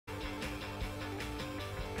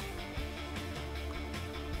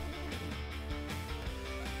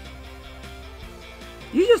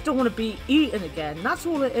You just don't want to be eaten again. That's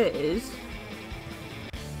all it is.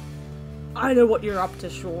 I know what you're up to,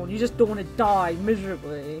 Sean. You just don't want to die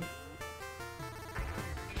miserably.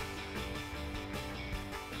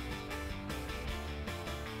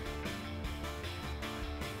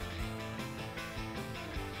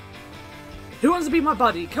 Who wants to be my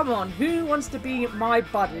buddy? Come on, who wants to be my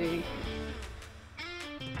buddy?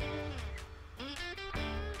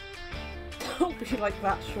 Don't be like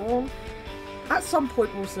that, Sean. At some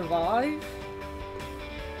point we'll survive.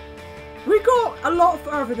 We got a lot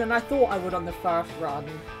further than I thought I would on the first run.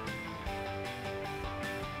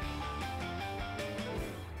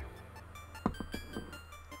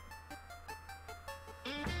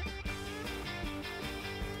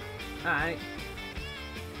 Alright.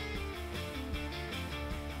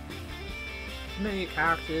 Menu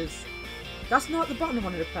characters. That's not the button I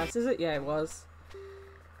wanted to press, is it? Yeah, it was.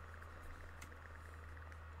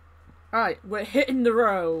 Alright, we're hitting the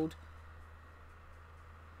road.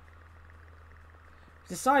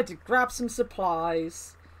 Decide to grab some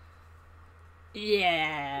supplies.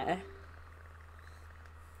 Yeah.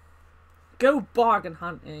 Go bargain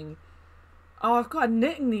hunting. Oh, I've got a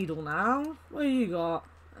knitting needle now. What do you got?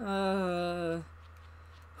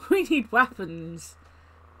 We need weapons.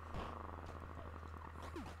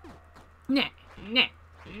 Nah, nah,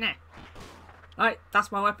 nah. Right,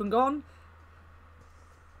 that's my weapon gone.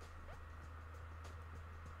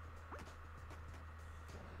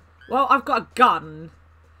 Well, I've got a gun.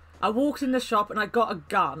 I walked in the shop and I got a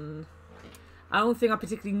gun. I don't think I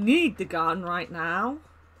particularly need the gun right now.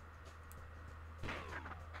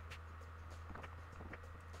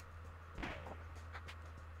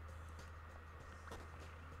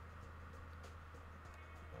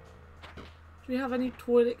 Do we have any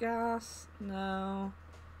toilet gas? No.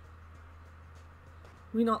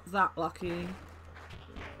 We're not that lucky.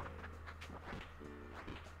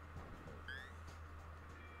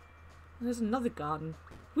 There's another gun.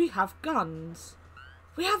 We have guns.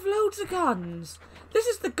 We have loads of guns. This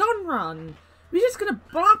is the gun run. We're just gonna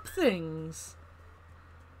blap things.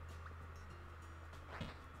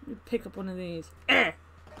 Let me pick up one of these. There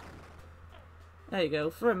you go,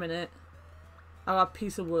 for a minute. I got a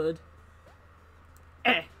piece of wood.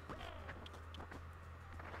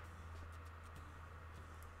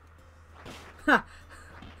 Ha!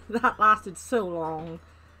 That lasted so long.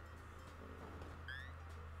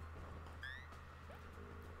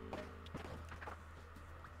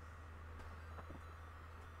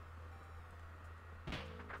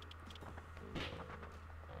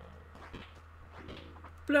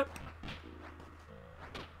 Blip.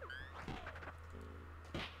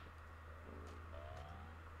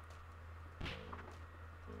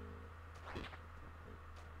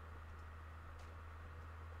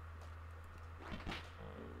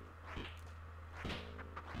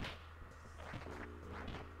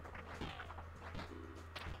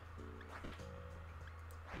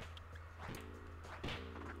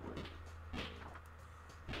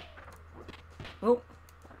 Oh.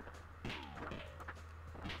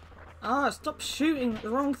 Ah, stop shooting at the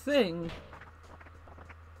wrong thing.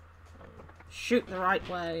 Shoot the right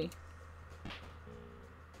way.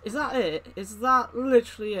 Is that it? Is that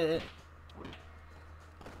literally it?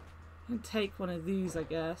 I can take one of these, I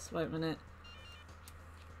guess. Wait a minute.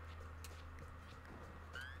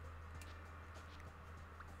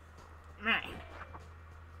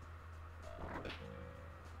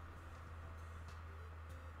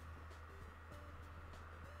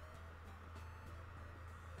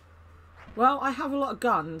 Well, I have a lot of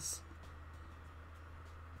guns.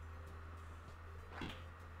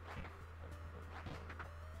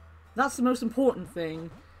 That's the most important thing.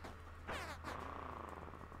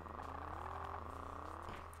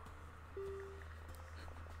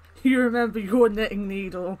 You remember your knitting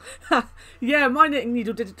needle. Yeah, my knitting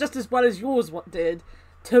needle did just as well as yours did,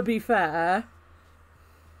 to be fair.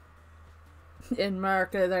 In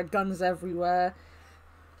America, there are guns everywhere.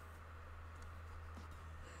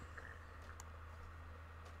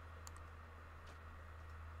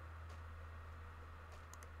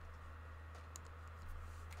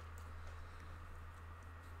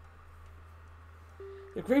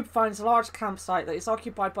 The group finds a large campsite that is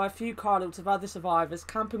occupied by a few carloads of other survivors.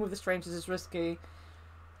 Camping with the strangers is risky.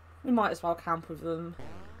 We might as well camp with them.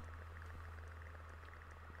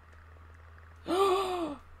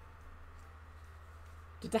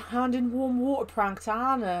 Did the hand in warm water prank to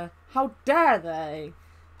Anna? How dare they?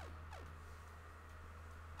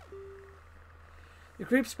 The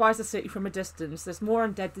group spies the city from a distance. There's more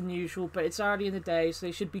undead than usual, but it's early in the day, so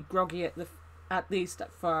they should be groggy at least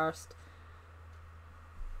at first.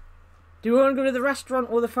 Do you want to go to the restaurant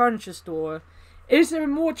or the furniture store? Is there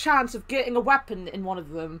more chance of getting a weapon in one of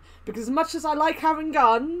them? Because as much as I like having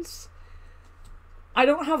guns, I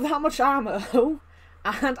don't have that much ammo,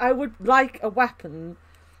 and I would like a weapon.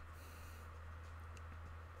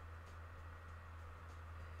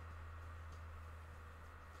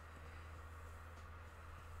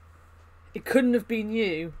 It couldn't have been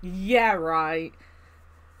you. Yeah, right.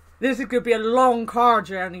 This is going to be a long car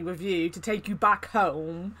journey with you to take you back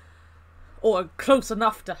home. Or close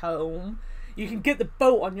enough to home. You can get the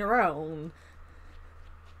boat on your own.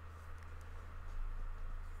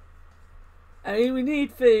 I mean, we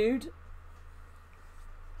need food.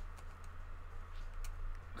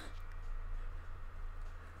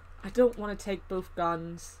 I don't want to take both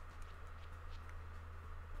guns.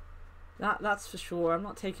 That's for sure. I'm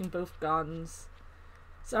not taking both guns.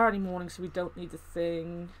 It's early morning, so we don't need the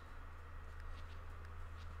thing.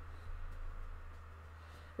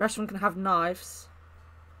 Restaurant can have knives.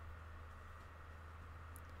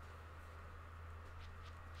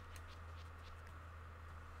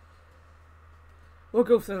 We'll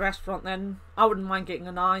go for the restaurant then. I wouldn't mind getting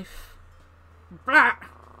a knife. Blah!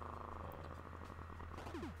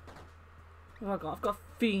 What have I got? I've got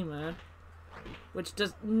femur, which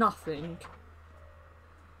does nothing.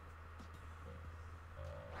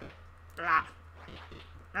 Blah!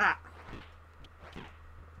 Blah!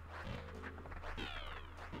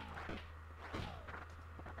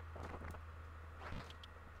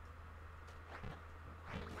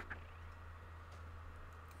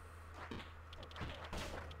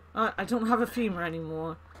 I don't have a femur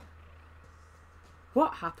anymore.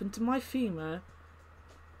 What happened to my femur?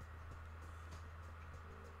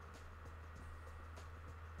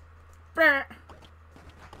 Brr.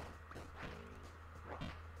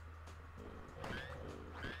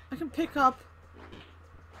 I can pick up...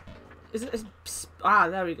 Is it... Ah,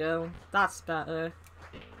 there we go. That's better.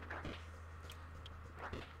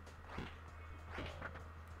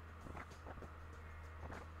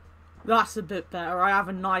 That's a bit better. I have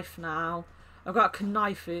a knife now. I've got a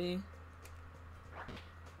knifey.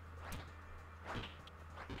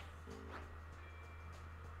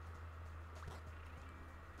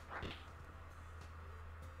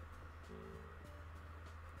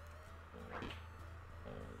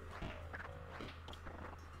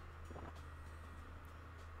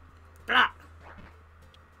 Blah.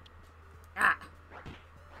 Ah.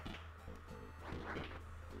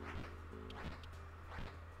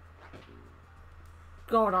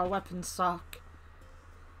 God, our weapons suck.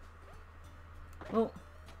 Oh.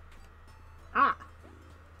 Ah.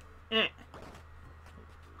 Eh.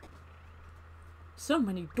 So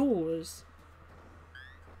many doors.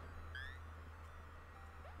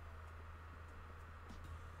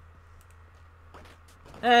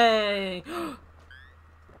 Hey.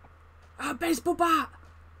 A baseball bat.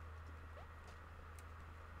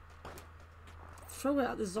 Throw it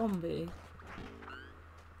at the zombie.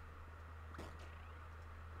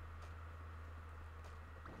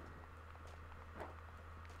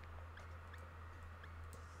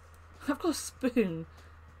 I've got a spoon.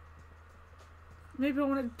 Maybe I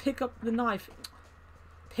want to pick up the knife.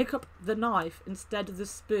 Pick up the knife instead of the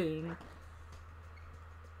spoon.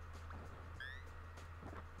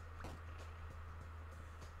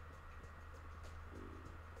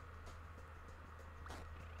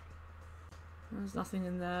 There's nothing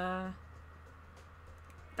in there.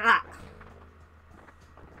 Ah!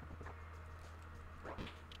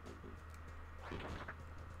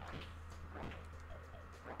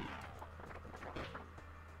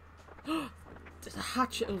 There's a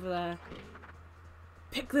hatchet over there.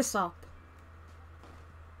 Pick this up.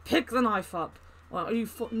 Pick the knife up. Well, are you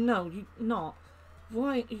no, you not.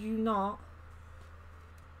 Why are you not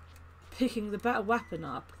picking the better weapon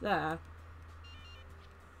up? There.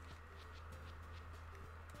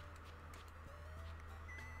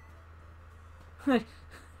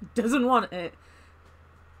 Doesn't want it.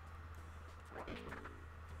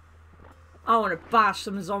 I want to bash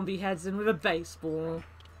some zombie heads in with a baseball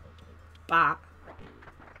bat.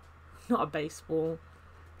 Not a baseball.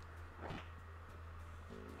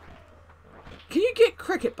 Can you get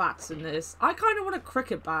cricket bats in this? I kind of want a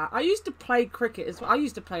cricket bat. I used to play cricket as well. I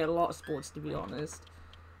used to play a lot of sports, to be honest.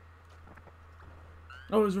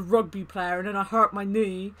 I was a rugby player and then I hurt my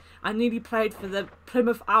knee. I nearly played for the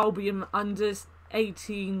Plymouth Albion under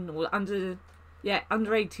 18 or under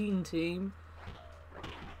 18 team.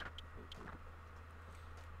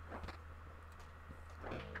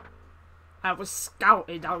 I was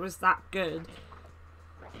scouted. I was that good.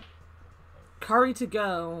 Curry to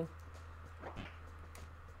go.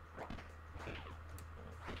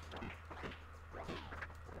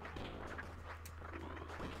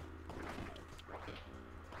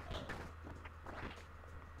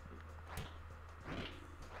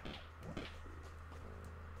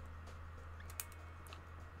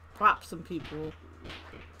 clap some people.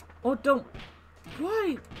 Or don't.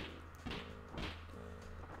 Why?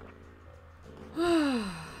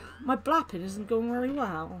 My blapping isn't going very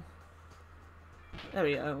well. There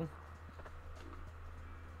we go.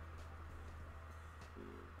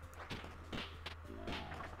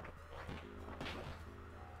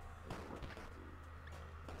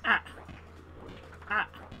 Ah. Ah.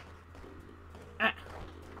 Ah.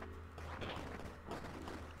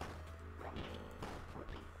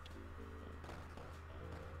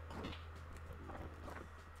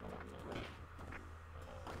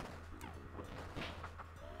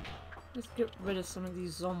 Let's get rid of some of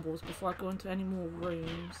these zombies before I go into any more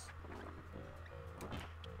rooms.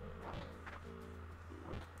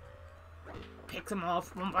 Pick them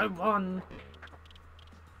off one by one.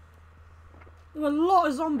 There are a lot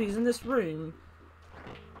of zombies in this room.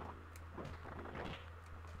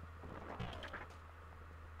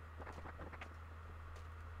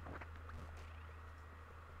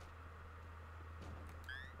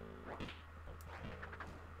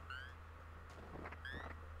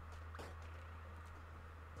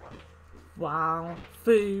 Wow,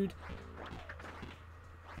 food.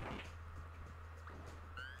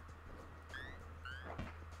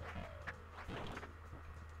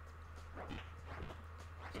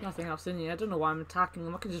 There's nothing else in here. I don't know why I'm attacking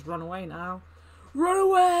them. I can just run away now. Run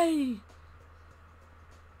away!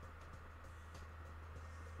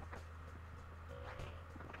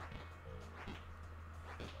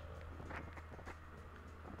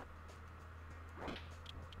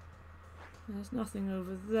 There's nothing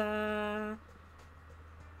over there.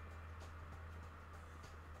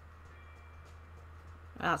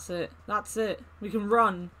 That's it. That's it. We can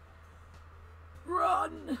run.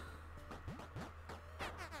 Run!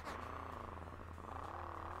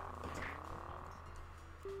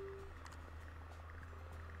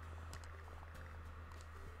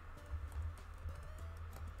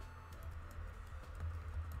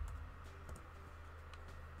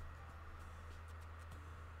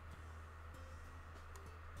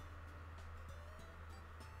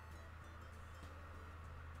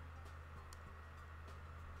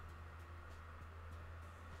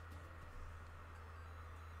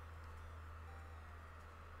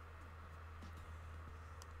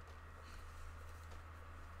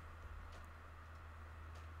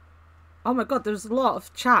 Oh my god, there's a lot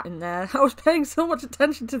of chat in there. I was paying so much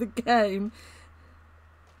attention to the game.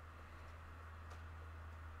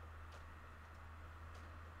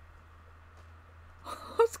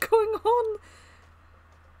 What's going on?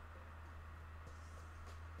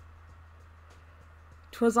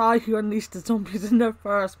 Twas I who unleashed the zombies in the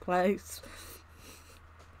first place.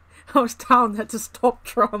 I was down there to stop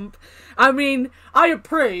Trump. I mean, I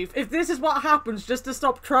approve. If this is what happens just to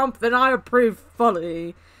stop Trump, then I approve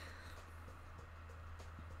fully.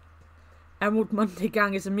 Emerald Monday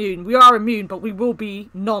Gang is immune. We are immune, but we will be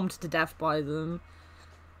nommed to death by them.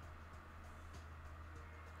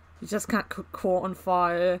 You just can't get caught on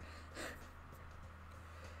fire.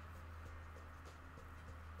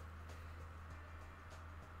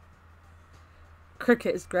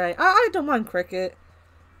 Cricket is great. I don't mind cricket.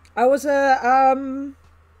 I was a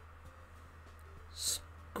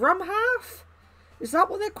scrum half? Is that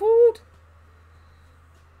what they're called?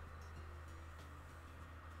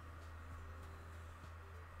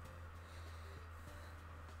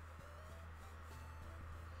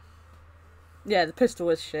 Yeah, the pistol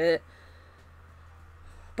was shit.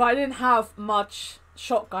 But I didn't have much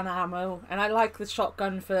shotgun ammo, and I like the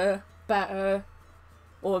shotgun for better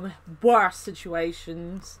or worse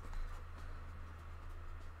situations.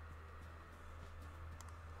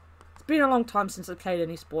 It's been a long time since I played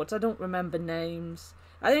any sports. I don't remember names.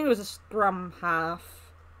 I think it was a scrum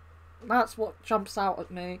half. That's what jumps out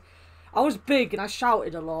at me. I was big and I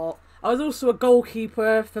shouted a lot. I was also a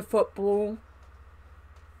goalkeeper for football.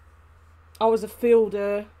 I was a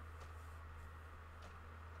fielder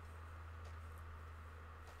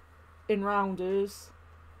in rounders.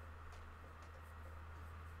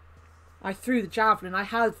 I threw the javelin. I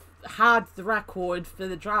had the record for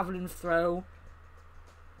the javelin throw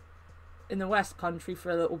in the West Country for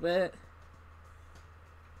a little bit.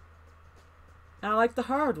 And I like the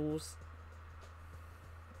hurdles.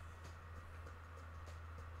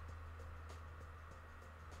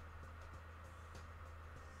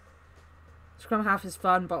 Scrum half is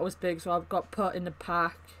fun, but I was big, so I got put in the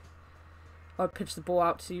pack. I'd pitch the ball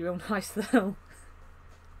out to you real nice though.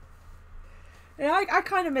 Yeah, I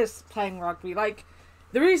kind of miss playing rugby. Like,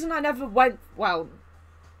 the reason I never went, well,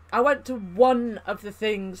 I went to one of the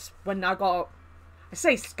things when I got, I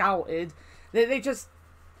say scouted. They just,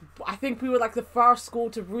 I think we were like the first school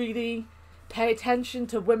to really pay attention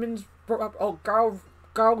to women's or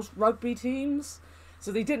girls rugby teams,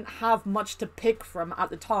 so they didn't have much to pick from at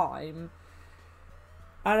the time.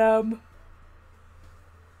 And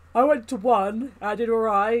I went to one, I did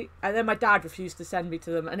alright, and then my dad refused to send me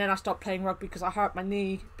to them, and then I stopped playing rugby because I hurt my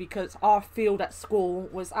knee, because our field at school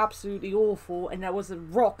was absolutely awful, and there was a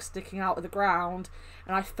rock sticking out of the ground,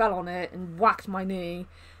 and I fell on it and whacked my knee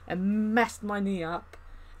and messed my knee up.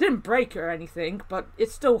 Didn't break it or anything, but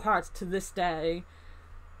it still hurts to this day.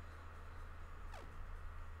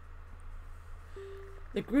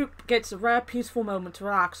 The group gets a rare peaceful moment to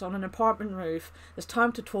relax on an apartment roof. There's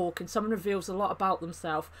time to talk and someone reveals a lot about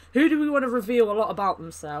themselves. Who do we want to reveal a lot about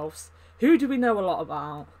themselves? Who do we know a lot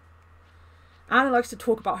about? Anna likes to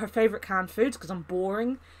talk about her favourite canned foods because I'm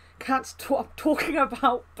boring. Can't stop talking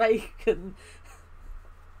about bacon.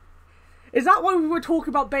 Is that why we were talking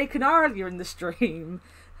about bacon earlier in the stream?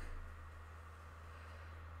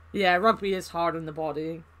 Yeah, rugby is hard on the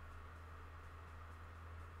body.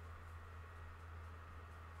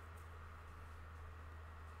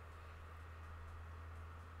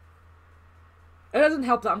 It doesn't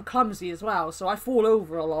help that I'm clumsy as well, so I fall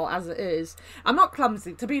over a lot as it is. I'm not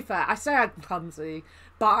clumsy, to be fair, I say I'm clumsy,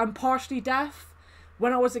 but I'm partially deaf.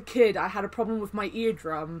 When I was a kid, I had a problem with my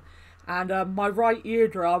eardrum, and my right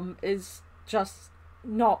eardrum is just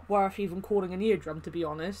not worth even calling an eardrum, to be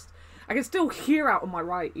honest. I can still hear out of my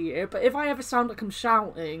right ear, but if I ever sound like I'm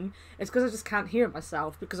shouting, it's because I just can't hear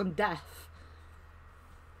myself, because I'm deaf.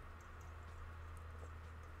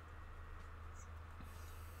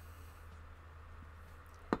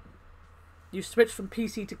 You switched from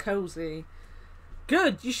PC to cozy.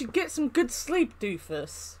 Good, you should get some good sleep,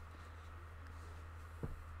 Dofus.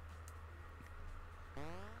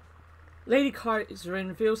 LadyKaserin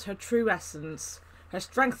reveals her true essence. Her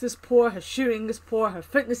strength is poor, her shooting is poor, her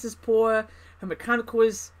fitness is poor, her mechanical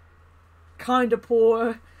is kinda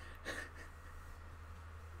poor.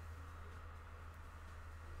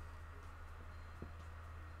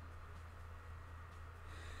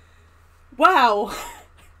 Wow!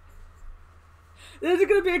 This is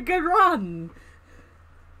going to be a good run.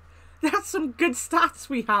 That's some good stats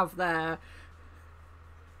we have there.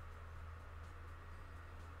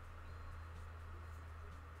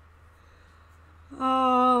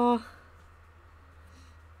 Oh.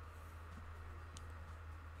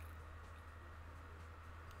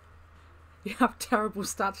 You have terrible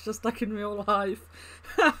stats just like in real life.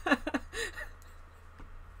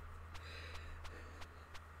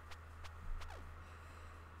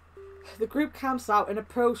 The group camps out in a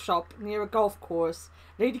pro shop near a golf course.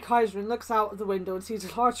 LadyKaserin looks out of the window and sees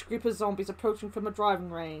a large group of zombies approaching from a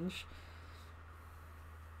driving range.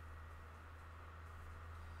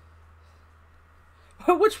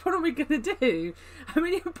 Well, which one are we going to do? I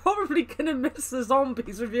mean, you're probably going to miss the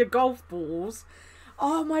zombies with your golf balls.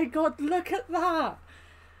 Oh my god, look at that!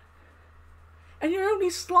 And you're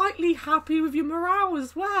only slightly happy with your morale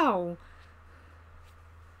as well.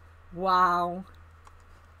 Wow.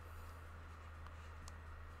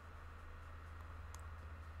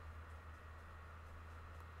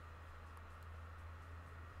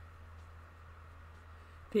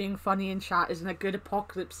 Being funny in chat isn't a good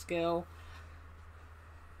apocalypse skill.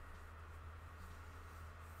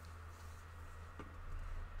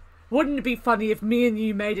 Wouldn't it be funny if me and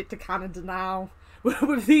you made it to Canada now?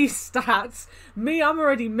 With these stats. Me, I'm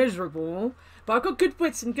already miserable. But I've got good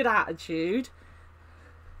wits and good attitude.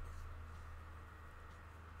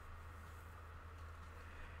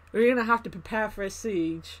 We're going to have to prepare for a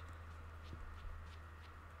siege.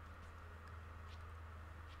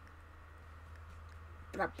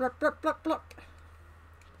 Block, block, block, block, block.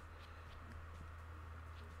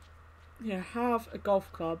 Yeah, have a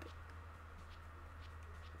golf club.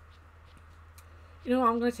 You know what,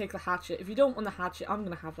 I'm going to take the hatchet. If you don't want the hatchet, I'm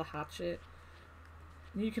going to have the hatchet.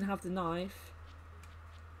 And you can have the knife.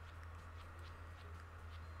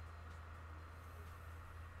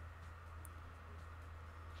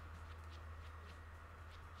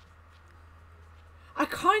 I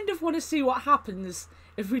kind of want to see what happens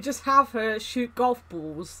if we just have her shoot golf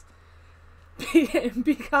balls.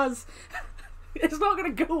 Because it's not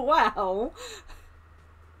going to go well.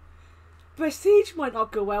 But siege might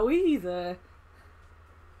not go well either.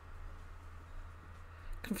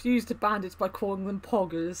 Confused the bandits by calling them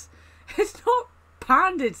poggers. It's not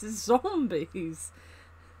bandits, it's zombies.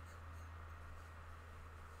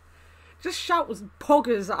 Just shout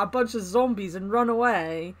poggers at a bunch of zombies and run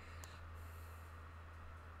away.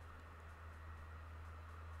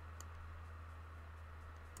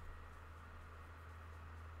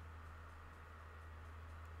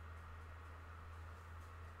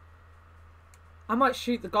 I might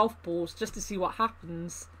shoot the golf balls just to see what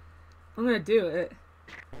happens. I'm gonna do it.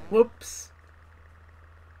 Whoops.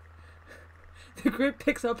 The group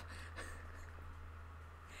picks up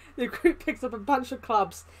a bunch of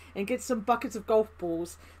clubs and gets some buckets of golf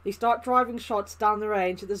balls. They start driving shots down the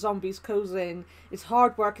range as the zombies close in. It's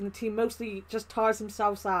hard work and the team mostly just tires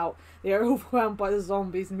themselves out. They are overwhelmed by the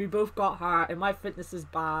zombies and we both got hurt and my fitness is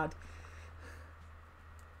bad.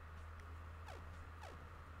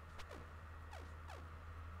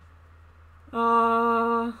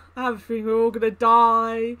 I have a feeling we're all gonna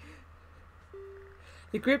die.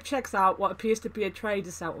 The group checks out what appears to be a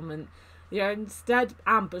trader settlement. They are instead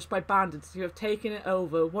ambushed by bandits who have taken it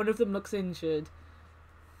over. One of them looks injured.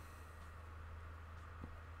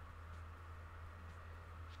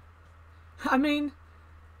 I mean...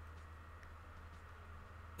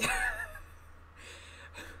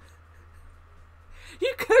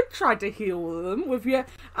 you could try to heal them with your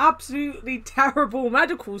absolutely terrible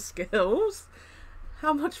medical skills.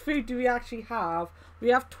 How much food do we actually have? We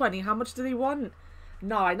have 20. How much do they want?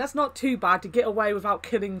 9. That's not too bad to get away without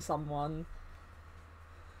killing someone.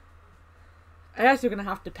 I guess we're going to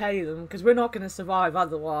have to pay them because we're not going to survive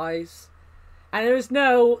otherwise. And there is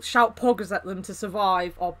no shout poggers at them to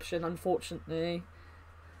survive option, unfortunately.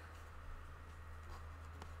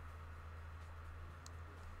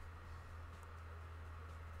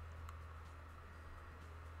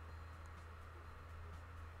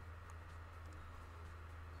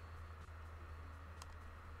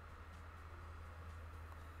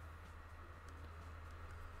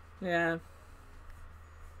 Yeah.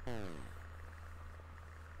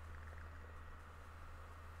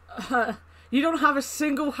 You don't have a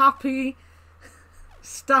single happy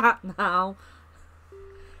stat now.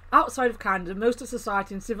 Outside of Canada, most of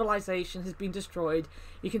society and civilization has been destroyed.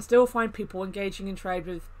 You can still find people engaging in trade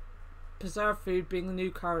with preserved food being the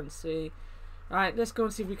new currency. Right, let's go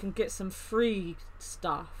and see if we can get some free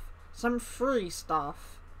stuff. Some free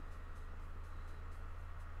stuff.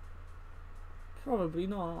 Probably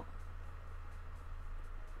not.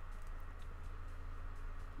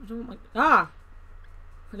 I don't want my...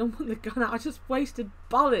 I don't want the gun out. I just wasted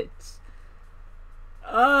bullets.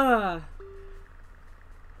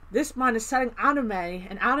 This man is selling anime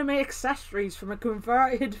and anime accessories from a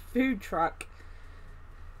converted food truck.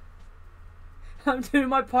 I'm doing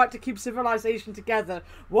my part to keep civilization together.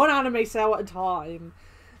 One anime sale at a time.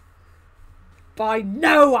 Buy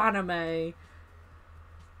no anime.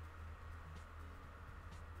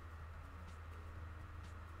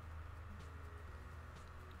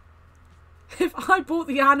 If I bought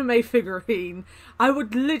the anime figurine, I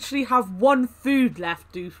would literally have one food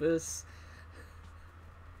left, Dofus.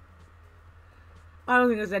 I don't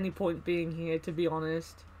think there's any point being here, to be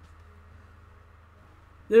honest.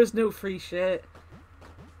 There's no free shit.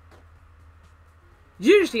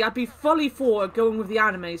 Usually I'd be fully for going with the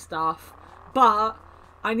anime stuff, but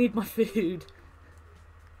I need my food.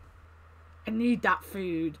 I need that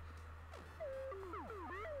food.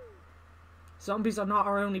 Zombies are not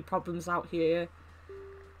our only problems out here.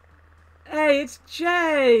 Hey, it's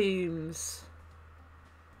James!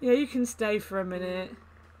 Yeah, you can stay for a minute.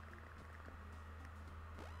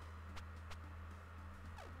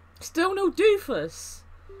 Still no Dofus!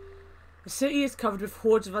 The city is covered with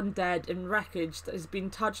hordes of undead and wreckage that has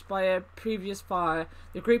been touched by a previous fire.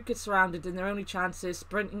 The group gets surrounded and their only chance is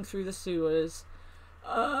sprinting through the sewers.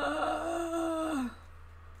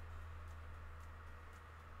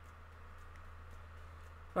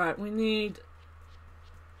 Right, we need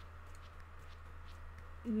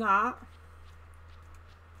that.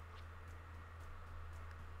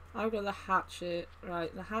 I've got the hatchet.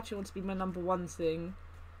 Right, the hatchet wants to be my #1 thing.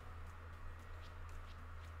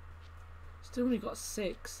 Still only got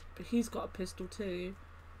 6, but he's got a pistol too.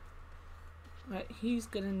 Right, he's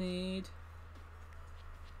gonna need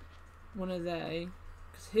one of they,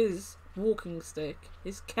 because his walking stick,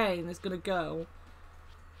 his cane is gonna go.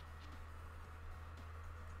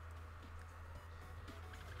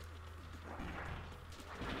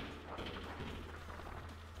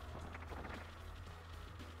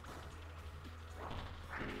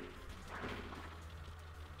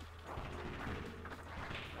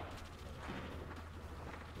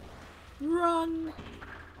 Run!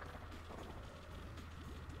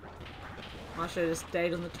 I should have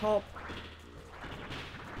stayed on the top.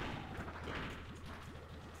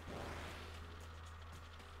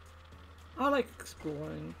 I like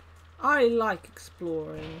exploring. I like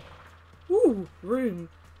exploring. Ooh, room.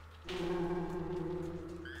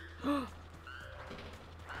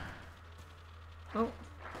 Oh,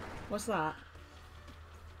 what's that?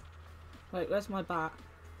 Wait, where's my bat?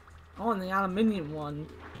 Oh, and the aluminium one.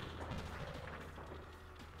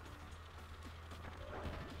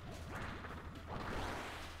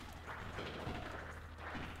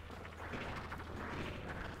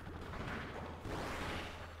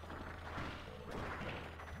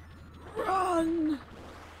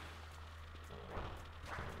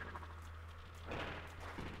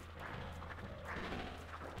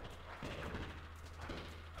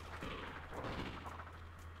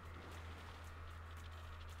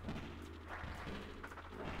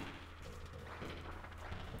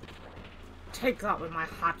 Take that with my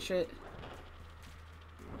hatchet.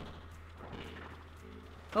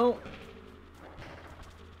 Oh.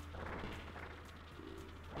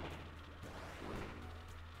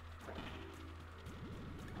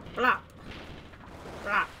 Blap.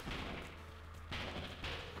 Blap.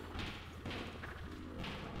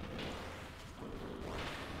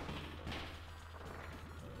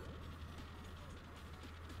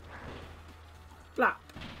 Blap.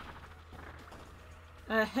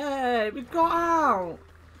 Hey, we got out.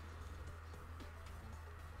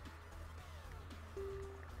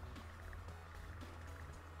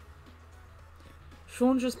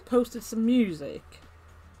 Sean just posted some music.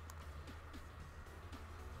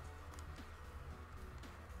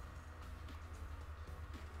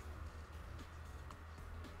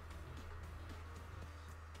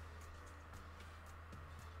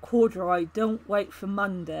 Corduroy, don't wait for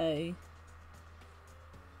Monday.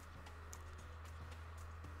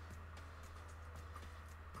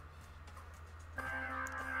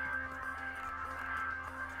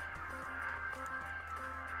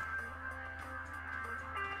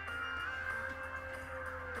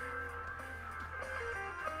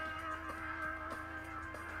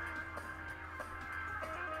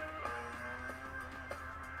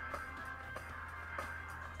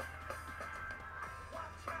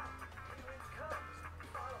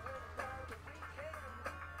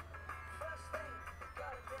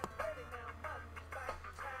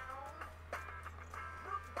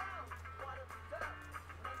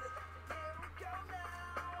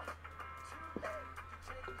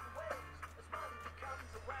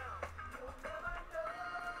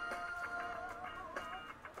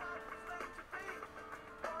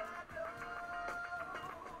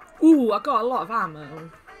 Ooh, I got a lot of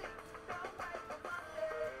ammo.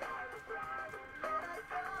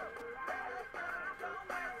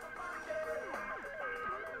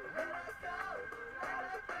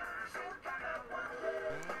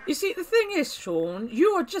 You see, the thing is, Sean, you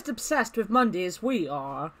are just obsessed with Monday as we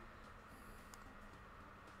are.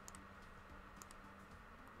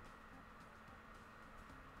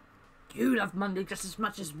 You love Monday just as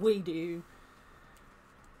much as we do.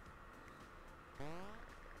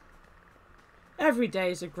 Every day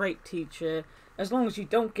is a great teacher, as long as you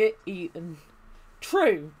don't get eaten.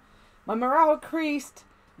 True. My morale increased,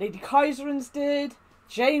 LadyKaserin's did,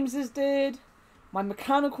 James's did, my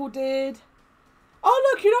mechanical did.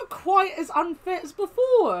 Oh look, you're not quite as unfit as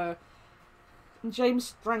before. And James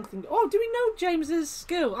strengthened. Oh, do we know James's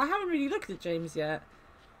skill? I haven't really looked at James yet.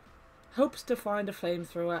 Hopes to find a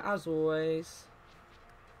flamethrower, as always.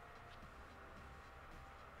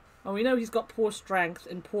 Oh, we know he's got poor strength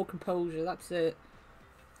and poor composure, that's it.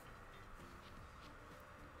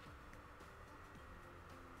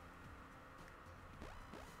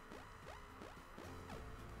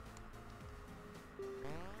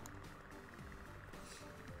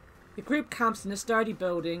 The group camps in a sturdy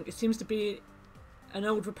building. It seems to be an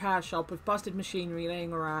old repair shop with busted machinery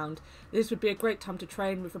laying around. This would be a great time to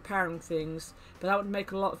train with repairing things, but that would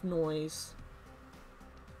make a lot of noise.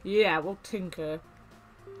 Yeah, we'll tinker.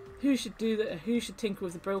 Who should do that? Who should tinker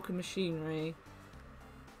with the broken machinery?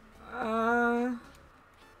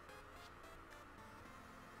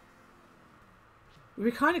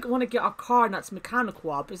 We kind of want to get our car nuts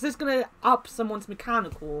mechanical up. Is this going to up someone's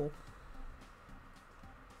mechanical?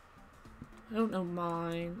 I don't know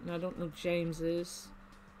mine, and I don't know James's.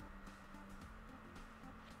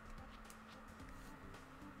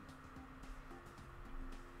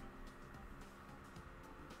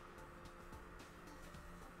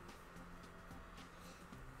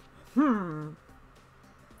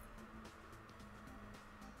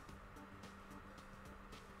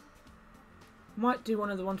 Might do one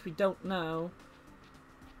of the ones we don't know.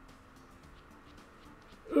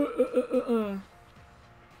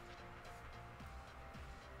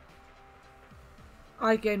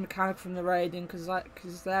 I gained mechanic from the raiding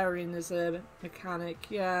because Arian is a mechanic,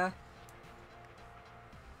 yeah.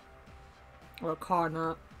 Or a car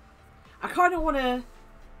nut. I kind of want to...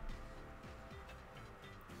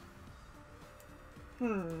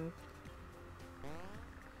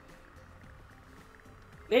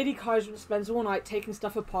 LadyKaserin spends all night taking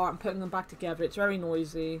stuff apart and putting them back together. It's very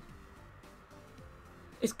noisy.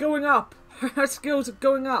 It's going up! Her skills are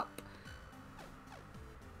going up!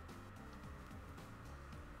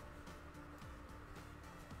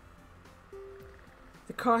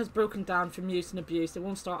 The car has broken down from use and abuse. It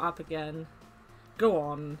won't start up again. Go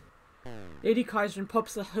on. LadyKaserin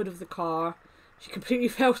pops the hood of the car. She completely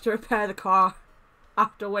fails to repair the car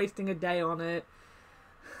after wasting a day on it.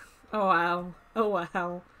 Oh well. Oh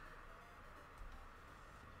well.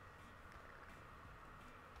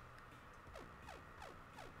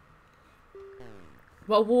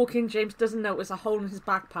 While walking, James doesn't notice a hole in his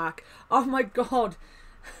backpack. Oh my god.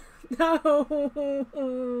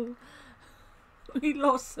 No. We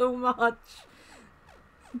lost so much.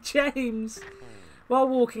 James. While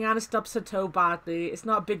walking, Anna stubs her toe badly. It's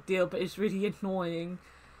not a big deal, but it's really annoying.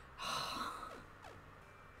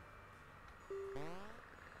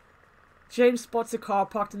 James spots a car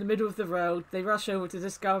parked in the middle of the road. They rush over to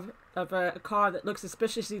discover a car that looks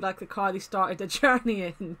suspiciously like the car they started their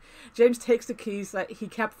journey in. James takes the keys that he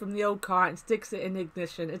kept from the old car and sticks it in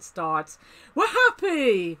ignition. It starts. We're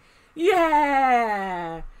happy!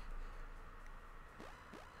 Yeah!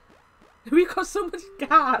 We got so much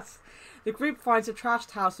gas! The group finds a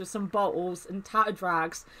trashed house with some bottles and tattered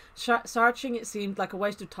rags. Searching it seemed like a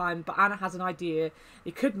waste of time, but Anna has an idea.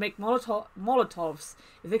 They could make Molotovs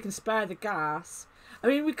if they can spare the gas. I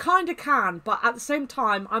mean, we kind of can, but at the same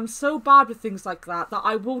time, I'm so bad with things like that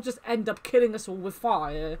I will just end up killing us all with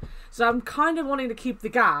fire. So I'm kind of wanting to keep the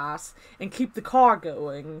gas and keep the car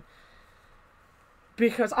going.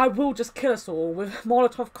 Because I will just kill us all with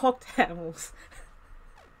Molotov cocktails.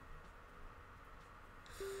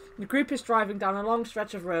 The group is driving down a long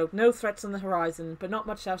stretch of road. No threats on the horizon, but not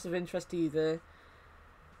much else of interest either.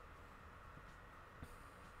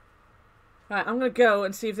 Right, I'm gonna go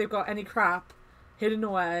and see if they've got any crap hidden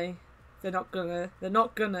away. They're not gonna.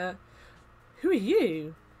 Who are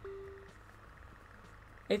you?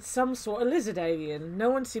 It's some sort of lizard alien.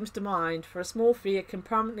 No one seems to mind. For a small fee, it can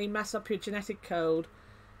permanently mess up your genetic code.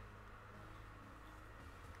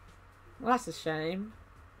 Well, that's a shame.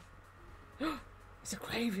 It's a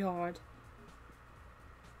graveyard.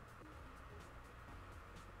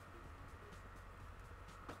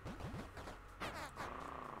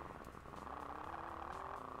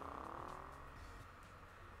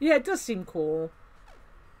 Yeah, it does seem cool.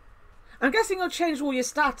 I'm guessing it'll change all your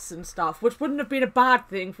stats and stuff, which wouldn't have been a bad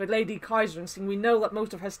thing for LadyKaserin, since we know that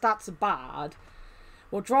most of her stats are bad.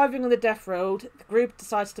 While driving on the death road, the group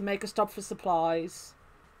decides to make a stop for supplies.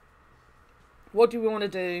 What do we want to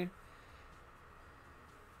do?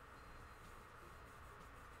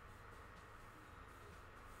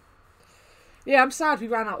 Yeah, I'm sad we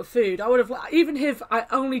ran out of food. I would have, even if I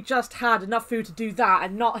only just had enough food to do that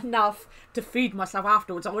and not enough to feed myself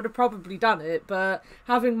afterwards, I would have probably done it. But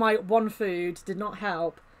having my one food did not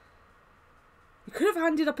help. You could have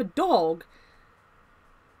handed up a dog.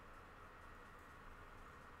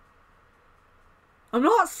 I'm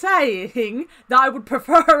not saying that I would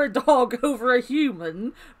prefer a dog over a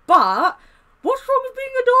human, but what's wrong with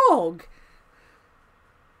being a dog?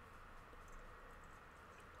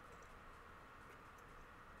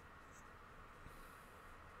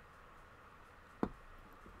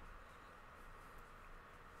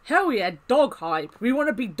 Hell yeah, dog hype. We want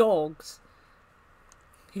to be dogs.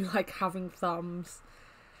 You like having thumbs.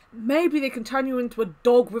 Maybe they can turn you into a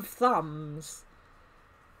dog with thumbs.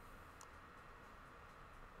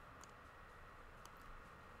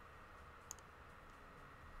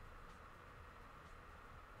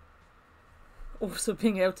 Also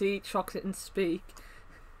being able to eat chocolate and speak.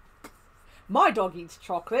 My dog eats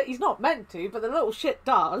chocolate. He's not meant to, but the little shit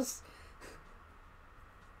does.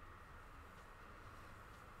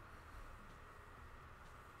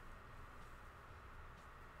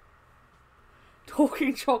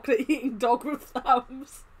 Talking chocolate, eating dog with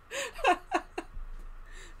thumbs.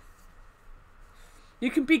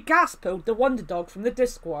 You can be Gaspilled, the wonder dog from the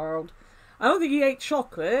Discworld. I don't think he ate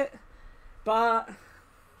chocolate, but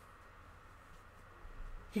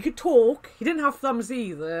he could talk. He didn't have thumbs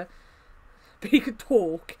either, but he could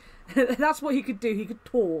talk. That's what he could do. He could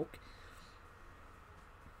talk.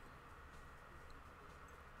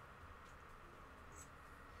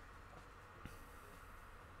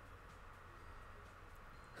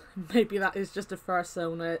 Maybe that is just a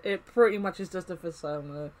persona. It pretty much is just a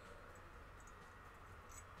persona.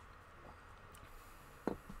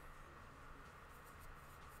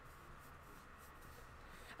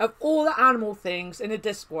 Of all the animal things in a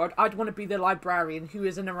Discord, I'd want to be the librarian who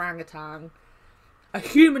is an orangutan. A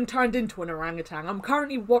human turned into an orangutan. I'm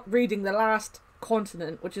currently reading The Last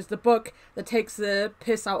Continent, which is the book that takes the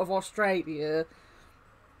piss out of Australia.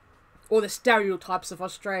 Or the stereotypes of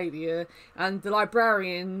Australia, and the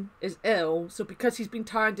librarian is ill, so because he's been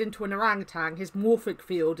turned into an orangutan, his morphic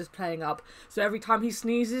field is playing up, so every time he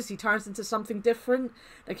sneezes, he turns into something different.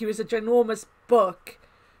 Like he was a ginormous book,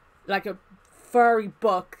 like a furry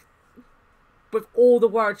book, with all the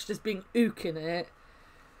words just being ook in it.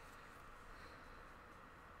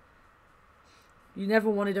 You never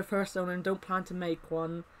wanted a persona and don't plan to make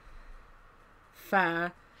one.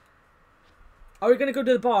 Fair. Are we going to go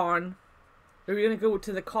to the barn? Are we going to go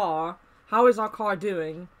to the car? How is our car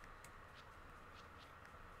doing?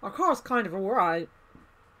 Our car's kind of alright.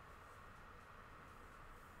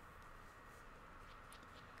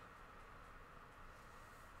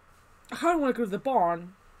 I kind of want to go to the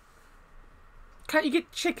barn. Can't you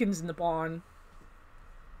get chickens in the barn?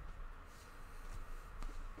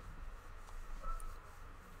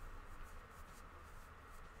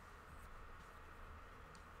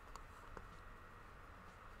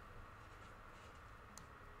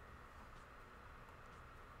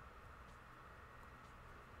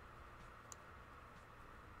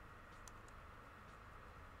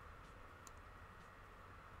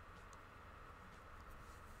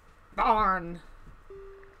 Barn.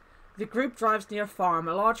 The group drives near a farm.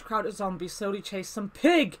 A large crowd of zombies slowly chase some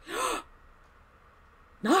pig.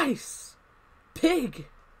 Nice! Pig!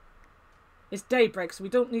 It's daybreak, so we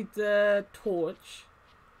don't need the torch.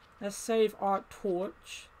 Let's save our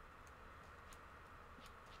torch.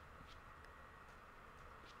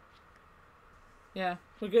 Yeah,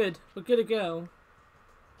 we're good. We're good to go.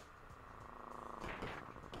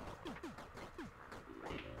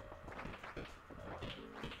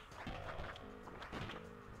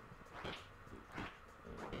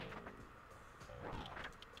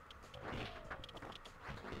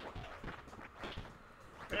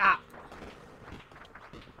 Blah.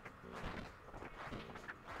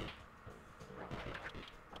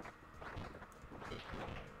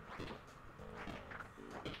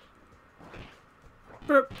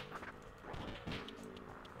 Burp.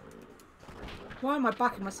 Why am I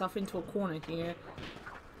backing myself into a corner here?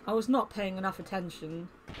 I was not paying enough attention.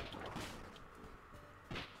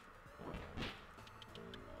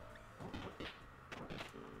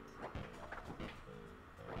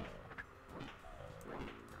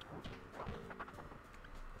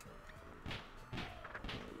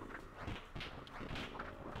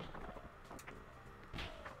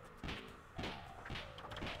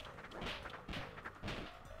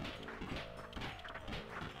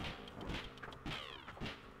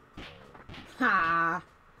 Ha!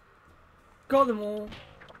 Got them all.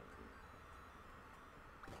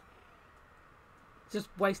 Just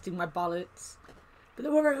wasting my bullets. But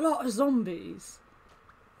there were a lot of zombies.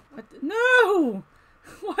 No!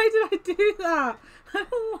 Why did I do that? I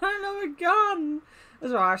don't want another gun.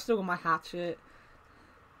 That's alright, I still got my hatchet.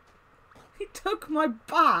 He took my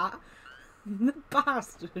bat. The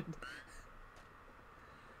bastard.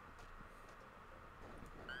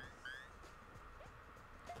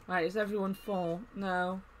 Right, is everyone full?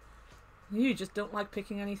 No. You just don't like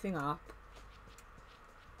picking anything up.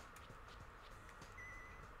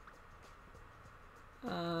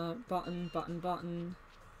 Button, button, button.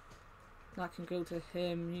 That can go to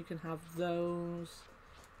him. You can have those.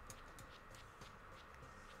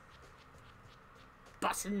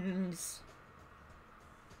 Buttons!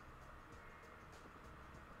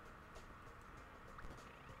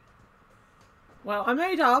 Well, I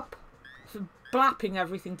made up for blapping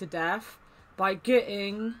everything to death by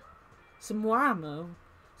getting some more ammo.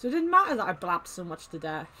 So it didn't matter that I blapped so much to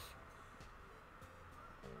death.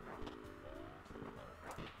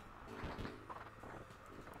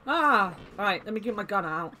 Ah! Right, let me get my gun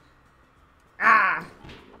out. Ah!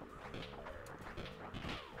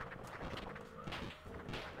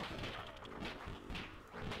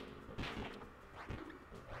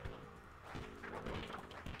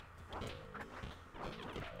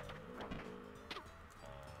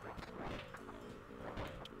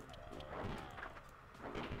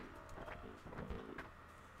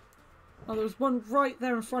 Oh, there was one right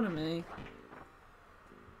there in front of me.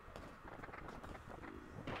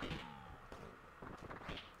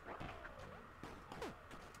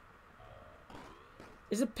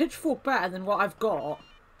 Is a pitchfork better than what I've got?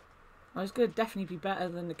 Oh, it's going to definitely be better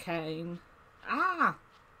than the cane. Ah!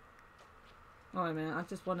 Oh, wait a minute. I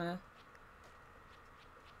just want to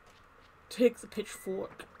take the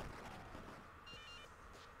pitchfork.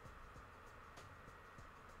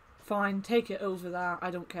 Fine, take it over that.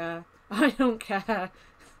 I don't care. I don't care.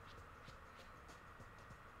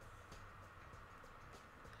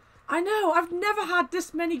 I know, I've never had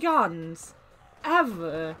this many guns.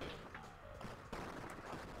 Ever.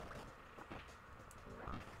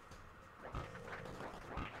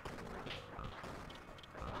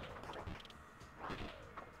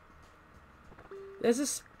 There's a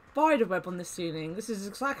spider web on the ceiling. This is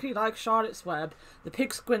exactly like Charlotte's Web. The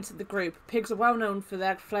pig squints at the group. Pigs are well known for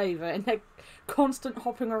their flavour and their constant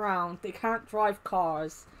hopping around. They can't drive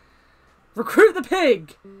cars. Recruit the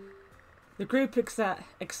pig! The group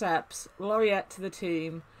accepts. Laureate to the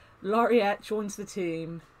team. Laureate joins the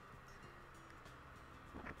team.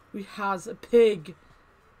 We has a pig.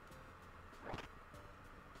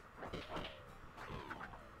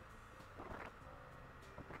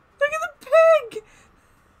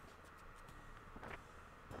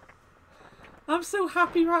 I'm so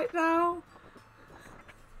happy right now.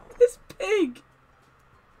 This pig.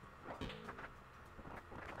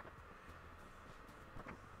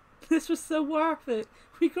 This was so worth it.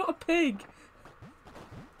 We got a pig.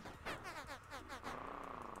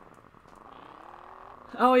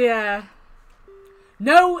 Oh yeah.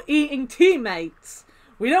 No eating teammates.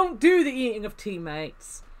 We don't do the eating of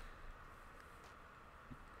teammates.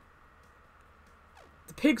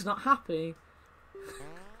 The pig's not happy.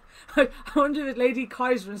 I wonder if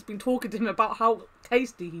LadyKaserin's been talking to him about how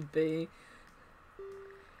tasty he'd be.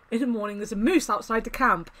 In the morning, there's a moose outside the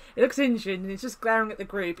camp. It looks injured and it's just glaring at the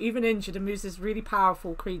group. Even injured, a moose is a really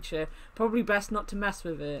powerful creature. Probably best not to mess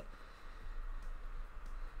with it.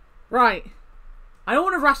 Right. I don't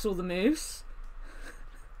want to wrestle the moose.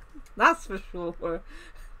 That's for sure.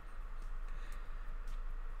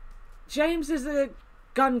 James is a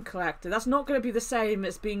gun collector. That's not going to be the same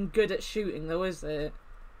as being good at shooting, though, is it?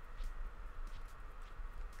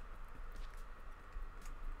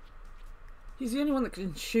 He's the only one that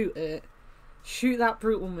can shoot it. Shoot that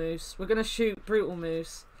brutal moose. We're going to shoot brutal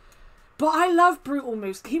moose. But I love brutal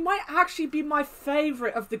moose. He might actually be my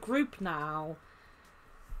favourite of the group now.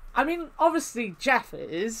 I mean, obviously Jeff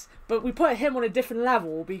is, but we put him on a different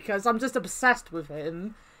level because I'm just obsessed with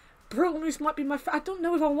him. Brutal moose might be my I don't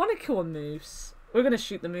know if I want to kill a moose. We're going to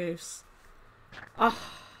shoot the moose.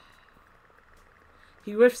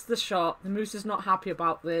 He whiffs the shot. The moose is not happy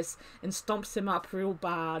about this and stomps him up real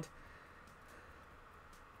bad.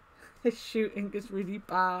 His shooting is really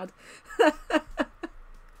bad.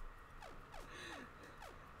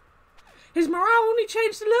 His morale only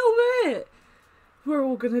changed a little bit. We're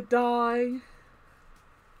all gonna die.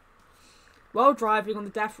 While driving on the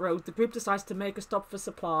death road, the group decides to make a stop for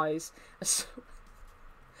supplies.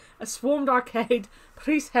 A swarmed arcade,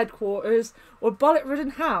 police headquarters, or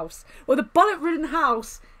bullet-ridden house. Well, the bullet-ridden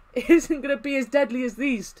house isn't gonna be as deadly as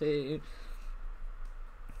these two.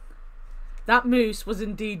 That moose was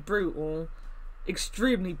indeed brutal.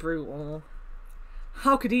 Extremely brutal.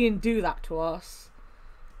 How could Ian do that to us?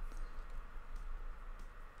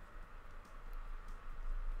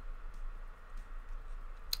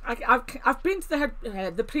 I've been to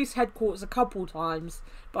the police headquarters a couple times,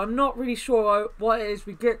 but I'm not really sure what it is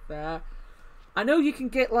we get there. I know you can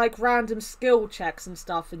get like random skill checks and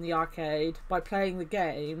stuff in the arcade by playing the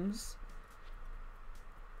games.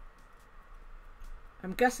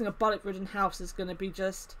 I'm guessing a bullet-ridden house is going to be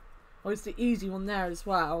just... Oh, it's the easy one there as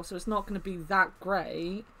well, so it's not going to be that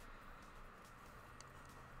great.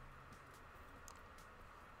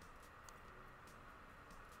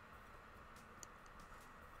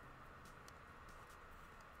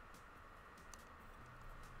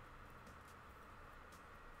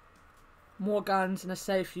 More guns and a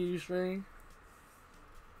safe usually.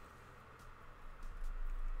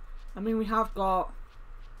 I mean, we've got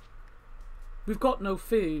no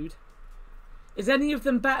food. Is any of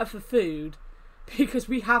them better for food? Because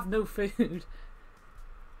we have no food.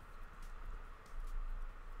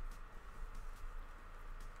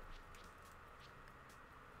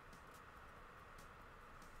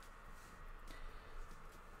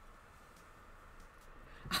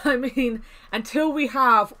 I mean, until we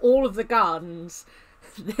have all of the guns,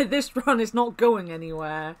 this run is not going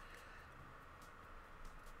anywhere.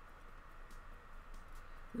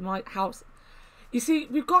 My house... You see,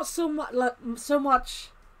 we've got so much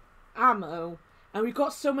ammo, and we've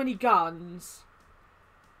got so many guns,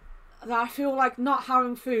 that I feel like not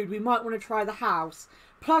having food, we might want to try the house.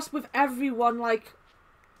 Plus, with everyone, like,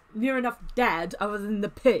 near enough dead, other than the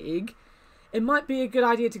pig, it might be a good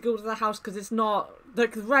idea to go to the house, because it's not...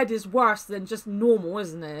 Like, red is worse than just normal,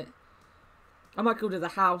 isn't it? I might go to the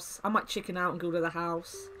house. I might chicken out and go to the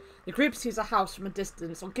house. The group sees a house from a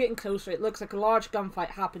distance. On getting closer, it looks like a large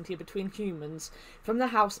gunfight happened here between humans. From the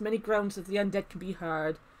house, many groans of the undead can be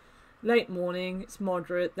heard. Late morning, it's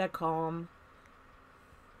moderate, they're calm.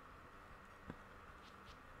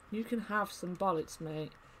 You can have some bullets,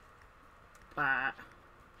 mate. Bah.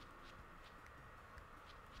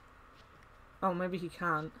 Oh, maybe he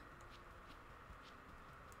can't.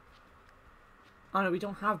 Oh no, we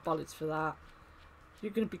don't have bullets for that.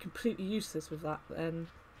 You're going to be completely useless with that then.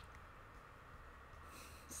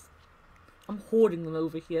 I'm hoarding them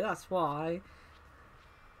over here, that's why.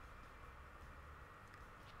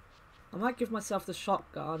 I might give myself the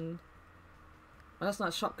shotgun. Well, that's not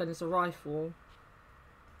a shotgun, it's a rifle.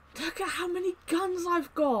 Look at how many guns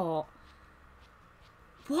I've got!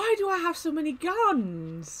 Why do I have so many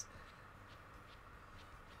guns?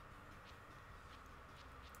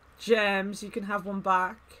 Gems, you can have one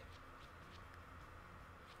back.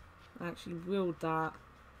 I actually willed that.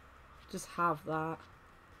 Just have that.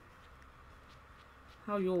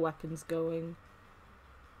 How are your weapons going?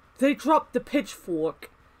 They dropped the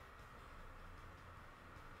pitchfork.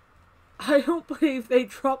 I don't believe they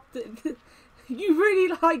dropped it. You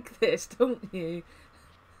really like this, don't you?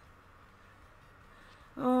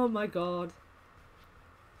 Oh my god.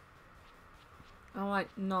 I might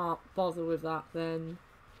not bother with that then.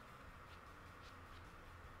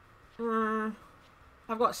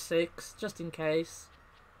 I've got 6, just in case.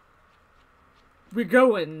 We're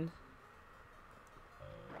going.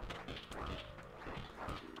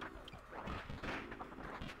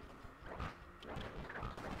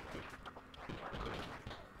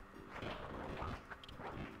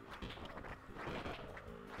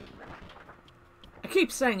 I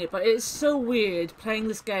keep saying it, but it's so weird playing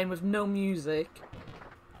this game with no music.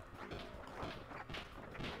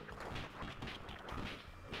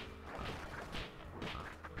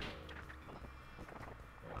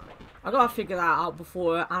 I gotta figure that out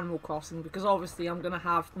before Animal Crossing, because obviously I'm gonna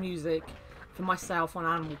have music for myself on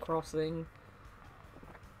Animal Crossing.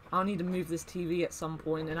 I'll need to move this TV at some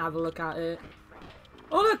point and have a look at it.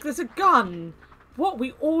 Oh look, there's a gun! What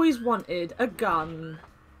we always wanted, a gun.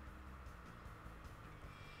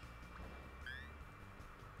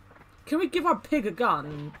 Can we give our pig a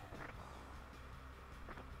gun?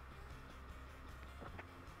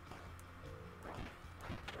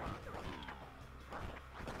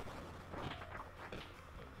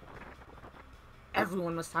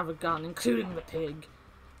 Everyone must have a gun, including the pig.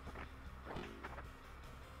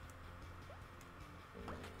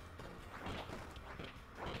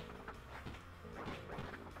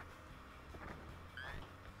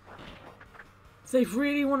 So they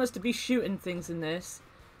really want us to be shooting things in this.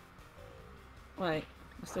 Wait,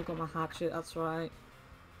 I still got my hatchet, that's right.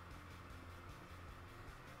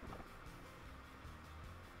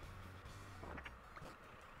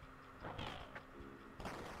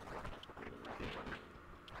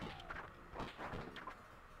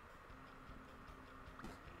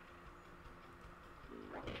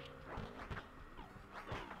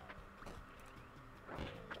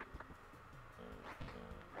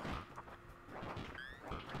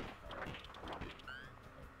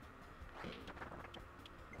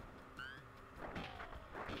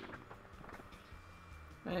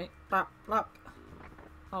 Right, blap, blap.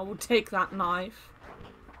 I will take that knife.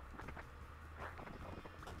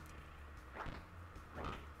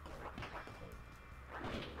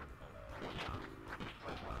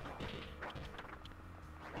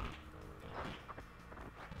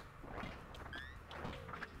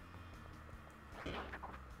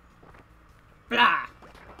 Blah!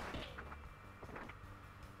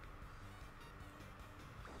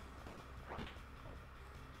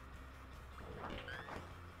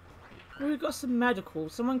 We've got some medical.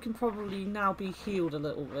 Someone can probably now be healed a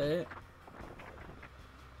little bit.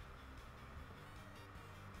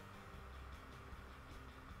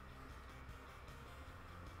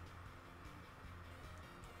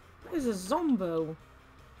 There's a zombo.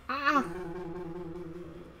 Ah!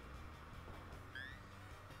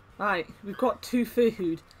 Right, we've got 2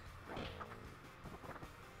 food.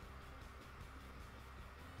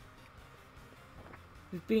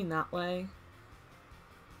 We've been that way.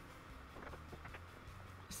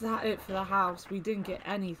 Is that it for the house? We didn't get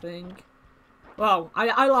anything. Well,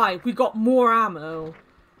 I lied. We got more ammo.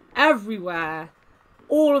 Everywhere.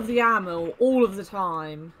 All of the ammo, all of the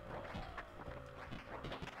time.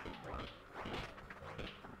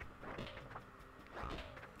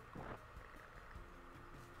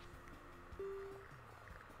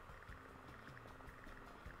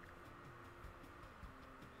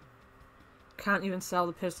 Can't even sell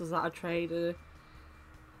the pistols that I traded.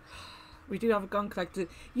 We do have a gun collector.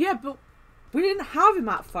 Yeah, but we didn't have him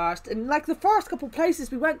at first. And like the first couple places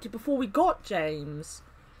we went to before we got James.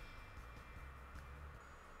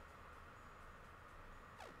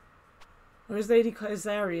 Or is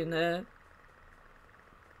LadyKaserin a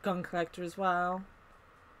gun collector as well?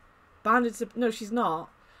 Bandits... No, she's not.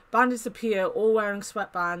 Bandits appear, all wearing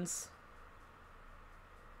sweatbands.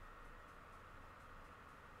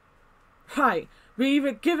 Right. We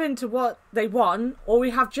either give in to what they want, or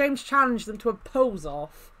we have James challenge them to a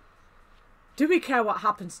pose-off. Do we care what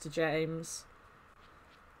happens to James?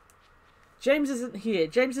 James isn't here.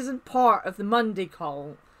 James isn't part of the Monday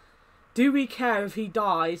cult. Do we care if he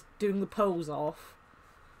dies doing the pose-off?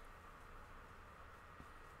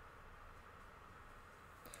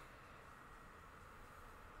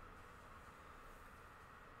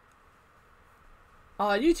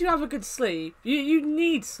 Oh, you two have a good sleep. You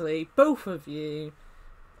need sleep, both of you.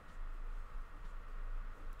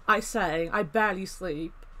 I say, I barely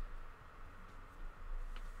sleep.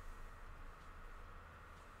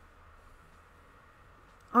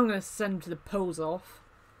 I'm going to send him to the pose off.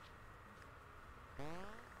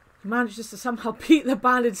 He manages to somehow beat the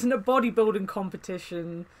bandits in a bodybuilding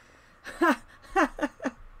competition.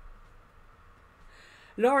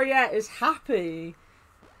 Laureate is happy.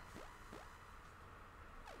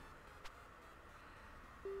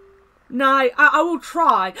 No, I will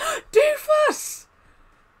try. Dofus!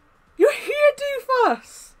 You're here,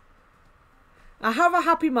 Dofus! Now have a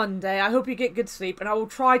happy Monday. I hope you get good sleep, and I will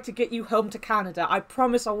try to get you home to Canada. I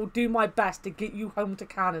promise I will do my best to get you home to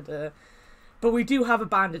Canada. But we do have a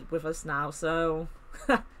bandit with us now, so...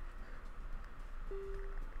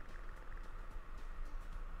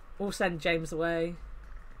 We'll send James away.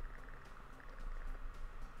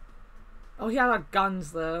 Oh, he had our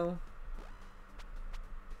guns, though.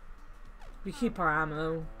 We keep our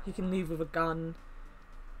ammo. He can leave with a gun.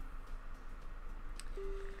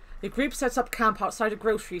 The group sets up camp outside a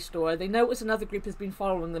grocery store. They notice another group has been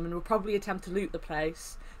following them and will probably attempt to loot the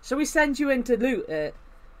place. Shall we send you in to loot it?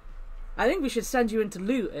 I think we should send you in to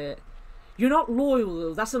loot it. You're not loyal,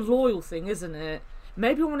 though. That's a loyal thing, isn't it?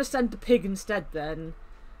 Maybe we want to send the pig instead, then.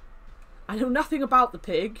 I know nothing about the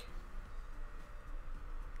pig.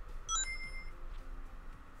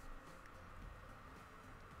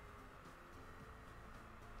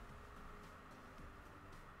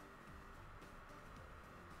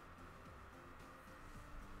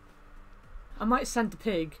 I might send the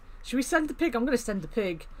pig. Should we send the pig? I'm going to send the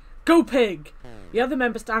pig. Go pig! The other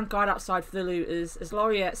members stand guard outside for the looters. As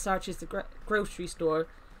Laureate searches the grocery store,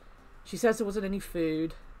 she says there wasn't any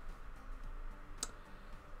food.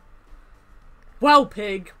 Well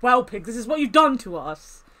pig, this is what you've done to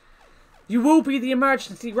us. You will be the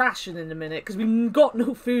emergency ration in a minute, because we've got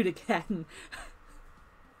no food again.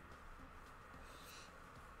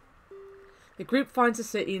 The group finds the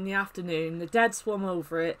city in the afternoon. The dead swarm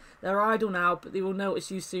over it. They're idle now, but they will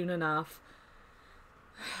notice you soon enough.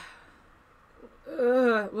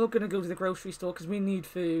 We're going to go to the grocery store because we need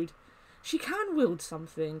food. She can wield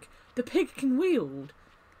something. The pig can wield.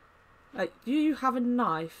 Do you have a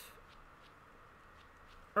knife?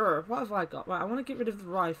 What have I got? Right, I want to get rid of the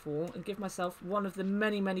rifle and give myself one of the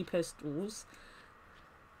many, many pistols.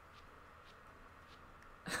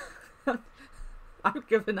 I've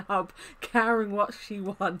given up caring what she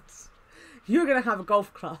wants. You're going to have a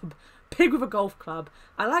golf club. Pig with a golf club.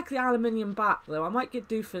 I like the aluminium bat, though. I might get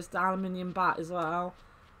Dofus the aluminium bat as well.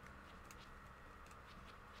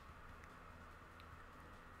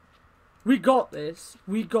 We got this.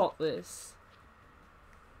 We got this.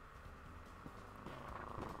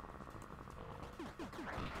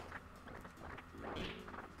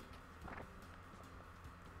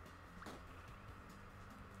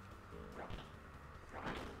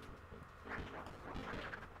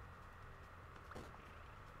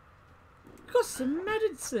 Got some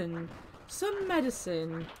medicine. Some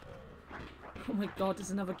medicine. Oh my god,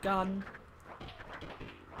 there's another gun.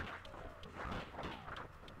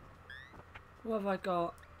 What have I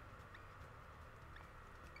got?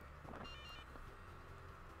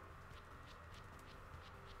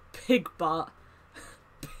 Pig butt.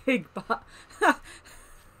 Pig butt.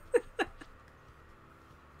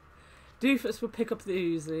 Dofus will pick up the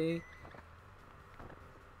Uzi.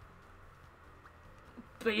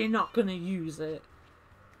 But you're not going to use it.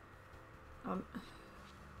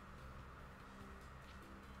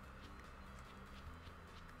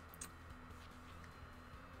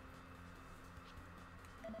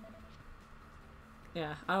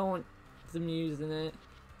 Yeah, I don't want them using it.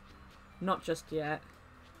 Not just yet.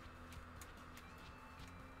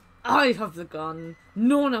 I have the gun.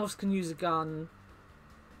 No one else can use a gun.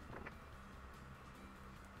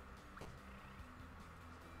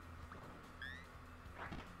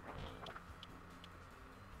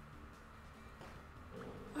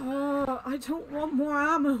 I don't want more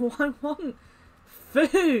ammo. I want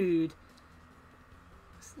food.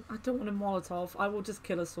 I don't want a Molotov. I will just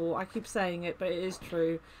kill us all. I keep saying it, but it is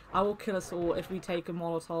true. I will kill us all if we take a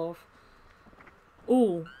Molotov.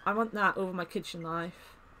 Oh, I want that over my kitchen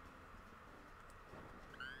knife.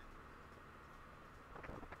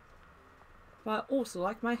 But I also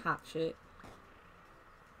like my hatchet.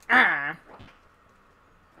 Ah!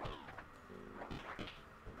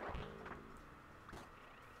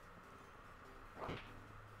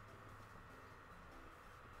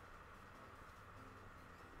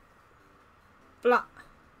 Blah.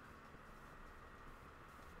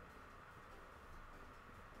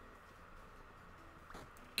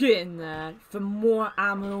 Get in there for more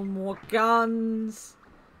ammo, more guns.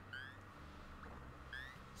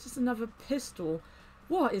 It's just another pistol.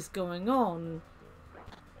 What is going on?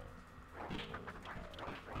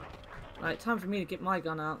 Right, time for me to get my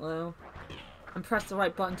gun out though. and press the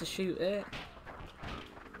right button to shoot it,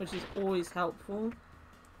 which is always helpful.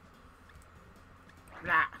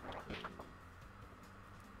 Blah.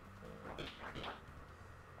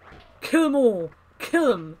 Kill them all! Kill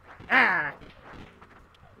them! Ah!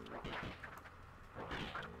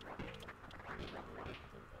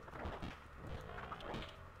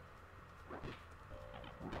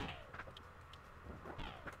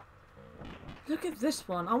 Look at this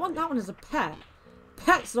one. I want that one as a pet.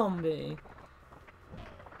 Pet zombie.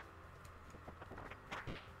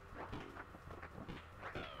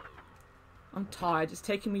 I'm tired. It's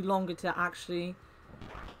taking me longer to actually...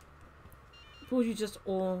 Suppose you just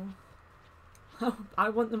all... I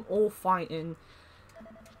want them all fighting.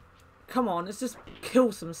 Come on, let's just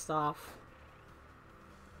kill some stuff.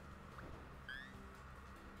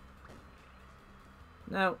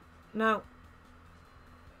 No. No.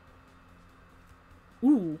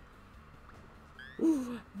 Ooh.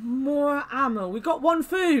 Ooh. More ammo. We got one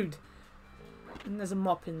food. And there's a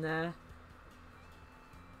mop in there.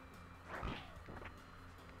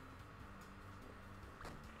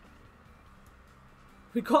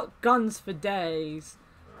 We got guns for days.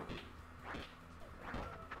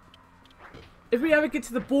 If we ever get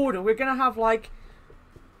to the border, we're gonna have like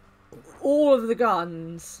all of the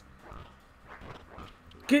guns.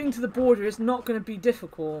 Getting to the border is not gonna be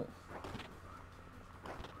difficult.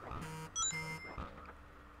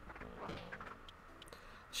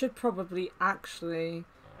 Should probably actually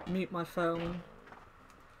mute my phone.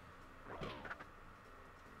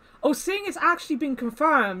 Oh, seeing it's actually been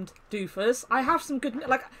confirmed, Dofus, I have some good...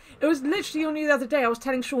 Like, it was literally only the other day I was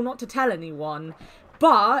telling Sean not to tell anyone.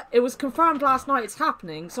 But it was confirmed last night it's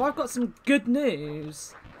happening, so I've got some good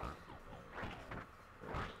news.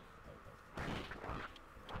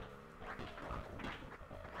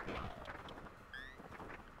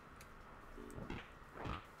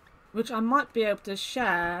 Which I might be able to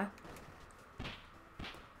share.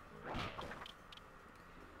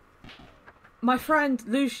 My friend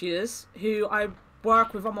Lucius, who I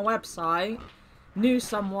work with on my website, knew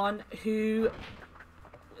someone who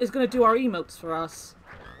is going to do our emotes for us.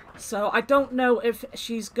 So I don't know if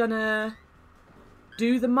she's going to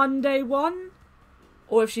do the Monday one,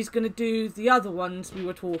 or if she's going to do the other ones we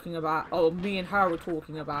were talking about, or me and her were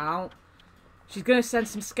talking about. She's going to send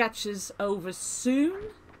some sketches over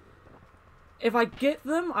soon. If I get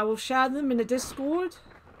them, I will share them in the Discord.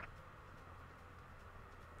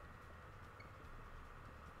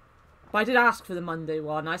 But I did ask for the Monday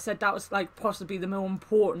one. I said that was like possibly the more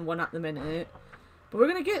important one at the minute. But we're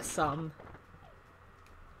going to get some.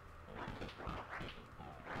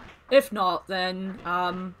 If not, then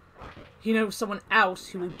he knows someone else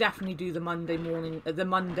who will definitely do the Monday morning, the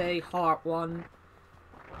Monday heart one.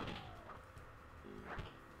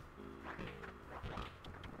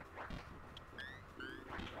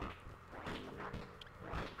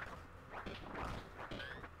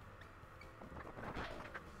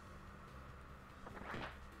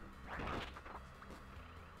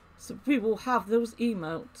 So we will have those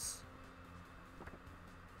emotes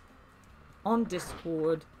on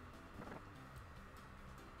Discord.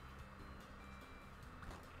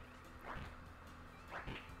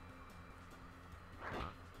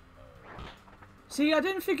 See, I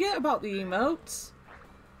didn't forget about the emotes.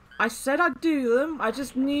 I said I'd do them. I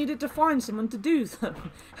just needed to find someone to do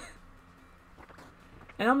them.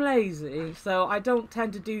 And I'm lazy, so I don't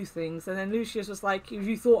tend to do things. And then Lucius was like, have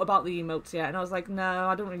you thought about the emotes yet? And I was like, no,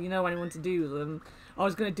 I don't really know anyone to do them. I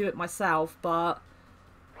was going to do it myself, but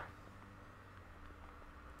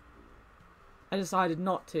I decided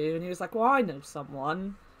not to. And he was like, well, I know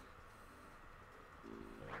someone.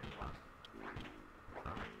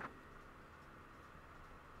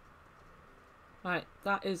 Right,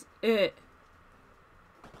 that is it.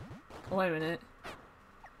 Oh, wait a minute.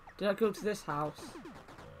 Did I go to this house?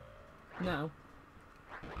 No.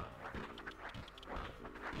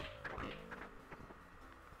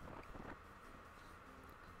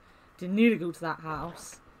 Didn't need to go to that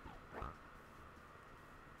house.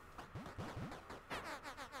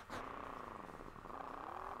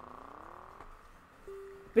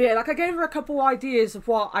 But yeah, like I gave her a couple ideas of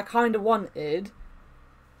what I kind of wanted.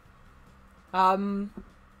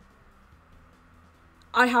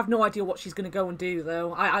 I have no idea what she's going to go and do,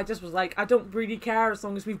 though. I just was like, I don't really care as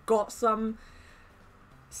long as we've got some.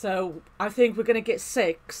 So, I think we're going to get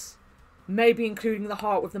 6. Maybe including the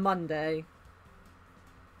heart with the Monday.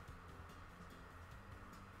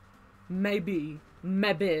 Maybe.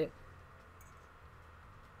 Maybe.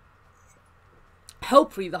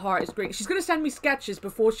 Hopefully the heart is great. She's going to send me sketches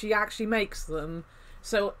before she actually makes them.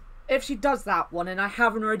 So, if she does that one and I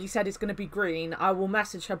haven't already said it's going to be green, I will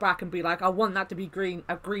message her back and be like, I want that to be green,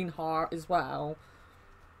 a green heart as well.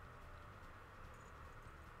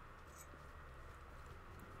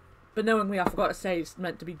 But knowing me, I forgot to say it's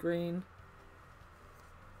meant to be green.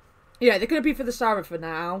 Yeah, they're going to be for the server for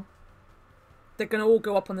now. They're going to all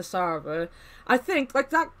go up on the server. I think,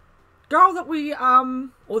 like, that girl that we,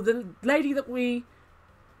 or the lady that we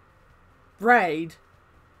raid,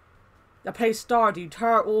 that plays Stardew,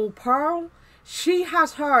 Turtle Pearl, she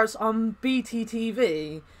has hers on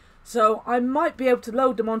BTTV. So I might be able to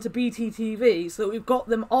load them onto BTTV so that we've got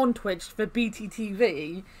them on Twitch for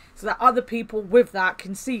BTTV so that other people with that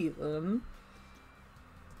can see them.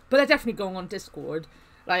 But they're definitely going on Discord.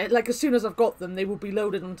 Like as soon as I've got them, they will be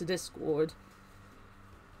loaded onto Discord.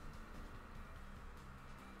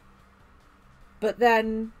 But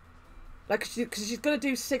then, like, because she's going to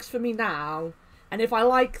do 6 for me now. And if I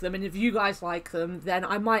like them, and if you guys like them, then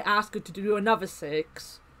I might ask her to do another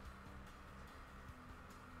 6.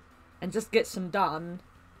 And just get some done.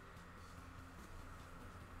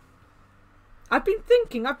 I've been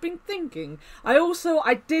thinking. I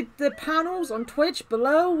did the panels on Twitch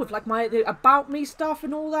below with like my about me stuff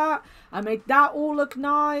and all that. I made that all look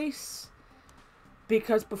nice.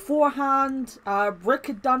 Because beforehand, Rick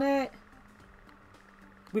had done it.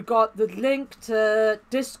 We got the link to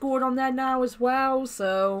Discord on there now as well.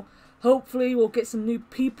 So hopefully we'll get some new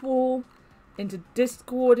people into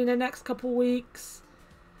Discord in the next couple weeks.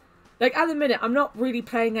 Like, at the minute, I'm not really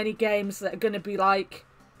playing any games that are going to be, like,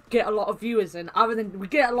 get a lot of viewers in. Other than, we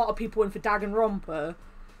get a lot of people in for Danganronpa.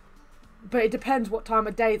 But it depends what time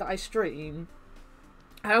of day that I stream.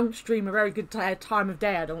 I don't stream a very good time of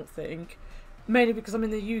day, I don't think. Mainly because I'm in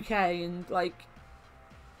the UK and, like,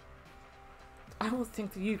 I don't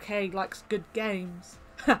think the UK likes good games.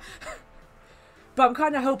 But I'm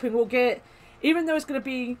kind of hoping we'll get... Even though it's going to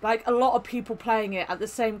be, like, a lot of people playing it at the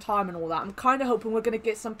same time and all that, I'm kind of hoping we're going to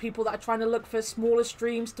get some people that are trying to look for smaller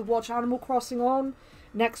streams to watch Animal Crossing on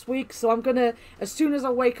next week. So I'm going to, as soon as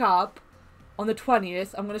I wake up on the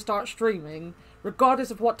 20th, I'm going to start streaming.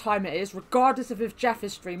 Regardless of what time it is, regardless of if Jeff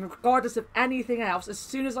is streaming, regardless of anything else, as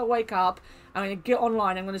soon as I wake up, I'm going to get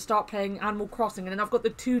online, I'm going to start playing Animal Crossing. And then I've got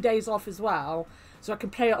the 2 days off as well. So I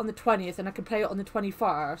can play it on the 20th and I can play it on the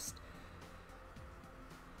 21st.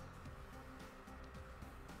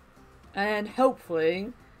 And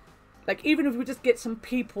hopefully, like, even if we just get some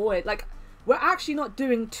people in, like, we're actually not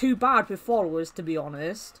doing too bad with followers, to be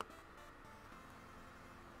honest.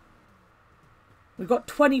 We've got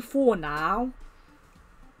 24 now.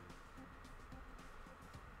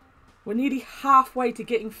 We're nearly halfway to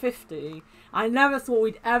getting 50. I never thought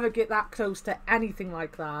we'd ever get that close to anything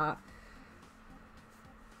like that.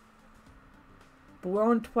 But we're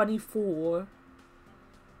on 24.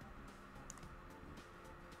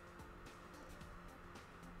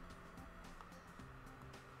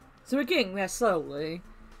 So we're getting there slowly.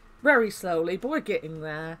 Very slowly, but we're getting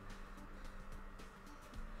there.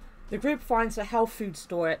 The group finds a health food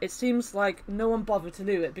store. It seems like no one bothered to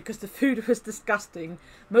do it because the food was disgusting.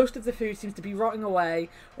 Most of the food seems to be rotting away.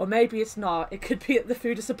 Or maybe it's not. It could be that the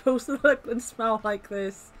food is supposed to look and smell like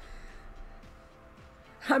this.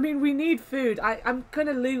 I mean, we need food. I'm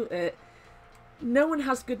gonna loot it. No one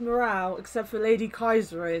has good morale except for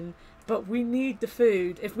LadyKaserin. But we need the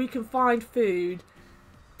food. If we can find food...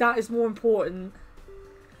 That is more important.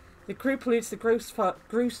 The crew pollutes the gross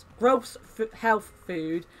health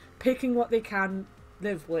food, picking what they can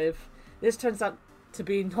live with. This turns out to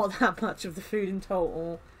be not that much of the food in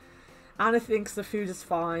total. Anna thinks the food is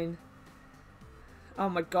fine. Oh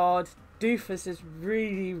my god. Dofus is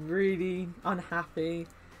really, really unhappy.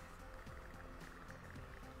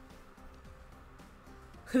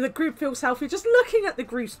 The group feels healthy just looking at the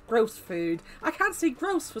gross food. I can't say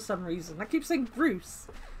gross for some reason. I keep saying gross.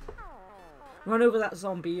 Run over that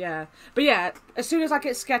zombie, yeah. But yeah, as soon as I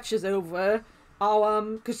get sketches over, I'll,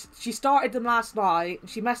 because she started them last night.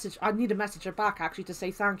 She messaged, I need to message her back, actually, to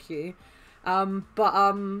say thank you. As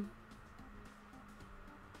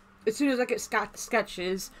soon as I get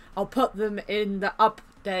sketches, I'll put them in the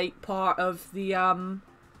update part of the,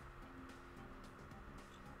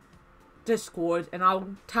 Discord, and I'll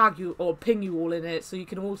tag you, or ping you all in it, so you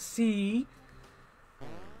can all see.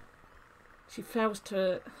 She fails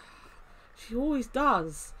to... She always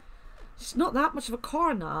does. She's not that much of a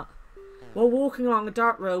car nut. While walking along a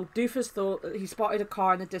dirt road, Dofus thought that he spotted a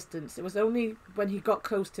car in the distance. It was only when he got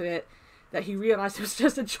close to it that he realised it was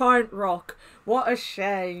just a giant rock. What a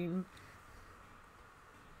shame.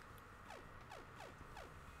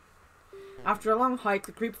 After a long hike,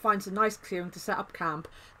 the group finds a nice clearing to set up camp.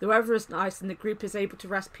 The weather is nice and the group is able to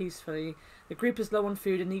rest peacefully. The group is low on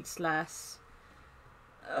food and eats less.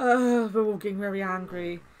 We're all getting very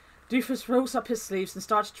angry. Dofus rolls up his sleeves and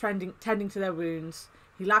starts tending to their wounds.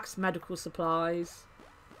 He lacks medical supplies.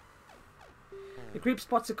 The group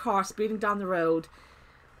spots a car speeding down the road.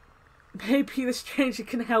 Maybe the stranger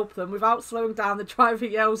can help them. Without slowing down, the driver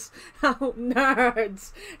yells out,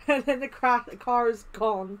 "Nerds!" And then the car is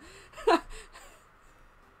gone.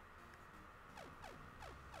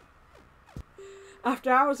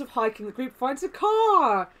 After hours of hiking, the group finds a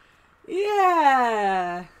car!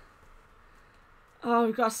 Yeah! Oh,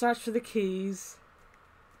 we've got to search for the keys.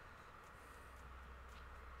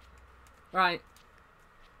 Right.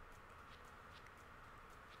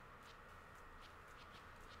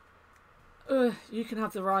 You can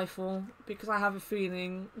have the rifle, because I have a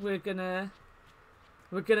feeling we're gonna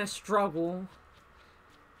struggle.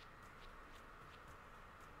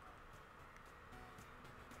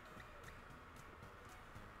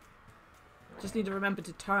 Just need to remember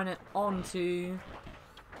to turn it on to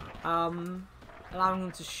allowing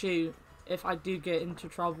them to shoot if I do get into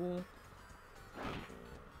trouble.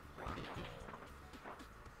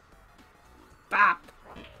 Bap!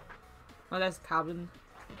 Oh, there's the cabin.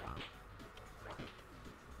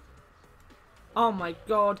 Oh my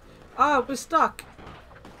god. Oh, we're stuck.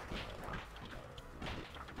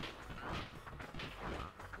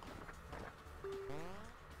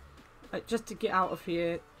 Like, just to get out of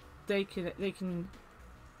here, they can...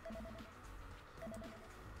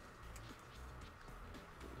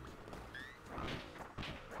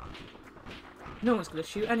 No one's gonna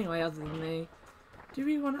shoot anyway other than me. Do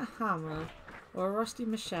we want a hammer or a rusty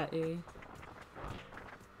machete?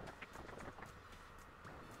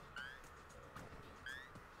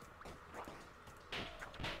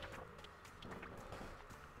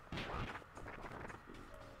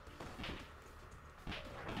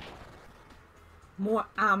 More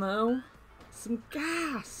ammo. Some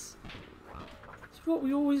gas. It's what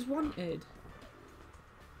we always wanted.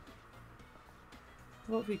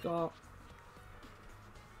 What have we got?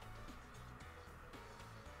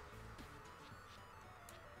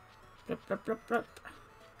 Blup, blup, blup, blup.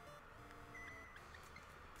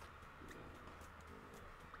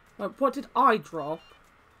 Right, what did I drop?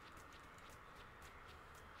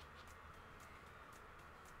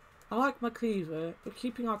 I like my cleaver. We're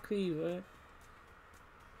keeping our cleaver.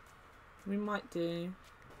 We might do.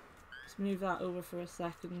 Let's move that over for a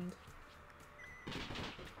second.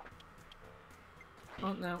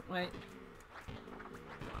 Oh no, wait.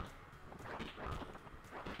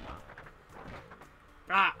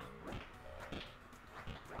 Ah!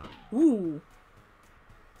 Ooh!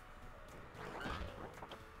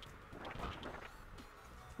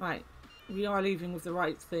 Right. We are leaving with the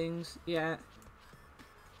right things, yeah.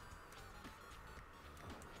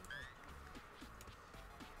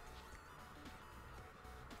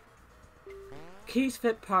 Keys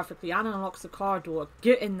fit perfectly. Anna unlocks the car door.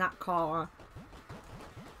 Get in that car.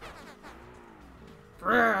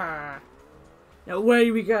 Brrr. Now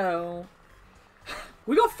away we go.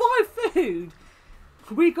 We got 5 food.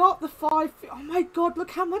 We got the 5 food. Oh my god,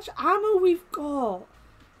 look how much ammo we've got.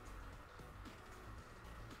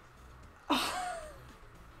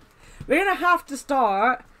 We're gonna have to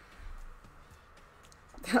start.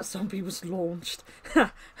 That zombie was launched.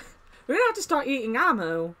 We're gonna have to start eating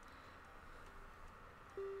ammo.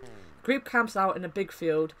 The group camps out in a big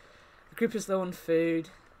field. The group is low on food.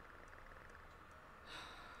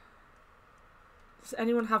 Does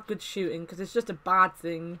anyone have good shooting? Because it's just a bad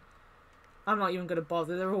thing. I'm not even going to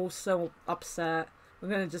bother. They're all so upset. I'm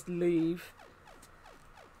going to just leave.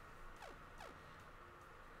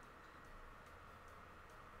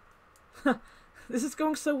 This is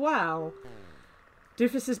going so well.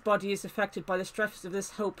 Dofus's body is affected by the stress of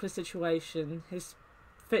this hopeless situation. His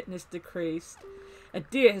fitness decreased. A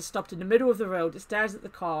deer has stopped in the middle of the road. It stares at the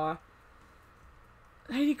car.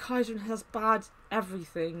 LadyKaserin has bad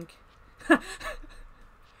everything.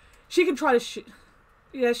 She can try to shoot.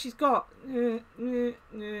 Yeah, she's got...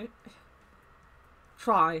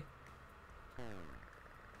 Try.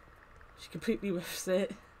 She completely whiffs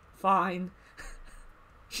it. Fine.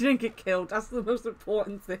 She didn't get killed. That's the most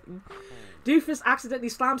important thing. Dofus accidentally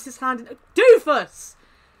slams his hand in... Dofus!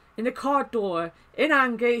 In the car door. In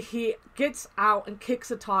anger, he gets out and kicks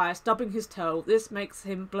a tire, stubbing his toe. This makes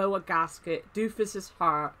him blow a gasket. Dofus is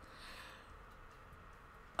hurt.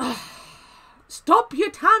 Stop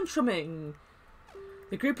your tantruming!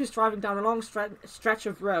 The group is driving down a long stretch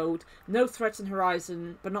of road. No threats on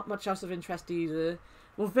horizon, but not much else of interest either.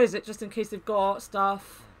 We'll visit just in case they've got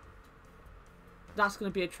stuff. That's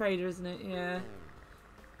going to be a trader, isn't it? Yeah.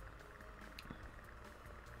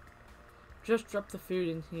 Just drop the food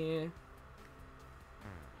in here.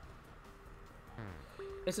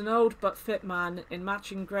 It's an old but fit man in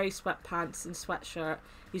matching grey sweatpants and sweatshirt.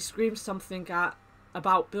 He screams something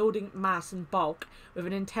about building mass and bulk with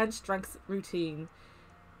an intense strength routine.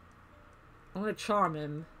 I'm going to charm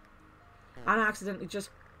him. And accidentally just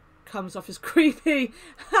comes off as creepy.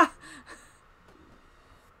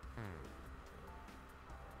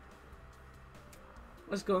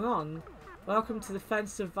 What's going on? Welcome to the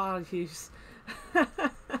Fence of Values. The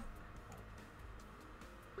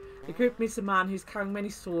group meets a man who's carrying many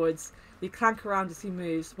swords. They clank around as he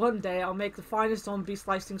moves. One day I'll make the finest zombie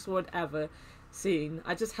slicing sword ever seen.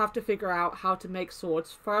 I just have to figure out how to make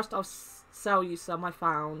swords. First I'll sell you some I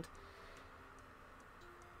found.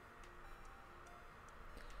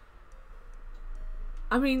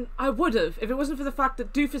 I mean, I would have, if it wasn't for the fact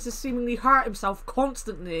that Dofus has seemingly hurt himself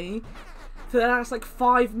constantly for the last, like,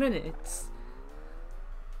 5 minutes.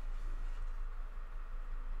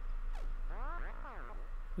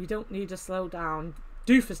 We don't need to slow down.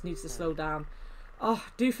 Dofus needs to slow down. Oh,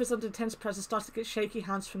 Dofus under intense pressure starts to get shaky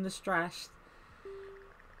hands from the stress.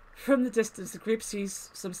 From the distance, the group sees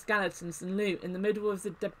some skeletons and loot in the middle of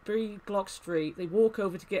the debris-blocked street. They walk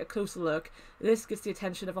over to get a closer look. This gets the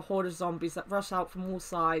attention of a horde of zombies that rush out from all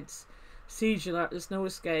sides. Siege alert, there's no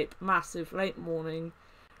escape. Massive, late morning.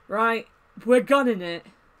 Right, we're gunning it.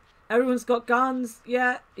 Everyone's got guns?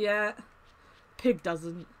 Yeah, yeah. Pig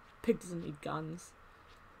doesn't. Pig doesn't need guns.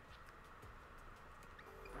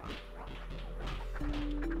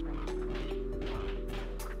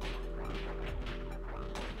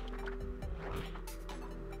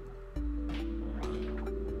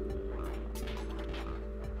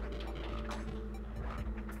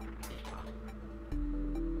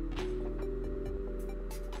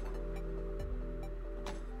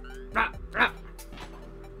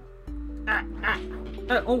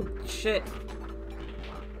 Oh, shit.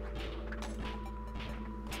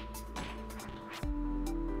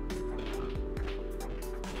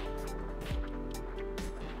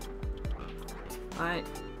 Alright.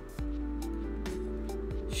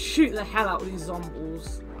 Shoot the hell out of these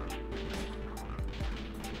zombies.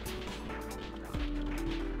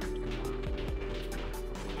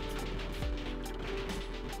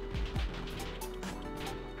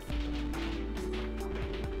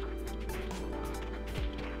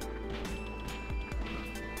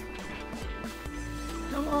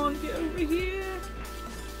 Come on, get over here.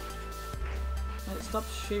 Right, stop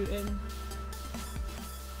shooting.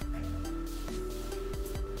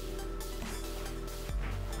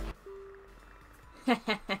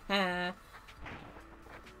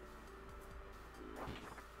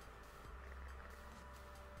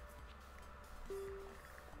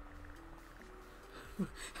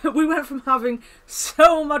 We went from having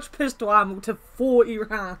so much pistol ammo to 40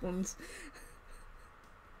 rounds.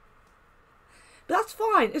 But that's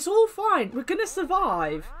fine. It's all fine. We're gonna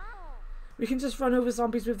survive. We can just run over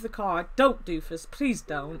zombies with the car. Don't, Dofus. Please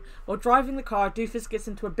don't. While driving the car, Dofus gets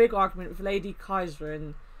into a big argument with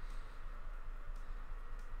LadyKaserin.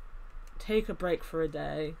 Take a break for a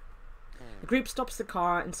day. The group stops the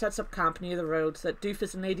car and sets up camp near the road so that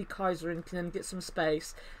Dofus and LadyKaserin can get some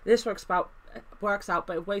space. This works out,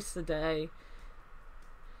 but it wastes the day.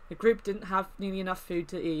 The group didn't have nearly enough food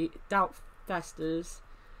to eat. Doubt festers.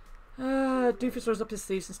 Dofus rolls up his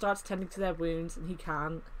sleeves and starts tending to their wounds, and he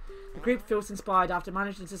can't. The group feels inspired after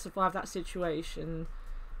managing to survive that situation.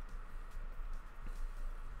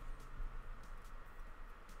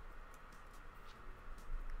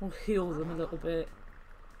 We'll heal them a little bit.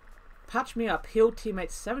 Patch me up. Heal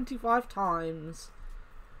teammates 75 times.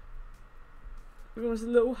 Everyone's a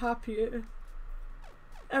little happier.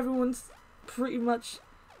 Everyone's pretty much...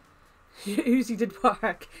 Uzi did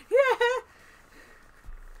work. Yeah!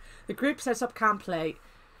 The group sets up camp late.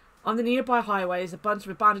 On the nearby highway is a bunch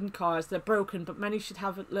of abandoned cars. They're broken, but many should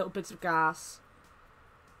have little bits of gas.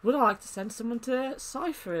 Would I like to send someone to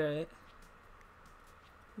cipher it?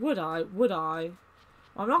 Would I? Would I?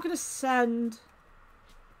 I'm not going to send...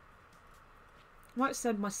 I might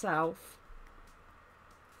send myself.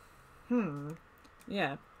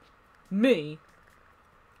 Yeah. Me.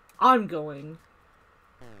 I'm going.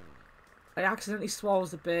 I accidentally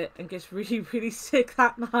swallows a bit and gets really, really sick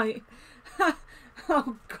that night.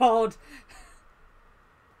 Oh, God.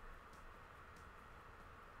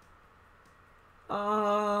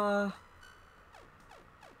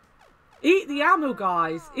 Eat the ammo,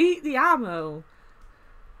 guys. Eat the ammo.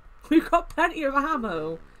 We've got plenty of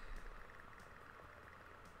ammo.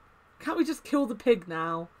 Can't we just kill the pig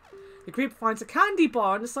now? The group finds a candy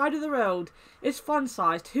bar on the side of the road. It's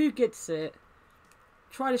fun-sized. Who gets it?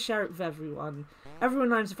 Try to share it with everyone. Everyone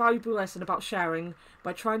learns a valuable lesson about sharing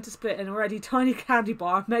by trying to split an already tiny candy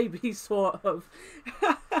bar. Maybe, sort of.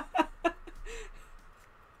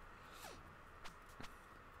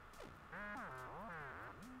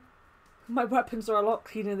 My weapons are a lot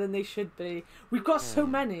cleaner than they should be. We've got so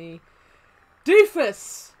many.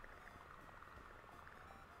 Dofus!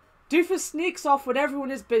 Dofus sneaks off when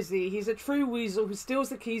everyone is busy. He's a true weasel who steals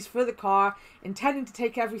the keys for the car, intending to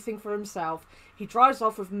take everything for himself. He drives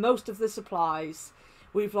off with most of the supplies.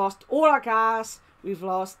 We've lost all our gas. We've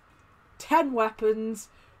lost 10 weapons,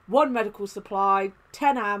 1 medical supply,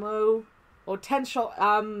 10 ammo, or 10 shot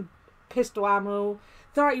pistol ammo,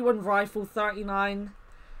 31 rifle, 39.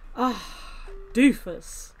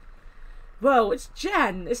 Dofus. Whoa, it's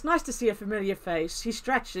Jen. It's nice to see a familiar face. She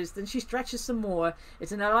stretches, then she stretches some more.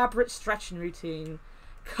 It's an elaborate stretching routine.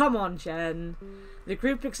 Come on, Jen. The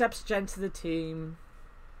group accepts Jen to the team.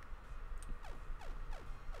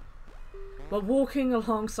 While walking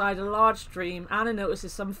alongside a large stream, Anna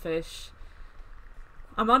notices some fish.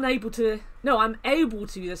 I'm able to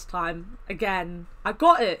this time. Again. I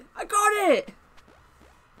got it! I got it!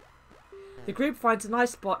 The group finds a nice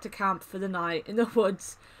spot to camp for the night in the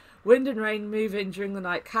woods. Wind and rain move in during the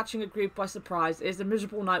night, catching a group by surprise. It is a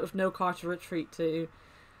miserable night with no car to retreat to.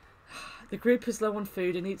 The group is low on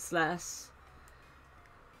food and eats less.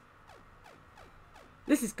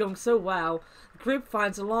 This is going so well. The group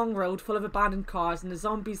finds a long road full of abandoned cars and the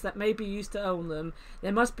zombies that maybe used to own them.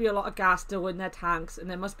 There must be a lot of gas still in their tanks, and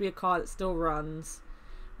there must be a car that still runs.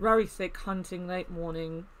 Very thick hunting late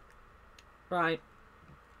morning. Right.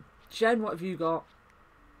 Jen, what have you got?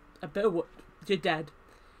 A bit of what? You're dead.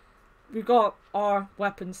 We've got our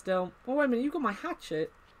weapon still. Oh, wait a minute, you got my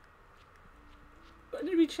hatchet. When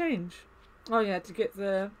did we change? Oh, yeah, to get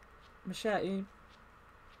the machete.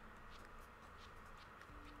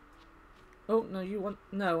 Oh, no, you want...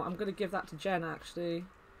 No, I'm going to give that to Jen, actually.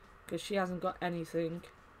 Because she hasn't got anything.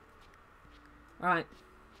 Alright.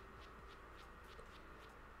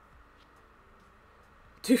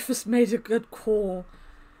 Dofus made a good call.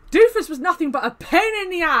 Dofus was nothing but a pain in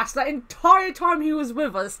the ass that entire time he was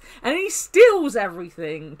with us, and he steals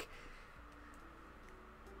everything.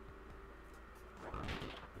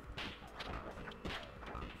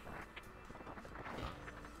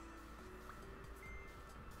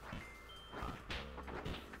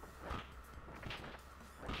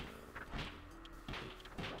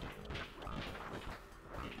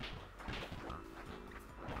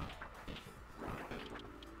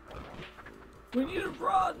 We need to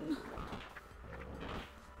run!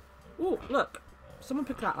 Oh, look. Someone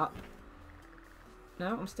pick that up.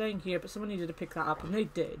 No, I'm staying here, but someone needed to pick that up, and they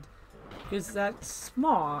did. Because that's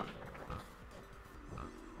smart.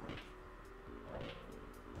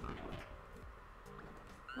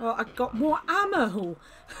 Oh, I got more ammo!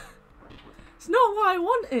 It's not what I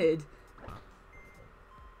wanted!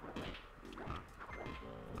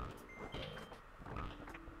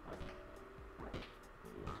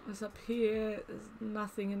 What's up here? There's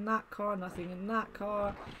nothing in that car, nothing in that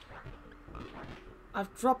car.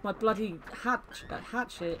 I've dropped my bloody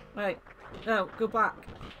hatchet. Wait, no, go back.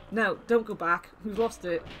 No, don't go back. We've lost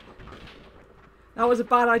it. That was a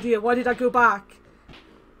bad idea. Why did I go back?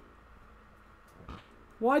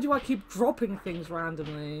 Why do I keep dropping things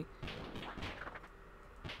randomly?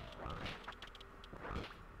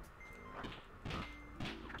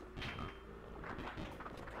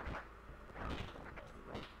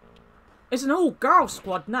 It's an all-girl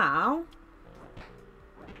squad now.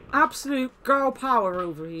 Absolute girl power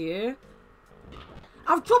over here.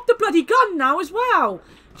 I've dropped the bloody gun now as well.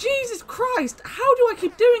 Jesus Christ. How do I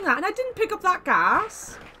keep doing that? And I didn't pick up that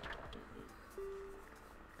gas.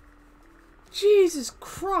 Jesus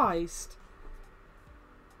Christ.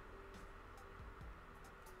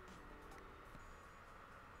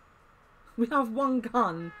 We have one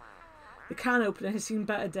gun. The can opener has seen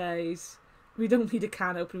better days. We don't need a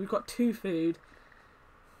can opener. We've got 2 food.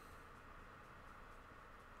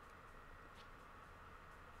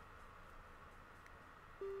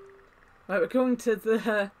 Right, we're going to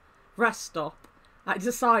the rest stop. I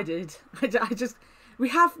decided. We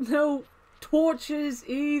have no torches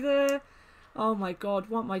either. Oh my god,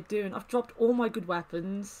 what am I doing? I've dropped all my good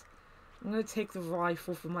weapons. I'm going to take the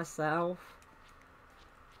rifle for myself.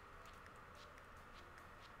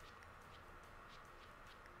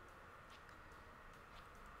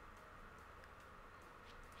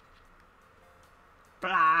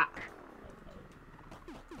 Blah.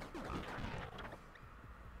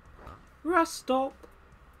 Rest stop.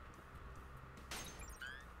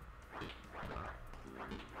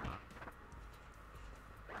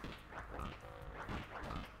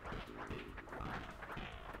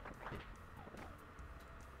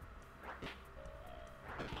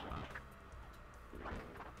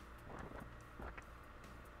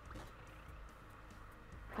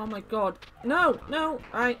 Oh my god. No, no.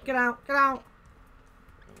 Alright, get out, get out.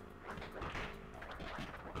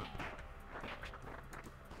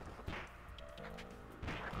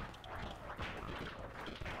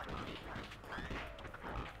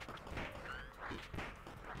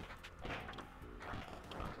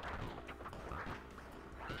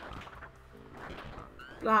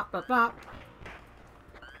 Blah, blah, blah.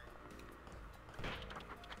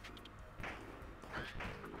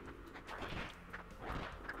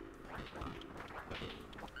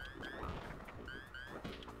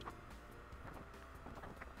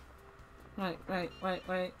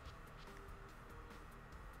 Wait.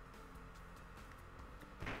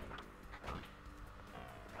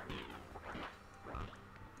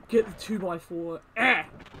 Get the 2x4. Eh!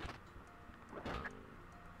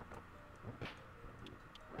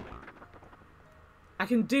 I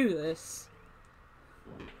can do this.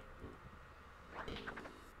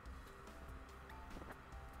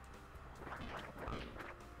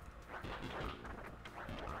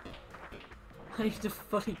 I need to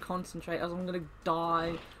fully concentrate as I'm gonna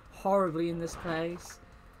die horribly in this place.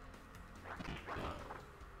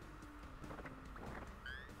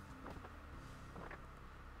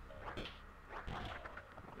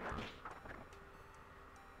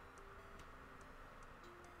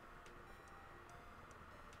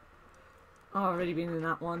 Oh, I've already been in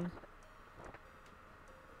that one.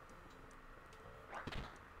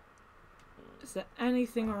 Is there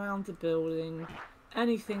anything around the building?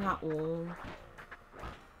 Anything at all?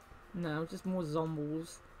 No, just more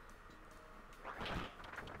zombies.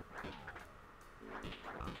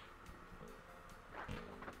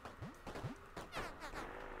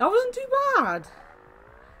 That wasn't too bad.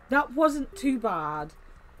 That wasn't too bad.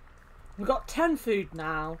 We got 10 food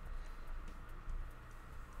now.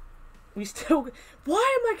 We still...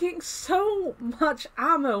 Why am I getting so much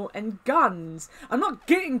ammo and guns? I'm not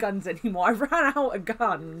getting guns anymore. I ran out of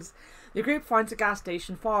guns. The group finds a gas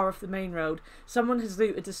station far off the main road. Someone has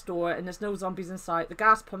looted the store and there's no zombies in sight. The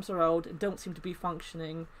gas pumps are old and don't seem to be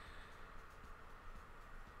functioning.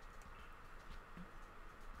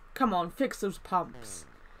 Come on, fix those pumps.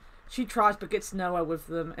 She tries but gets nowhere with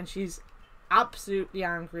them and she's absolutely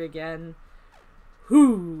angry again.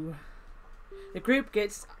 Whoo! The group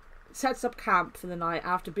sets up camp for the night.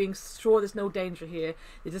 After being sure there's no danger here,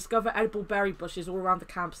 they discover edible berry bushes all around the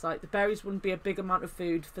campsite. The berries wouldn't be a big amount of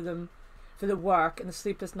food for them, for the work and the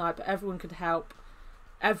sleepless night, but everyone could help.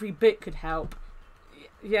 Every bit could help.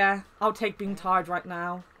 Yeah, I'll take being tired right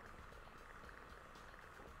now.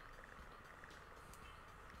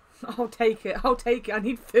 I'll take it. I'll take it. I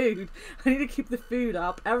need food. I need to keep the food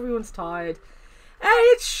up. Everyone's tired. Hey,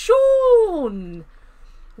 it's Sean!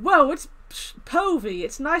 Whoa, it's Povey.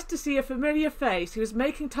 It's nice to see a familiar face. He was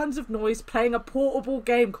making tons of noise playing a portable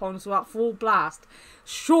game console at full blast.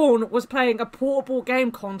 Sean was playing a portable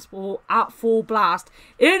game console at full blast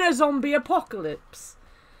in a zombie apocalypse.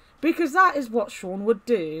 Because that is what Sean would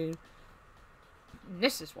do. And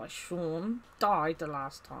this is why Sean died the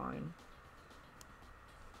last time.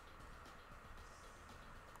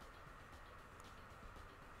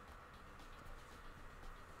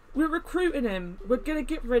 We're recruiting him. We're gonna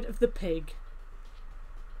get rid of the pig.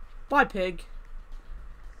 Bye, pig.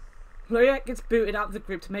 Loriette gets booted out of the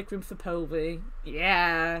group to make room for Povey.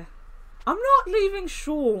 Yeah. I'm not leaving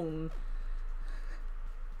Sean.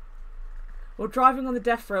 While driving on the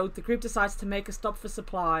death road, the group decides to make a stop for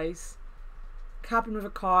supplies. Cabin with a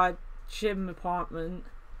car, gym apartment.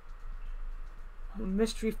 A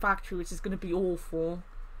mystery factory, which is going to be awful.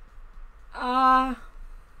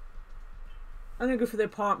 I'm going to go for the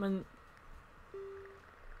apartment.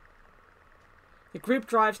 The group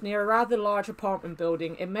drives near a rather large apartment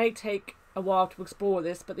building. It may take a while to explore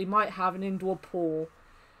this, but they might have an indoor pool.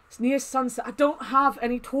 It's near sunset. I don't have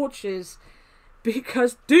any torches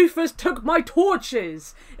because Dofus took my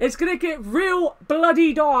torches. It's going to get real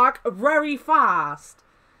bloody dark very fast.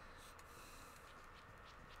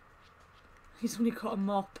 He's only got a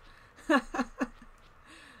mop.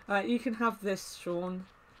 Alright, you can have this, Sean.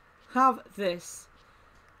 Have this.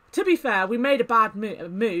 To be fair, we made a bad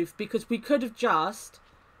move because we could have just...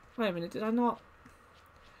 Wait a minute, did I not?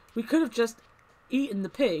 We could have just eaten the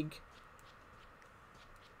pig.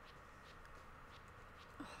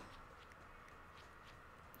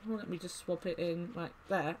 Let me just swap it in like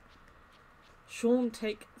that. Sean,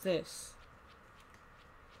 take this.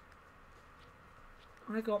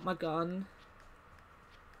 I got my gun.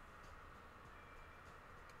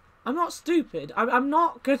 I'm not stupid. I'm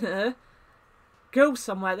not gonna go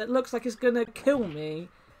somewhere that looks like it's gonna kill me.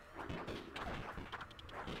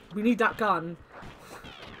 We need that gun.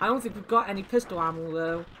 I don't think we've got any pistol ammo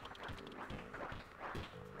though.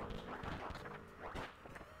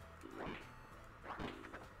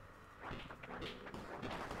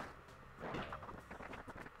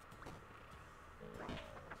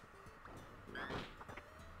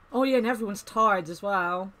 Oh yeah, and everyone's tired as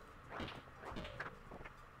well.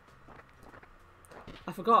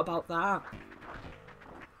 I forgot about that.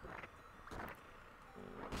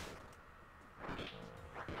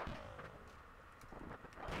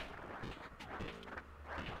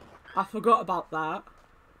 I forgot about that.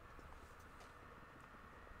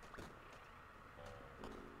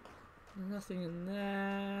 Nothing in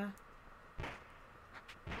there.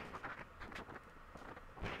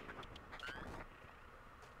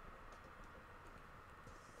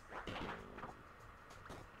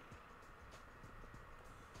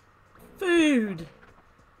 Food!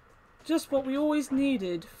 Just what we always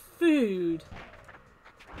needed. Food.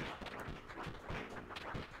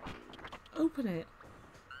 Open it.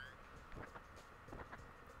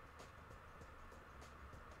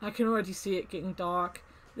 I can already see it getting dark.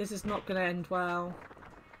 This is not going to end well.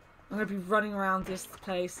 I'm going to be running around this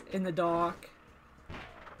place in the dark.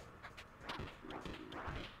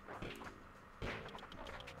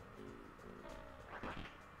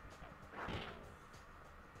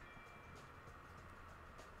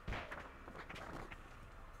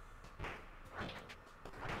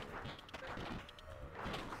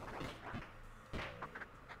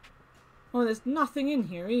 Oh, there's nothing in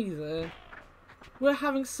here either. We're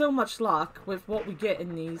having so much luck with what we get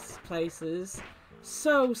in these places.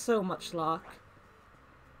 So much luck.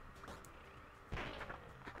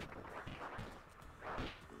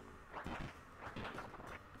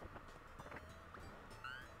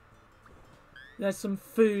 There's some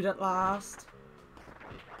food at last.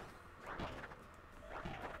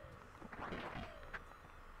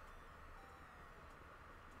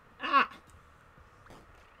 Ah!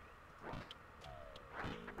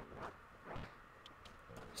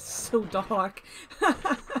 So dark.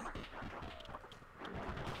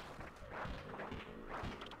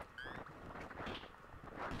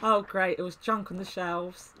 Oh great, it was junk on the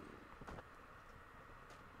shelves.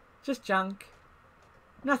 Just junk.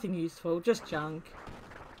 Nothing useful, just junk.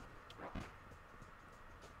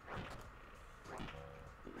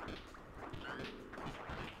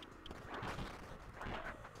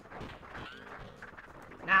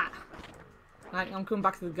 Nah. I'm going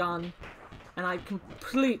back to the gun. And I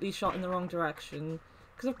completely shot in the wrong direction.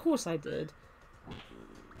 Because of course I did.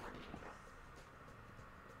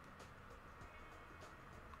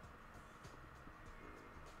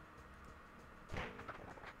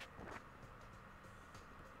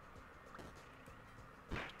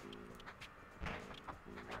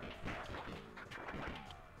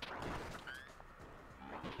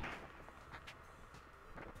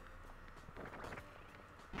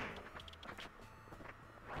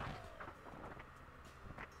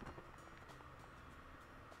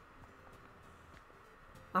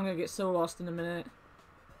 I'm gonna get so lost in a minute.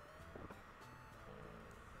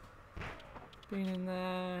 Being in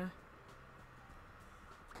there.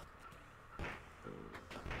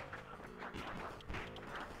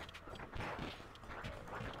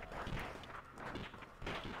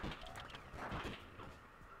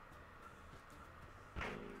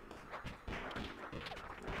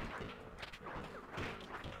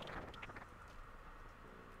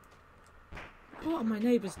 What are my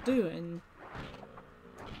neighbours doing?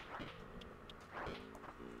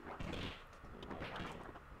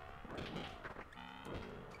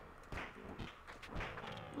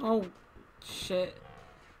 Oh, shit.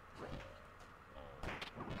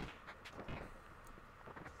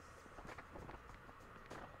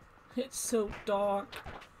 It's so dark.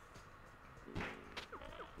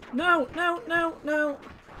 No, no, no, no.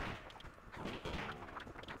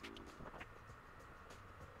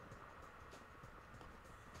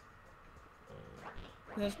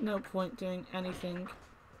 There's no point doing anything.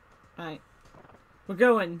 Right. We're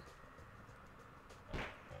going.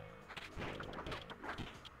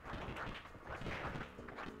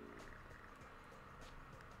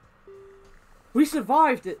 We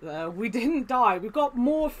survived it though. We didn't die. We got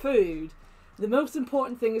more food. The most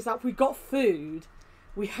important thing is that we got food.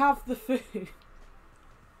 We have the food.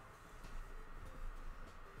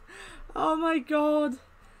 Oh my god.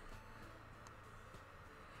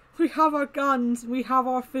 We have our guns. We have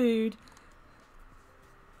our food.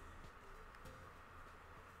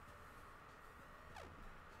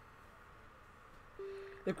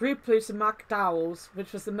 The group flew to McDowell's,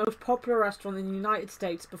 which was the most popular restaurant in the United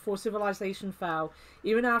States before civilization fell.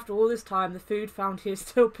 Even after all this time, the food found here is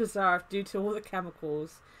still preserved due to all the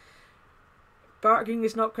chemicals. Burgering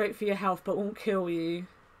is not great for your health, but won't kill you.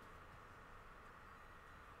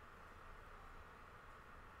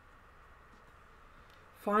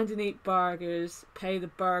 Find and eat burgers. Pay the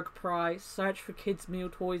burg price. Search for kids' meal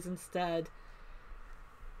toys instead.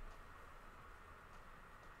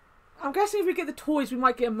 I'm guessing if we get the toys, we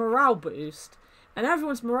might get a morale boost. And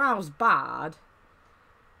everyone's morale's bad.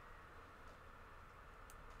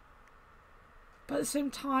 But at the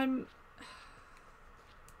same time,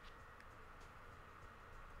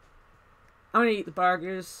 I'm gonna eat the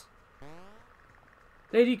burgers.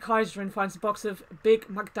 LadyKaserin finds a box of Big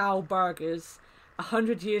McDowell burgers.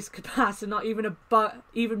 100 years could pass and not even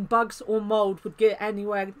even bugs or mold would get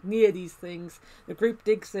anywhere near these things. The group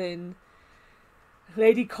digs in.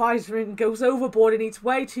 LadyKaserin goes overboard and eats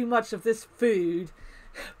way too much of this food.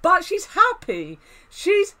 But she's happy.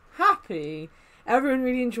 She's happy. Everyone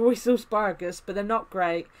really enjoys those burgers, but they're not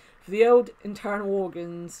great for the old internal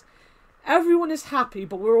organs. Everyone is happy,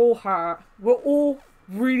 but we're all hurt. We're all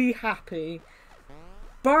really happy.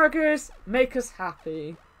 Burgers make us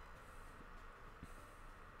happy.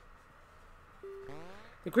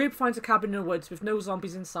 The group finds a cabin in the woods with no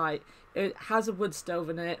zombies in sight. It has a wood stove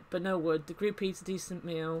in it, but no wood. The group eats a decent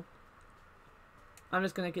meal. I'm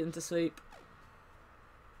just going to get them to sleep.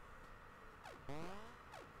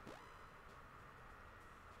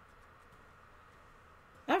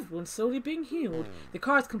 Everyone's slowly being healed. The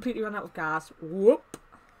car has completely run out of gas. Whoop.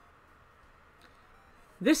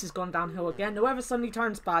 This has gone downhill again. The weather suddenly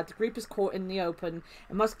turns bad. The group is caught in the open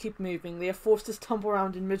and must keep moving. They are forced to stumble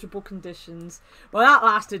around in miserable conditions. Well, that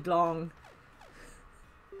lasted long.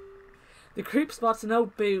 The group spots an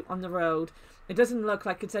old boot on the road. It doesn't look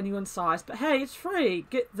like it's anyone's size, but hey, it's free.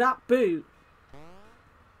 Get that boot.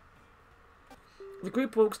 The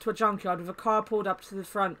group walks to a junkyard with a car pulled up to the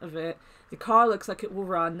front of it. The car looks like it will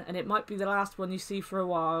run, and it might be the last one you see for a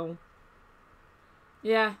while.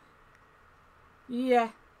 Yeah. Yeah.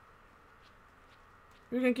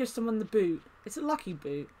 We're going to give someone the boot. It's a lucky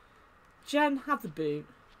boot. Jen, have the boot.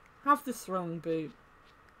 Have the throne boot.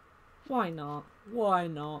 Why not? Why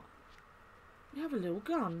not? We have a little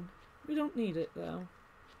gun. We don't need it, though.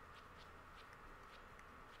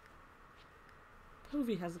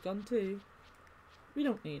 Povey has a gun, too. We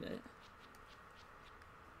don't need it.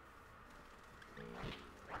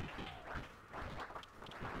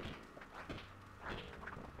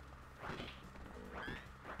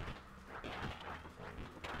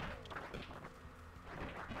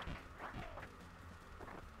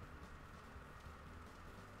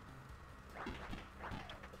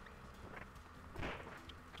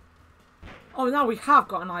 Oh, now we have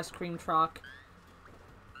got an ice cream truck.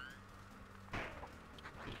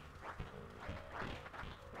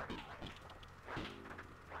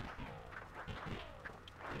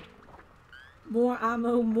 More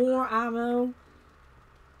ammo, more ammo.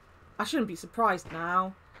 I shouldn't be surprised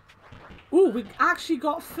now. Ooh, we actually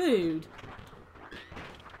got food.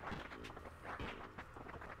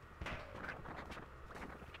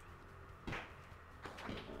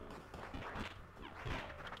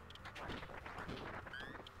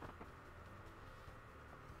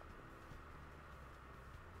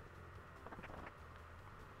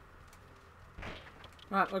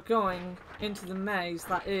 Right, we're going into the maze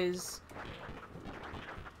that is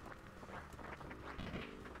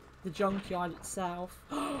the junkyard itself.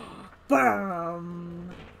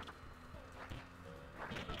 Bam!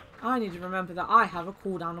 I need to remember that I have a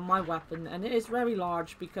cooldown on my weapon, and it is very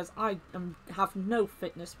large because I have no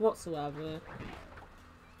fitness whatsoever.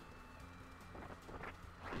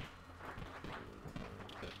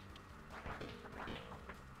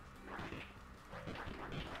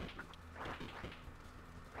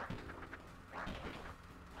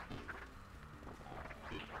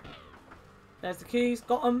 There's the keys.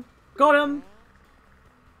 Got them. Got them.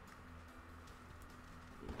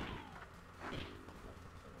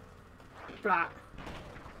 Blah.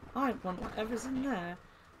 I want whatever's in there.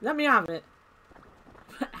 Let me have it.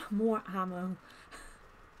 More ammo.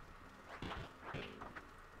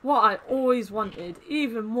 What I always wanted.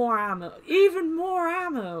 Even more ammo. Even more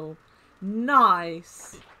ammo.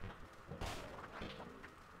 Nice.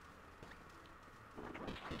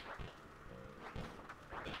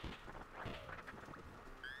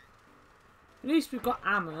 At least we've got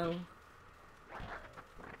ammo.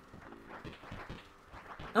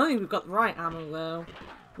 I don't think we've got the right ammo though.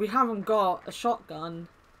 We haven't got a shotgun.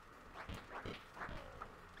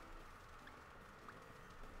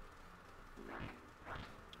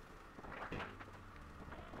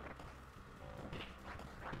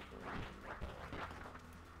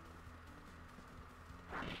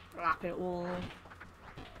 Wrap it all.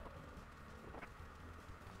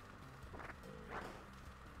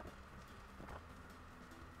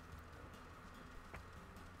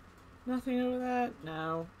 Nothing over there?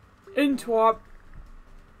 No. Into our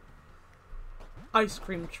ice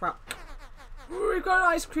cream truck. We've got an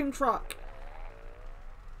ice cream truck.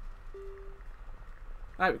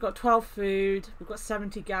 Right, we've got 12 food. We've got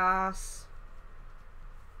 70 gas.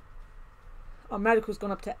 Our medical's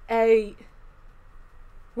gone up to 8.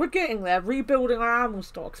 We're getting there, rebuilding our ammo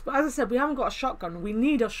stocks. But as I said, we haven't got a shotgun. We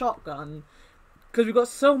need a shotgun. Because we've got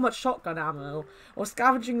so much shotgun ammo. While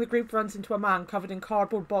scavenging, the group runs into a man covered in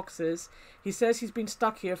cardboard boxes. He says he's been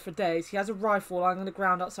stuck here for days. He has a rifle lying on the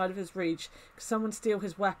ground outside of his reach. Could someone steal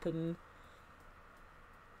his weapon?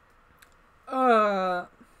 I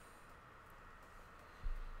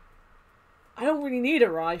don't really need a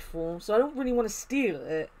rifle, so I don't really want to steal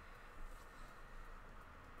it.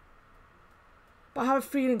 But I have a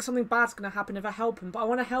feeling something bad's going to happen if I help him. But I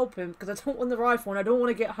want to help him because I don't want the rifle and I don't want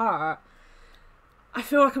to get hurt. I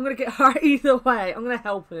feel like I'm going to get hurt either way. I'm going to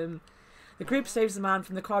help him. The group saves the man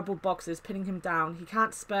from the cardboard boxes, pinning him down. He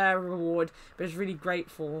can't spare a reward, but is really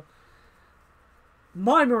grateful.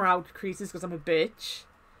 My morale decreases because I'm a bitch.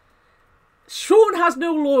 Sean has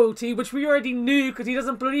no loyalty, which we already knew because he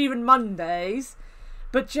doesn't believe in Mondays.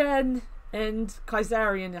 But Jen and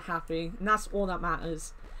LadyKaserin are happy, and that's all that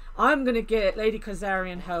matters. I'm going to get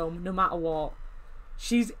LadyKaserin home no matter what.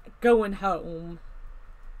 She's going home.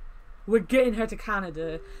 We're getting her to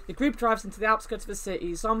Canada. The group drives into the outskirts of the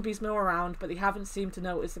city. Zombies mill around, but they haven't seemed to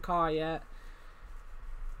notice the car yet.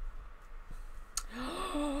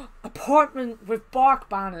 Apartment with bark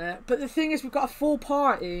banner. But the thing is, we've got a full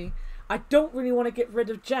party. I don't really want to get rid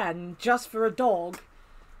of Jen just for a dog.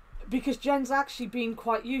 Because Jen's actually been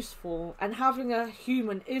quite useful. And having a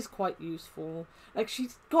human is quite useful. Like,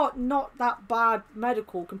 she's got not that bad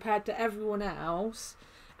medical compared to everyone else.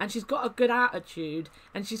 And she's got a good attitude.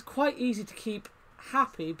 And she's quite easy to keep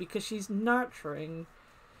happy because she's nurturing.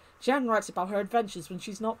 Jen writes about her adventures when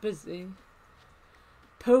she's not busy.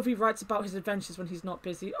 Povey writes about his adventures when he's not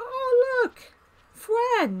busy. Oh, look!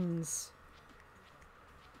 Friends!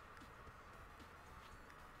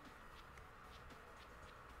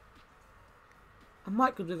 I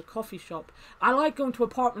might go to the coffee shop. I like going to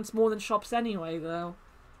apartments more than shops anyway, though.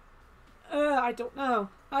 I don't know.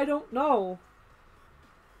 I don't know.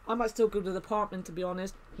 I might still go to the apartment, to be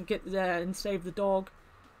honest, and get there and save the dog.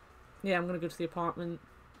 Yeah, I'm going to go to the apartment.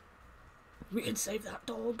 We can save that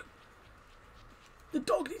dog. The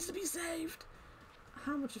dog needs to be saved.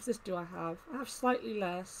 How much of this do I have? I have slightly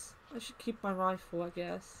less. I should keep my rifle, I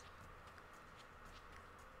guess.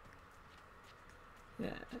 Yeah.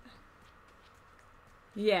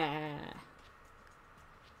 Yeah.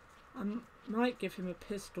 I might give him a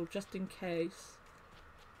pistol just in case.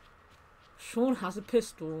 Sean has a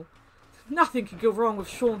pistol. Nothing could go wrong with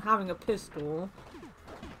Sean having a pistol.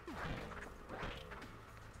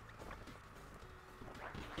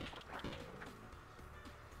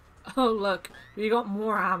 Oh look, we got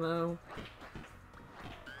more ammo.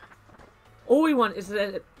 All we want is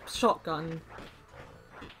a shotgun.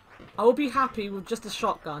 I will be happy with just a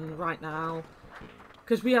shotgun right now.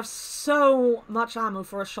 Because we have so much ammo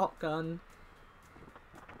for a shotgun.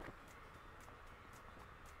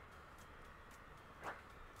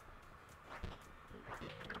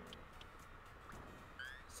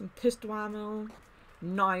 Some pistol ammo.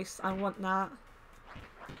 Nice, I want that.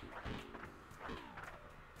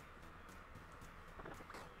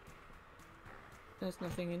 There's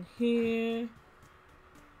nothing in here.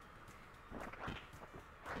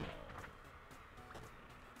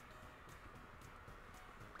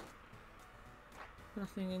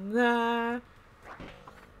 Nothing in there.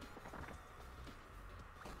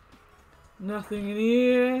 Nothing in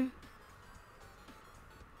here.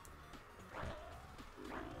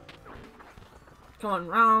 Come on,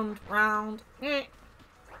 round, round. Eh.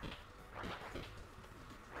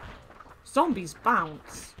 Zombies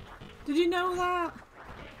bounce. Did you know that?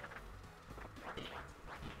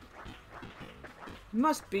 It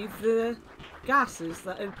must be the gases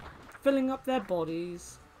that are filling up their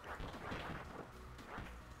bodies.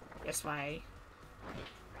 This way.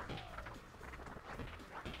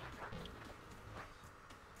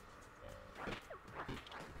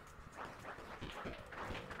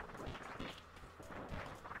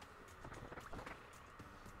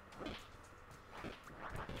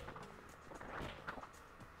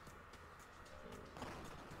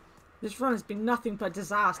 This run has been nothing but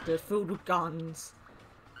disaster, filled with guns.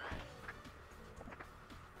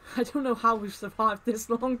 I don't know how we've survived this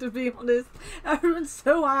long, to be honest. Everyone's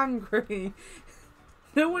so angry.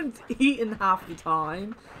 No one's eaten half the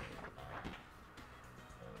time.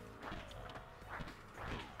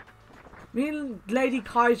 Me and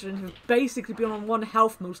LadyKaserin have basically been on 1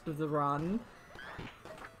 health most of the run.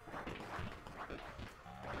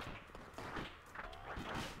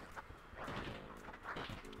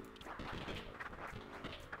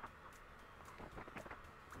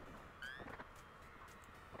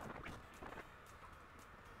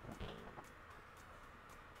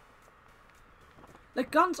 Like,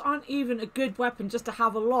 guns aren't even a good weapon just to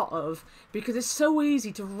have a lot of, because it's so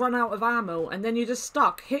easy to run out of ammo and then you're just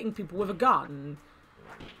stuck hitting people with a gun.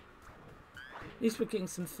 At least we're getting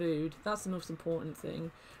some food. That's the most important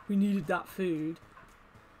thing. We needed that food.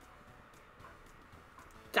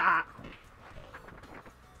 Ah.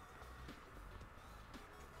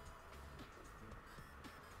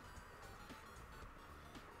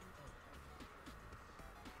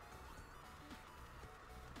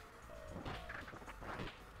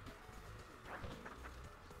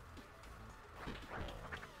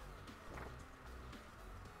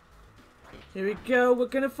 Here we go, we're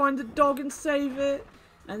gonna find the dog and save it,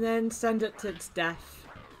 and then send it to its death.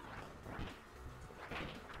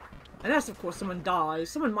 Unless, of course, someone dies.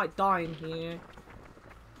 Someone might die in here.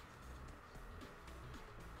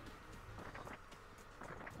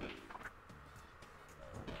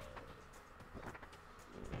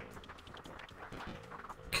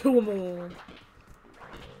 Kill them all.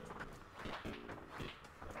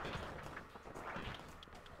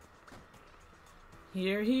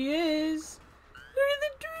 Here he is. Look at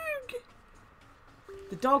the dog.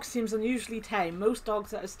 The dog seems unusually tame. Most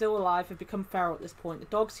dogs that are still alive have become feral at this point. The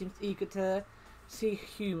dog seems eager to see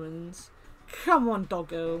humans. Come on,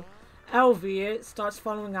 doggo. Elvia starts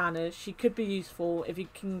following Anna. She could be useful if you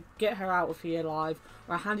can get her out of here alive,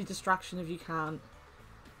 or a handy distraction if you can't.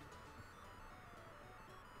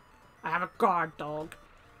 I have a guard dog.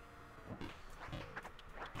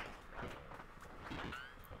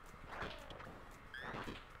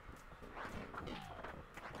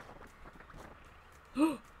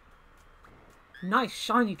 Nice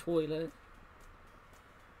shiny toilet.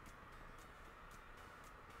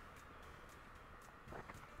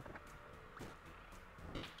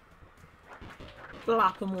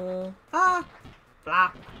 Blap them all. Ah!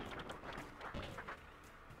 Blap.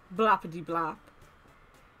 Blappity blap.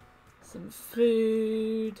 Some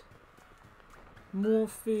food. More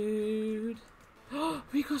food. Oh,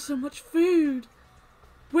 we got so much food.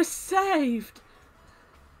 We're saved.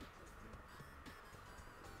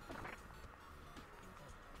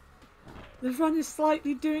 The run is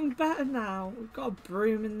slightly doing better now. We've got a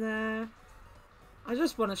broom in there. I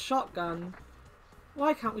just want a shotgun.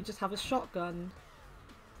 Why can't we just have a shotgun?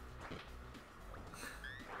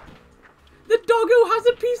 The doggo has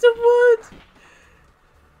a piece of wood!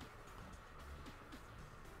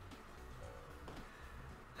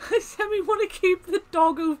 I said we want to keep the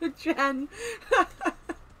dog over Jen.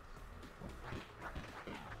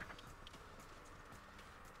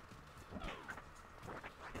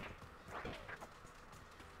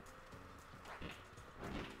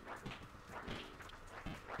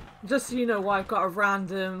 Just so you know why I've got a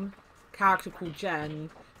random character called Jen.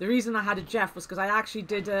 The reason I had a Jeff was because I actually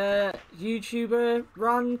did a YouTuber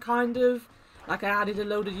run, kind of. Like, I added a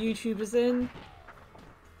load of YouTubers in.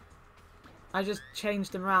 I just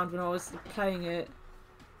changed them around when I was playing it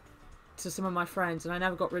to some of my friends, and I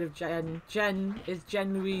never got rid of Jen. Jen is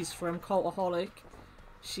Louise from Cultaholic.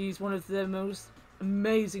 She's one of the most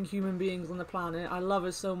amazing human beings on the planet. I love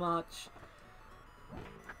her so much.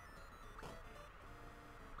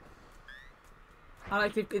 I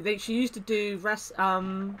like she used to do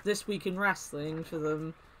This Week in Wrestling for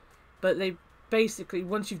them, but they basically,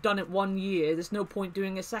 once you've done it 1 year, there's no point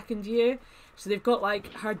doing a second year. So they've got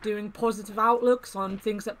like her doing positive outlooks on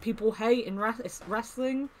things that people hate in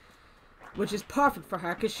wrestling, which is perfect for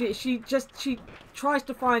her because she tries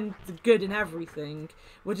to find the good in everything,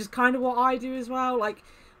 which is kind of what I do as well. Like,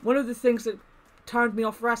 one of the things that turned me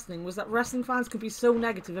off wrestling was that wrestling fans can be so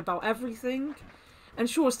negative about everything. And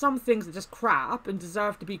sure, some things are just crap and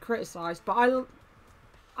deserve to be criticised, but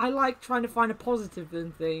I like trying to find a positive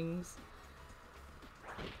in things.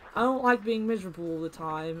 I don't like being miserable all the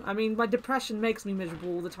time. I mean, my depression makes me miserable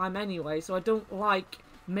all the time anyway, so I don't like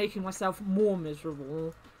making myself more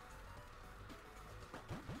miserable.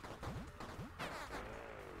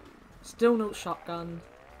 Still no shotgun.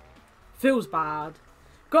 Feels bad.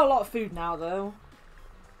 Got a lot of food now, though.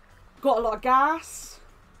 Got a lot of gas.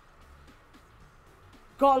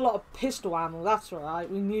 Got a lot of pistol ammo, that's right.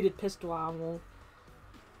 We needed pistol ammo.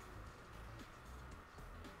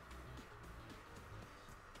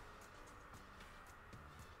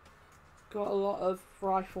 Got a lot of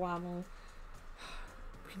rifle ammo.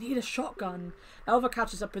 We need a shotgun. Elva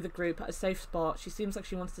catches up with the group at a safe spot. She seems like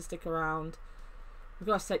she wants to stick around. We've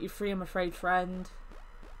got to set you free, I'm afraid, friend.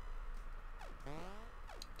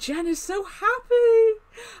 Jen is so happy!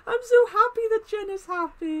 I'm so happy that Jen is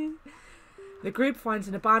happy. The group finds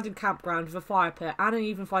an abandoned campground with a fire pit. Anna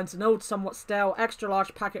even finds an old, somewhat stale,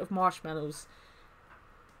 extra-large packet of marshmallows.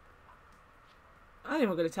 I think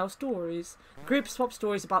we're going to tell stories. Groups swap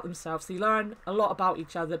stories about themselves. They learn a lot about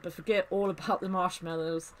each other, but forget all about the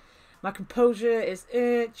marshmallows. My composure is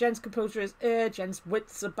Jen's composure is Jen's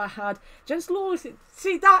wits are bad. Jen's loyalty.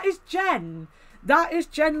 See, that is Jen. That is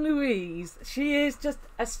Jen Louise. She is just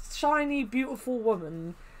a shiny, beautiful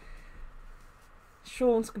woman.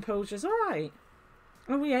 Sean's composure is alright.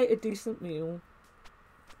 And we ate a decent meal.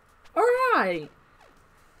 Alright.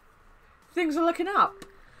 Things are looking up.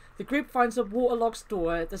 The group finds a waterlogged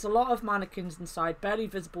store. There's a lot of mannequins inside, barely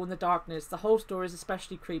visible in the darkness. The whole store is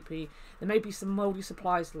especially creepy. There may be some mouldy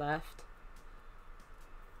supplies left.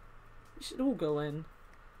 We should all go in.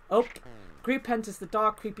 Oh. Group enters the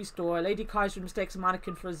dark, creepy store. LadyKaserin mistakes a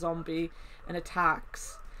mannequin for a zombie and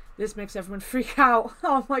attacks. This makes everyone freak out.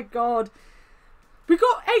 Oh my god. We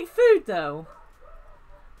ate food though.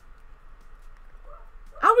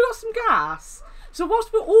 And we got some gas. So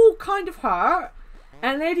whilst we're all kind of hurt,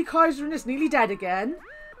 and LadyKaserin is nearly dead again,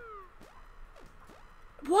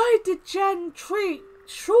 why did Jen treat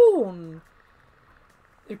Sean?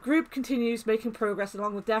 The group continues making progress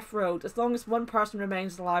along the death road. As long as one person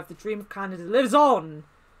remains alive, the dream of Canada lives on.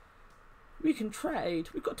 We can trade.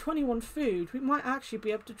 We've got 21 food. We might actually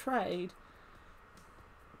be able to trade.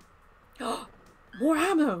 More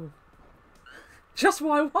ammo. Just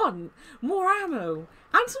what I want. More ammo.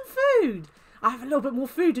 And some food. I have a little bit more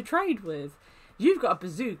food to trade with. You've got a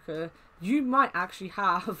bazooka. You might actually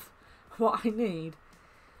have what I need.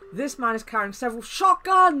 This man is carrying several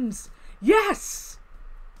shotguns. Yes.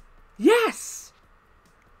 Yes.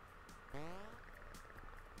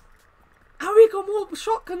 And we got more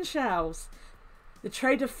shotgun shells. The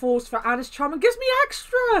trader falls for Anna's charm and gives me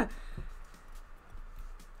extra.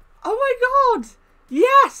 Oh my god.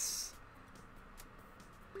 Yes.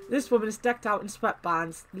 This woman is decked out in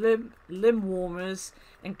sweatbands, limb warmers,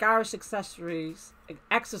 and garish accessories,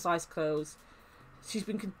 exercise clothes. She's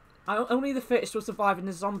been only the fittest will survive in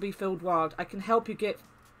a zombie-filled world. I can help you get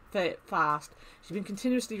fit fast. She's been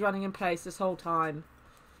continuously running in place this whole time.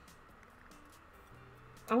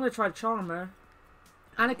 I'm going to try to charm her.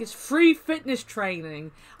 Anna gets free fitness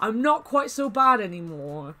training. I'm not quite so bad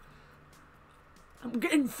anymore. I'm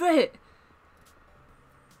getting fit.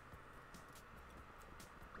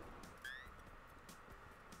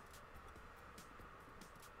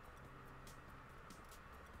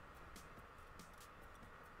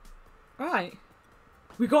 Right.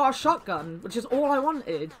 We got our shotgun, which is all I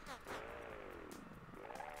wanted.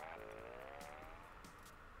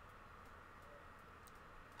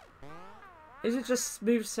 Is it just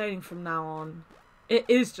smooth sailing from now on? It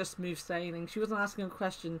is just smooth sailing. She wasn't asking a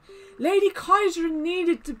question. LadyKaserin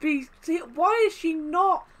needed to be... Why is she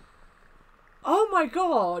not... Oh my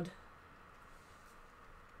god.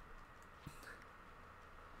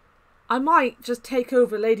 I might just take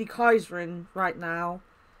over LadyKaserin right now.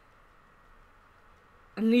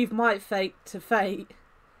 And leave my fate to fate.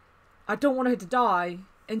 I don't want her to die.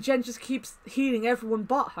 And Jen just keeps healing everyone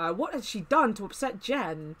but her. What has she done to upset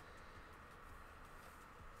Jen?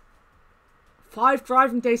 5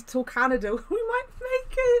 driving days till Canada. We might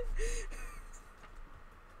make it.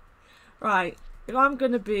 Right. If I'm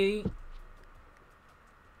going to be...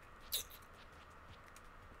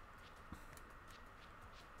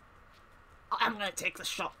 I'm going to take the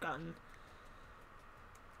shotgun.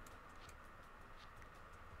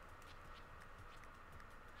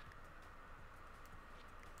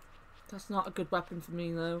 That's not a good weapon for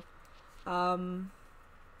me, though. Oh,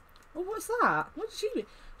 what's that? What did she do?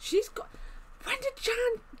 She's got... When did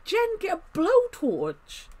Jen get a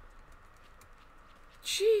blowtorch?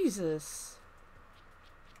 Jesus.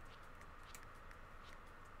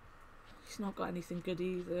 She's not got anything good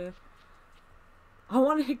either. I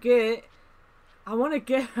want to get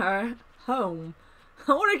her home.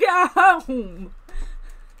 I want to get her home.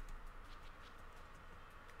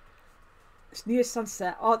 It's near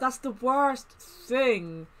sunset. Oh, that's the worst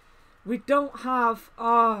thing. We don't have...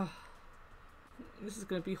 Oh, this is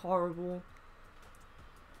going to be horrible.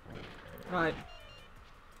 Right.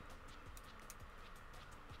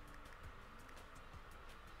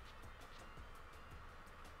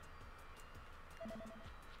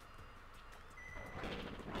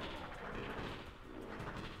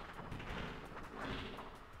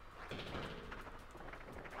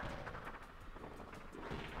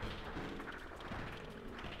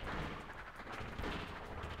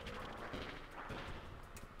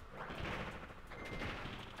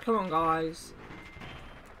 Come on, guys.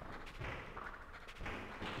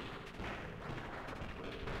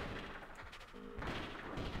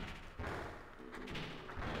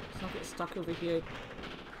 Let's not get stuck over here.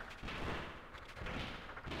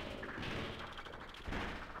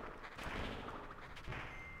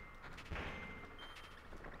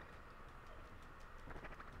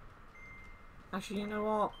 Actually, you know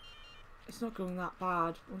what? It's not going that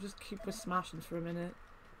bad. We'll just keep with smashing for a minute.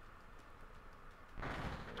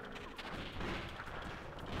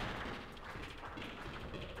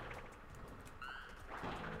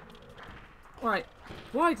 Right,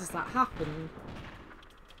 why does that happen?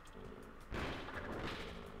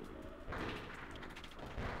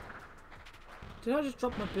 Did I just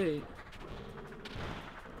drop my boot?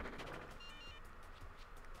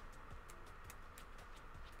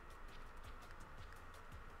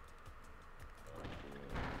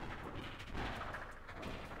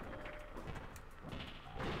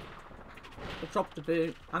 I dropped the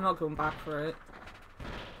boot. I'm not going back for it.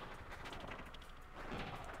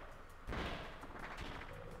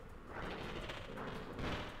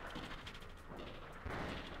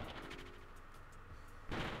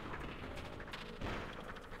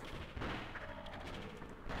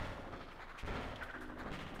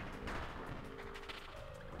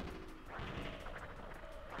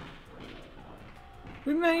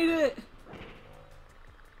 We made it!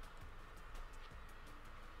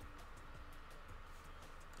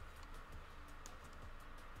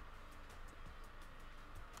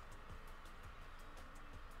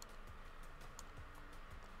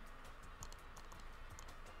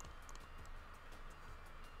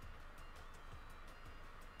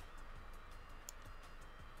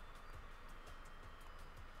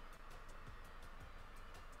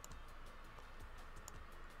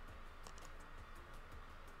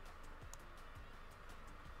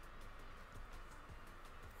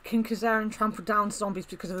 King Kazarin trampled down zombies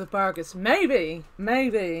because of the burgers. Maybe!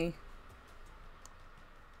 Maybe!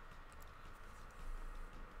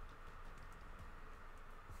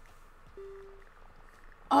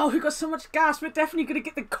 Oh, we got so much gas. We're definitely going to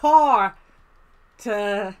get the car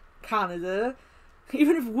to Canada.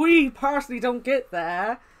 Even if we personally don't get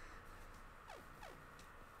there.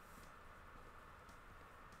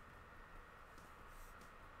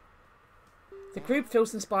 The group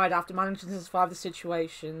feels inspired after managing to survive the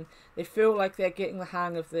situation. They feel like they're getting the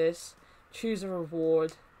hang of this. Choose a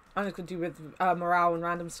reward. And it could do with morale and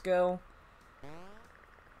random skill.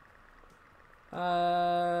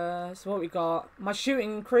 So what we got? My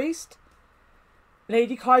shooting increased.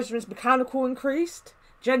 LadyKaserin's mechanical increased.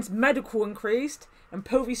 Jen's medical increased. And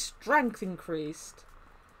Povey's strength increased.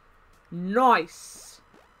 Nice.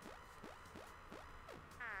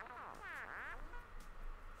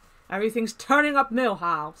 Everything's turning up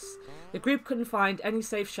Millhouse. The group couldn't find any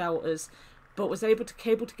safe shelters, but was able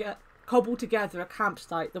to cobble together a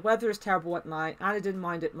campsite. The weather is terrible at night. Anna didn't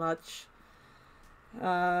mind it much.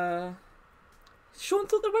 Sean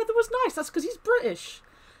thought the weather was nice. That's because he's British.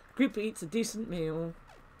 The group eats a decent meal.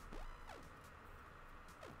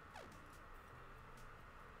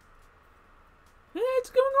 Yeah, it's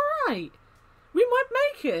going alright. We might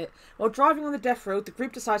make it. While driving on the death road, the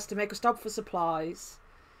group decides to make a stop for supplies.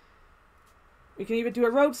 We can either do a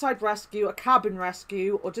roadside rescue, a cabin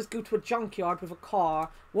rescue, or just go to a junkyard with a car.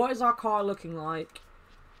 What is our car looking like?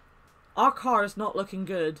 Our car is not looking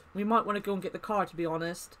good. We might want to go and get the car, to be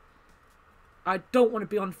honest. I don't want to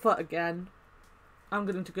be on foot again. I'm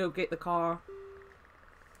going to go get the car.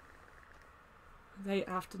 Late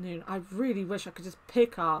afternoon. I really wish I could just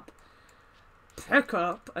pick up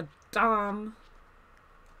a damn...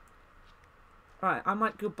 Right, I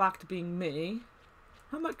might go back to being me.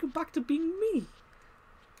 I might go back to being me.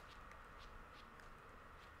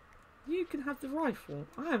 You can have the rifle.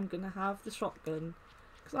 I'm going to have the shotgun.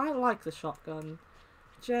 Because I like the shotgun.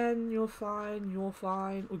 Jen, you're fine. You're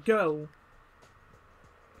fine. We'll go.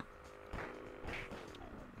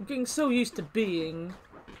 I'm getting so used to being.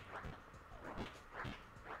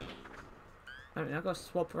 I mean, I've got to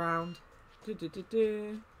swap around.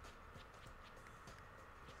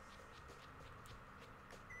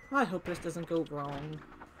 I hope this doesn't go wrong.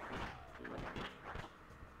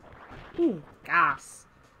 Ooh, gas.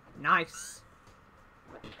 Nice.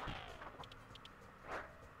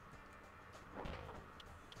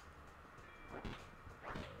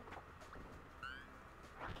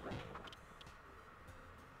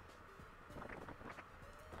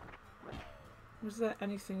 Was there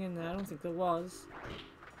anything in there? I don't think there was.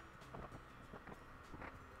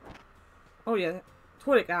 Oh yeah,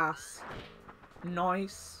 toilet gas.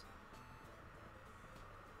 Nice.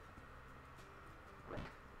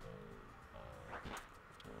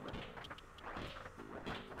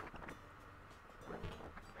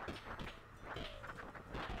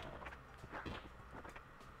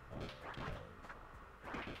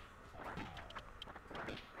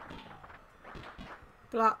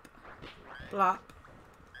 Blap. Blap.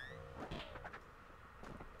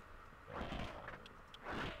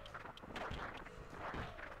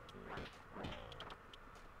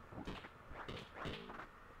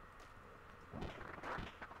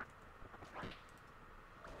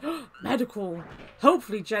 Medical.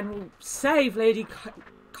 Hopefully Jen will save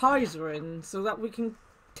LadyKaserin so that we can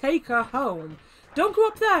take her home. Don't go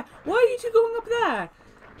up there. Why are you two going up there?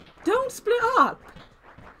 Don't split up.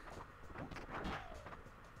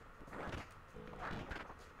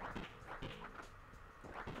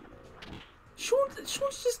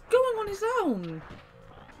 Sean's just going on his own.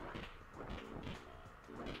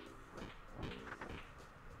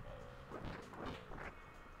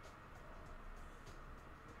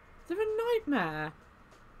 They're a nightmare.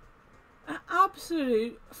 An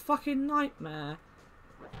absolute fucking nightmare.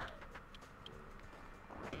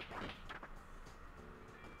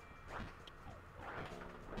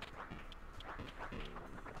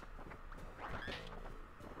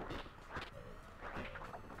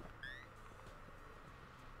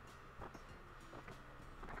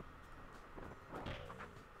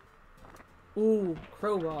 Ooh,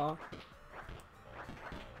 crowbar.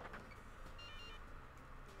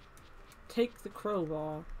 Take the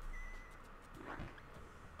crowbar.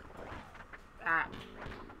 Ah.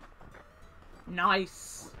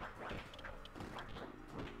 Nice.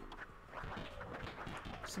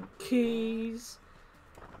 Some keys.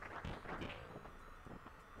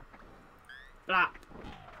 Blah.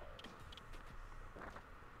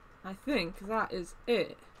 I think that is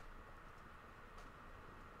it.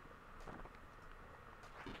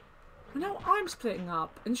 Now I'm splitting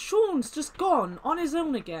up, and Sean's just gone on his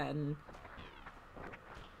own again.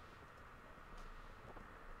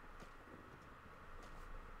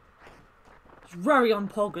 It's very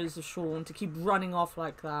unpoggers of Sean to keep running off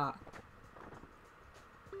like that.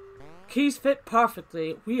 Keys fit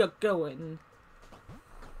perfectly. We are going.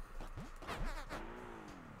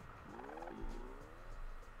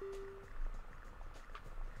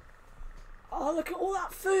 Oh, look at all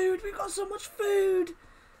that food. We've got so much food.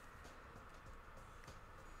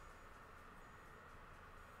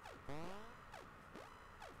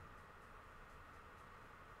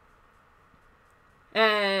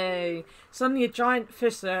 Hey! Suddenly a giant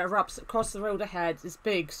fissure erupts across the road ahead. It's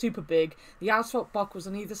big, super big. The asphalt buckles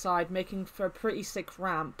on either side, making for a pretty sick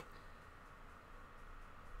ramp.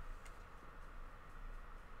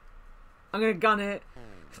 I'm gonna gun it.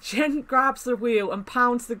 Jen grabs the wheel and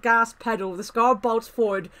pounds the gas pedal. The car bolts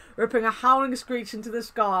forward, ripping a howling screech into the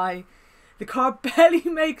sky. The car barely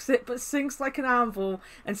makes it, but sinks like an anvil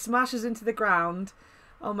and smashes into the ground.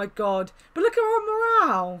 Oh my god. But look at our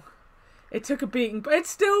morale! It took a beating, but it's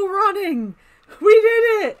still running! We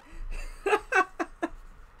did it!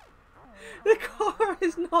 The car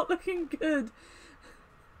is not looking good.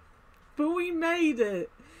 But we made it!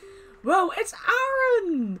 Whoa, it's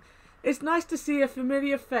Aaron! It's nice to see a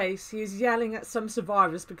familiar face. He is yelling at some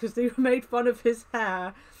survivors because they made fun of his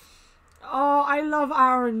hair. Oh, I love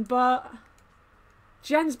Aaron, but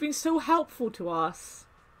Jen's been so helpful to us.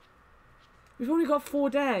 We've only got 4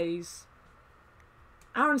 days.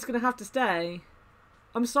 Aaron's gonna have to stay.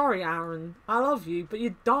 I'm sorry, Aaron. I love you, but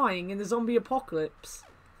you're dying in the zombie apocalypse.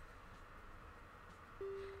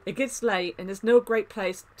 It gets late and there's no great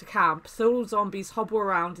place to camp. Solo zombies hobble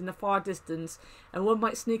around in the far distance and one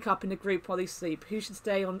might sneak up in a group while they sleep. Who should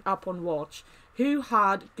stay up on watch? Who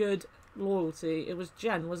had good loyalty? It was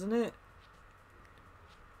Jen, wasn't it?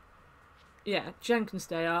 Yeah, Jen can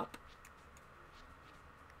stay up.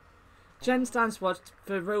 Jen stands watch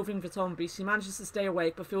for roving the zombies. She manages to stay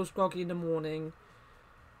awake but feels groggy in the morning.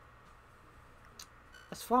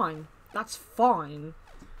 That's fine. That's fine.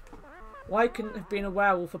 Why couldn't it have been a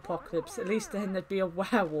werewolf apocalypse? At least then there'd be a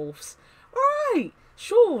werewolves. Alright!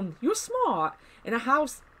 Sean, you're smart. In a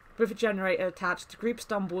house with a generator attached, the group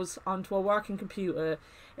stumbles onto a working computer.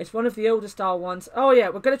 It's one of the older style ones. Oh yeah,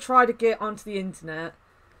 we're going to try to get onto the internet.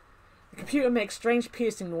 The computer makes strange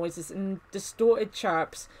piercing noises and distorted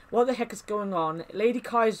chirps. What the heck is going on?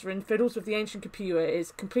 LadyKaserin fiddles with the ancient computer.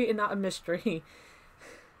 It's complete and utter mystery.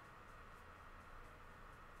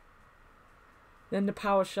 Then the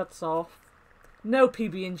power shuts off. No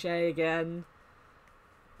PB&J again.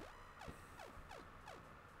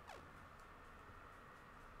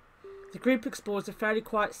 The group explores a fairly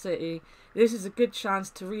quiet city. This is a good chance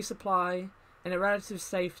to resupply in a relative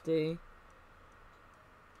safety.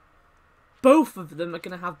 Both of them are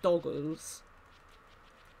going to have doggos.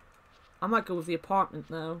 I might go with the apartment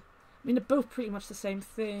though. I mean, they're both pretty much the same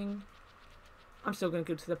thing. I'm still going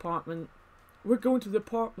to go to the apartment. We're going to the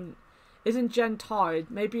apartment. Isn't Jen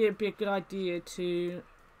tired? Maybe it'd be a good idea to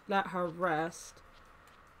let her rest.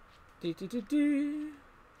 Right,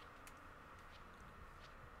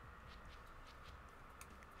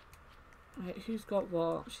 who's got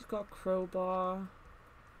what? She's got a crowbar.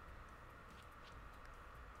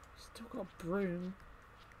 Still got a broom.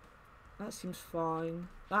 that seems fine.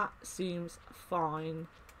 That seems fine.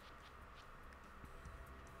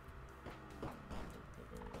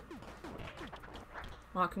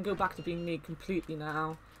 Well, I can go back to being me completely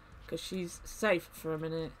now, because she's safe for a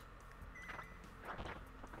minute.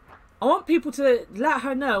 I want people to let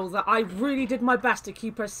her know that I really did my best to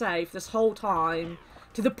keep her safe this whole time,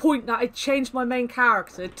 to the point that I changed my main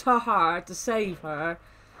character to her to save her.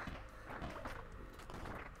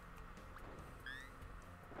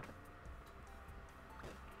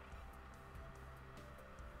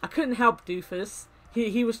 I couldn't help Dofus.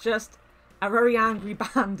 He was just a very angry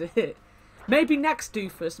bandit. Maybe next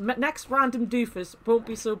Dofus, next random Dofus won't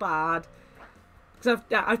be so bad. Because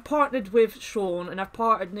I've partnered with Sean and I've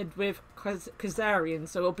partnered with Cultaholic,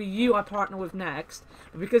 so it'll be you I partner with next.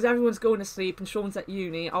 But because everyone's going to sleep and Sean's at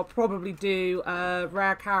uni, I'll probably do a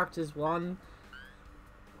rare characters one.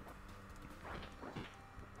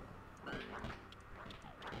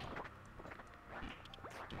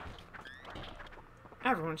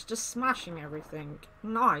 Everyone's just smashing everything.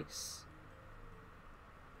 Nice.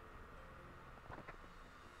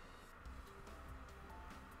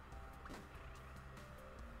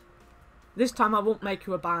 This time I won't make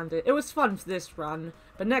you a bandit. It was fun for this run,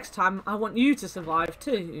 but next time I want you to survive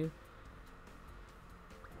too.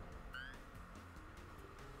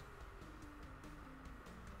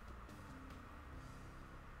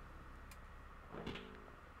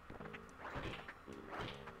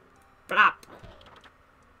 Blap!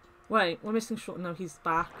 Wait, we're missing short. No, he's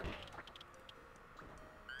back.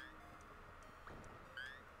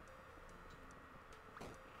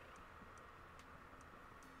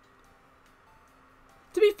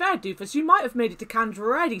 To be fair, Dofus, you might have made it to Canada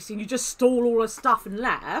already, seeing you just stole all her stuff and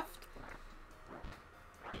left.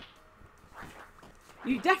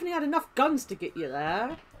 You definitely had enough guns to get you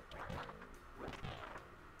there.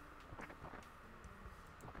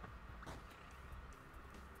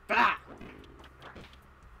 Bah!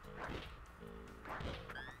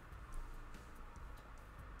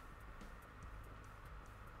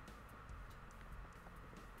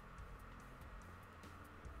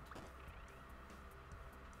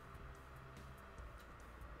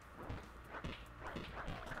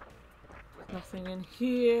 Nothing in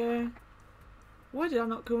here. Why did I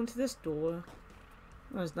not go into this door?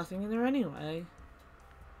 There's nothing in there anyway.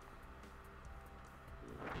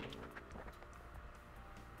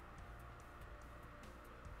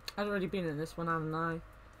 I'd already been in this one, hadn't I?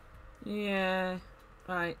 Yeah.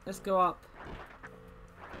 Right, let's go up.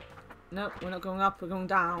 Nope, we're not going up, we're going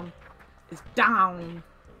down. It's down!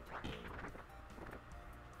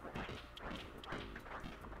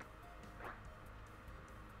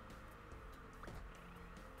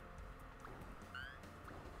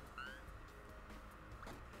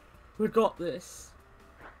 We got this.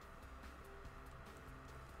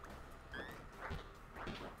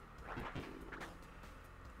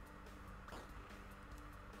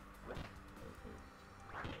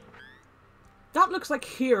 That looks like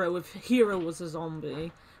Hero if Hero was a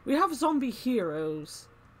zombie. We have zombie heroes.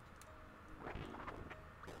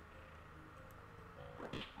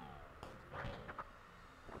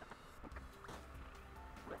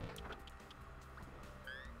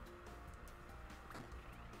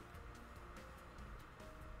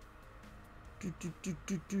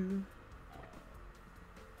 Do.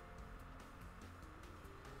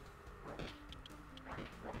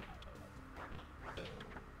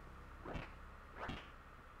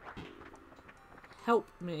 Help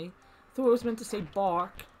me. I thought it was meant to say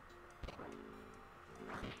bark.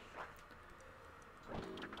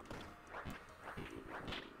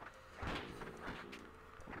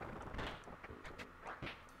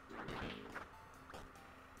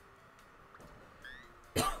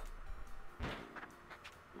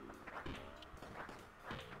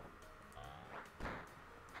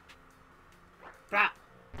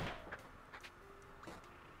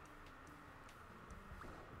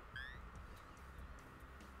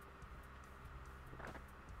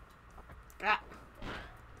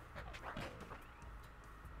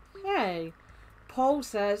 Hey, Paul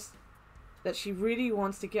says that she really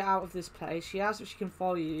wants to get out of this place. She asks if she can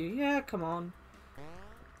follow you. Yeah, come on.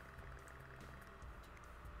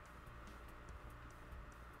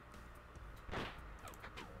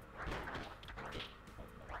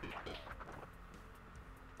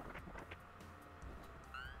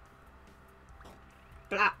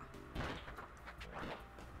 Blah.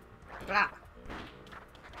 Blah.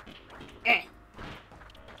 Eh.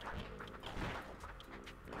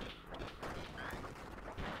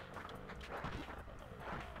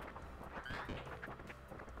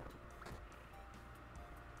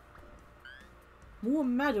 More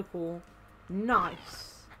medical.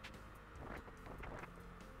 Nice.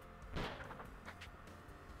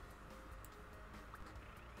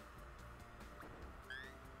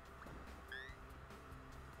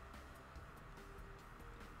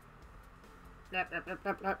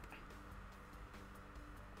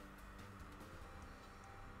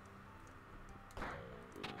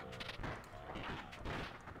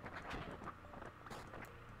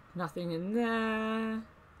 Nothing in there.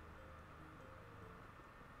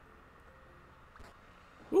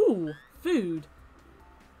 Ooh, food.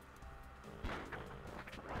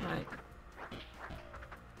 Right.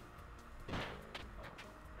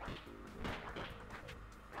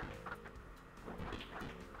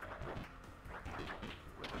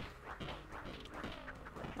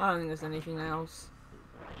 I don't think there's anything else.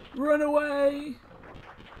 Run away!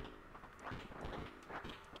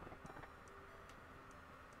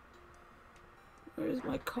 Where's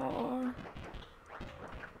my car?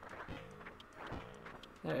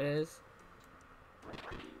 There it is.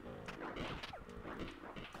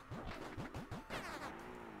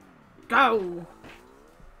 Go!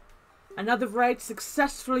 Another raid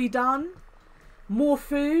successfully done. More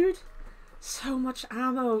food. So much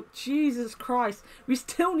ammo. Jesus Christ. We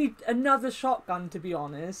still need another shotgun, to be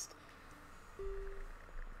honest.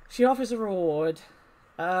 She offers a reward.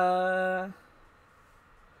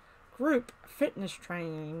 Group fitness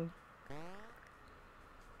training.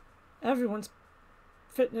 Everyone's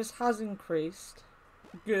fitness has increased.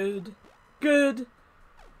 Good. Good.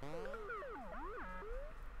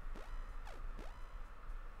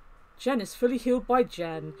 Jen is fully healed by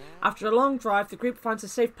Jen. After a long drive, the group finds a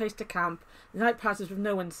safe place to camp. The night passes with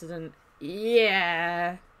no incident.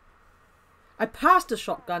 Yeah. I passed a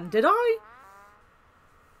shotgun, did I?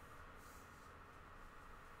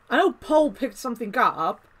 I know Paul picked something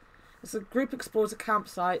up. As the group explores a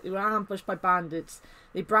campsite, they were ambushed by bandits.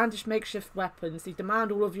 They brandish makeshift weapons. They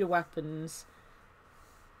demand all of your weapons.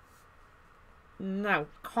 No.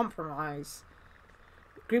 Compromise.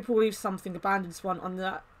 The group will leave something, abandons one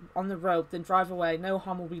on the road, then drive away. No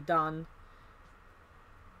harm will be done.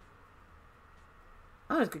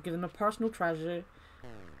 I was going to give them a personal treasure.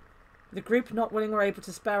 The group, not willing or able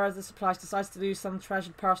to spare other supplies, decides to lose some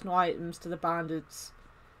treasured personal items to the bandits.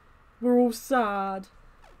 We're all sad.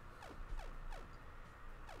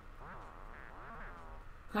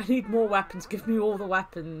 I need more weapons. Give me all the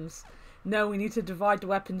weapons. No, we need to divide the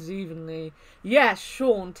weapons evenly. Yes,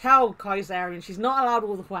 Sean, tell LadyKaserin she's not allowed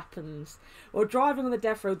all the weapons. While driving on the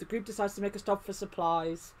death road, the group decides to make a stop for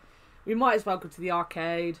supplies. We might as well go to the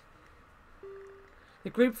arcade. The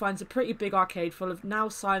group finds a pretty big arcade full of now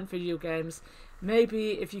silent video games.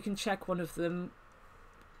 Maybe if you can check one of them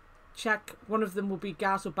will be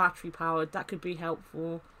gas or battery powered. That could be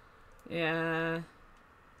helpful. Yeah.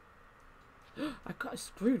 I got a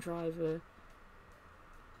screwdriver.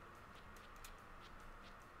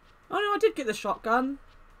 Oh no, I did get the shotgun.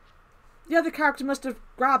 The other character must have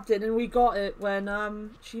grabbed it and we got it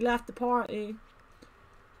when she left the party.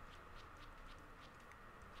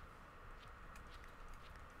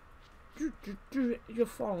 You're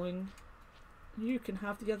following. You can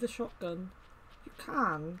have the other shotgun. You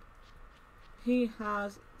can. He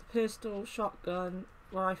has the pistol, shotgun,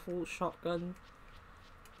 rifle, shotgun.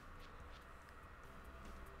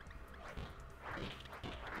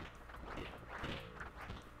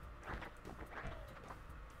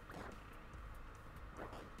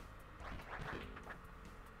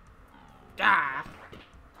 Ah!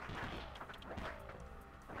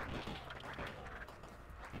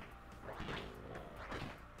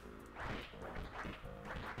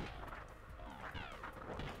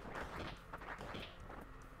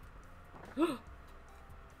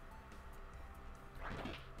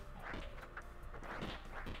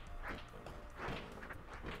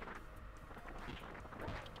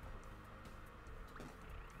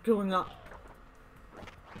 Going up.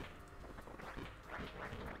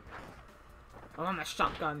 I want my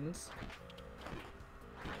shotguns.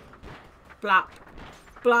 Blap.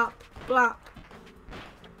 Blap. Blap.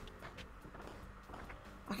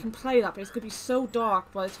 I can play that, but it's going to be so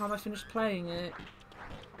dark by the time I finish playing it.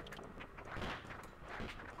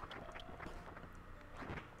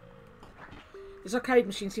 This arcade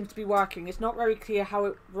machine seems to be working. It's not very clear how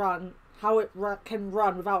it can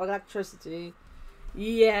run without electricity.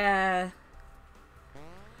 Yeah.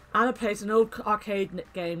 Anna plays an old arcade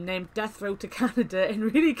game named Death Road to Canada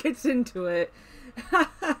and really gets into it.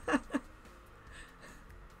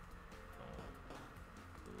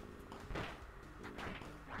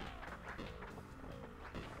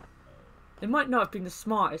 It might not have been the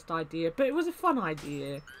smartest idea, but it was a fun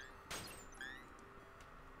idea.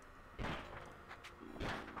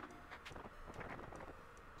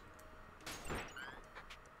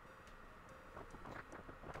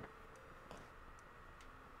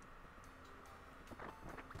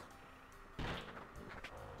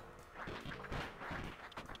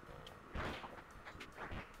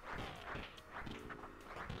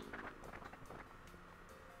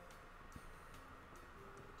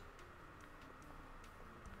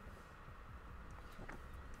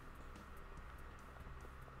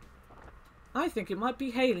 I think it might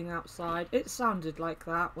be hailing outside. It sounded like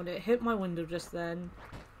that when it hit my window just then.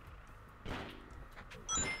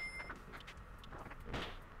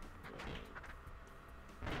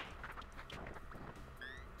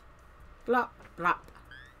 Blap, blap.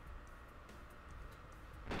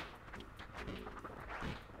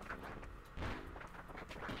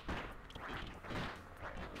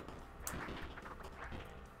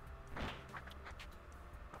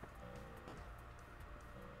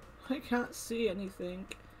 I can't see anything.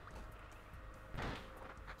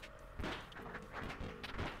 I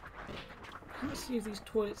can't see if these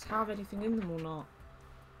toilets have anything in them or not.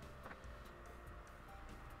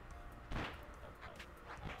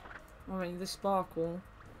 Alright, the sparkle.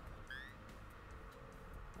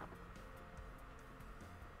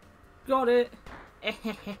 Got it!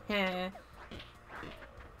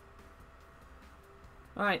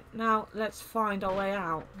 Alright, now let's find our way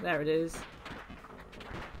out. There it is.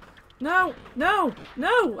 No! No!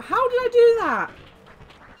 No! How did I do that?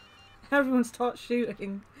 Everyone starts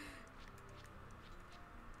shooting.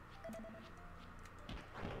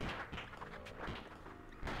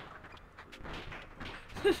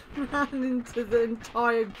 Just ran into the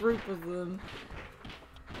entire group of them.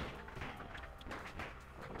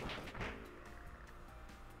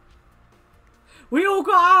 We all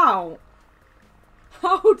got out!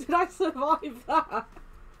 How did I survive that?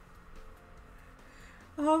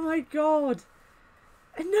 Oh my god.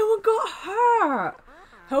 And no one got hurt.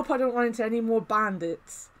 Hope I don't run into any more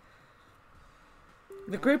bandits.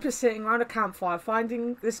 The group is sitting around a campfire.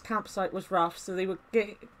 Finding this campsite was rough, so they were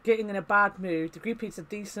getting in a bad mood. The group eats a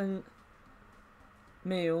decent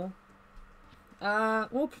meal.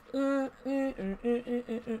 We'll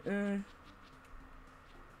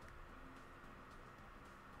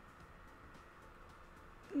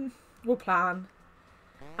plan.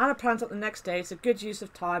 Anna plans out the next day. It's a good use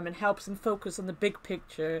of time and helps them focus on the big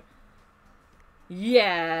picture.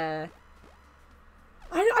 Yeah.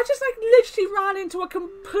 I just like literally ran into a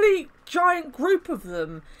complete giant group of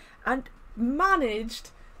them and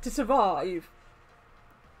managed to survive.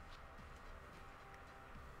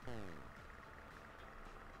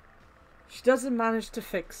 She doesn't manage to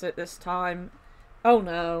fix it this time. Oh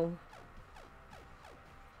no.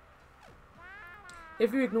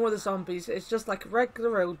 If you ignore the zombies, it's just like a regular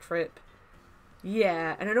road trip.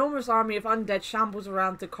 Yeah, an enormous army of undead shambles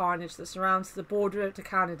around the carnage that surrounds the border to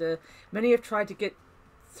Canada. Many have tried to get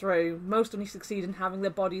through. Most only succeed in having their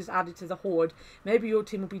bodies added to the horde. Maybe your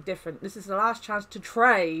team will be different. This is the last chance to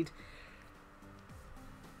trade.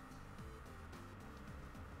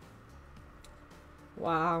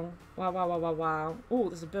 Wow. Wow, wow, wow, wow, wow. Oh,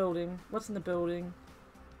 there's a building. What's in the building?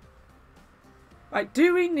 Right,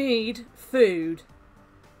 do we need food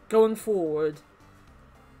going forward?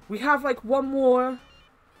 We have like one more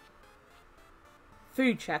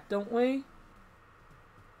food check, don't we?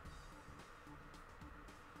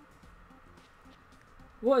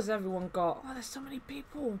 What has everyone got? Oh, there's so many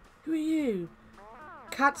people. Who are you?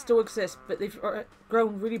 Cats still exist, but they've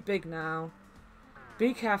grown really big now.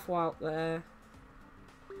 Be careful out there.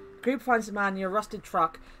 Group finds a man near a rusted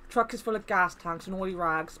truck. The truck is full of gas tanks and oily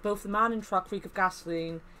rags. Both the man and truck reek of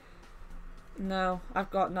gasoline. No,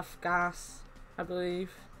 I've got enough gas, I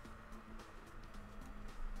believe.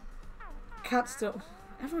 Cats still...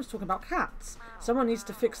 Everyone's talking about cats. Someone needs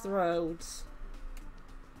to fix the roads.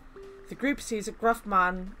 The group sees a gruff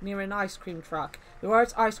man near an ice cream truck. The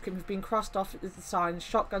words ice cream have been crossed off with the sign,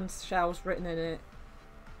 shotgun shells written in it.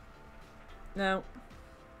 No.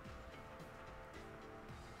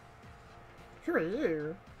 Who are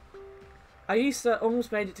you? Aisa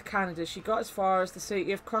almost made it to Canada. She got as far as the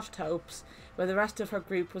city of Crushed Hopes, where the rest of her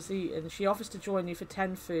group was eaten. She offers to join you for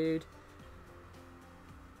 10 food.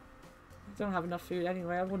 I don't have enough food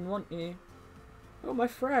anyway. I wouldn't want you. Oh, my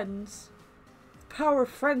friends. The power of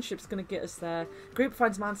friendship's going to get us there. The group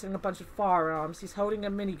finds a man selling a bunch of firearms. He's holding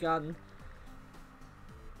a minigun.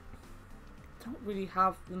 Don't really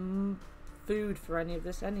have the food for any of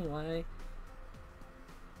this anyway.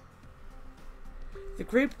 The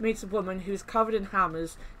group meets a woman who is covered in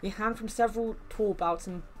hammers. They hang from several tool belts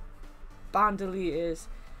and bandoliers.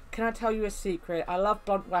 Can I tell you a secret? I love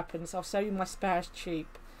blunt weapons. I'll sell you my spares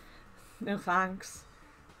cheap. No thanks.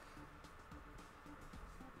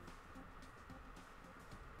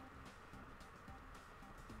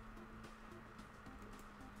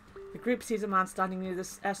 The group sees a man standing near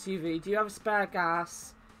this SUV. Do you have a spare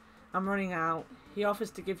gas? I'm running out. He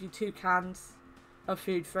offers to give you 2 cans of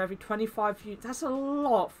food for every 25 units. That's a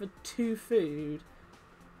lot for 2 food.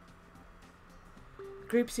 The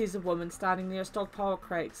group sees a woman standing near a stockpile of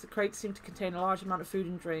crates. The crates seem to contain a large amount of food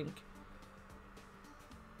and drink.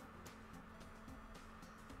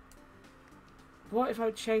 What if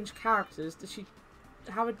I change characters? Does she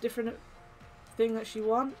have a different thing that she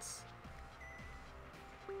wants?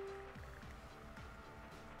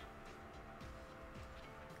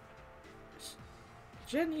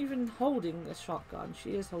 She isn't even holding a shotgun.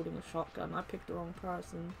 She is holding a shotgun. I picked the wrong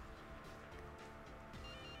person.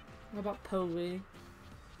 What about Povey?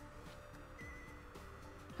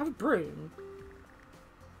 Have a broom.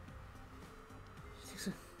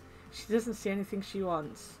 She doesn't see anything she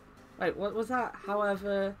wants. Wait, what was that?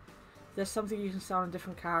 However, there's something you can sell on a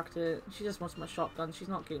different character. She just wants my shotgun. She's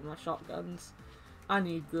not getting my shotguns. I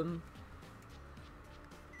need them.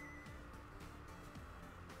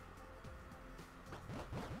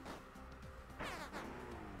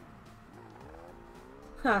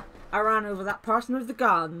 Ha! I ran over that person with the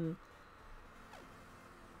gun.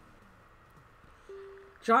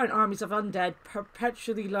 Giant armies of undead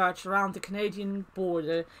perpetually lurch around the Canadian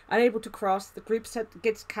border. Unable to cross, the group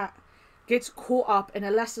gets caught up in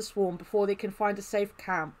a lesser swarm before they can find a safe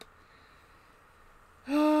camp.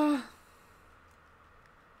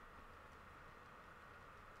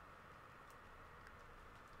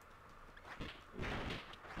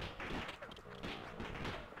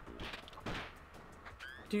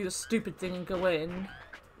 Do the stupid thing and go in.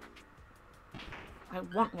 I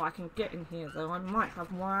want what I can get in here though. I might have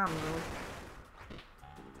more ammo.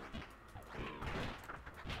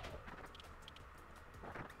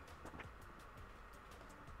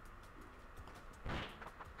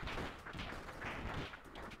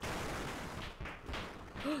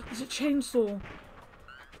 There's a chainsaw.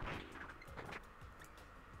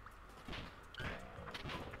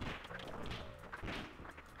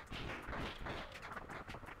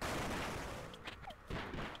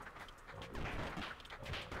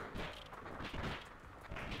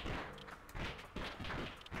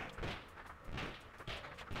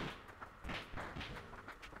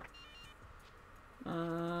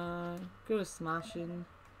 Go to smashing.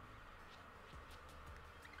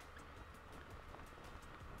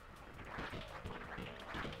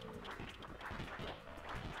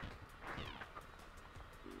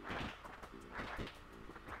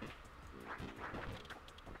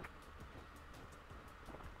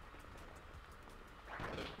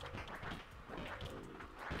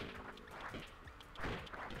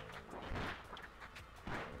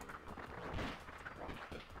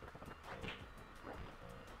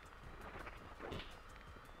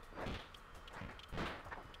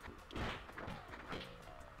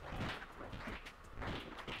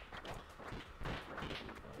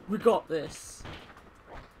 We got this.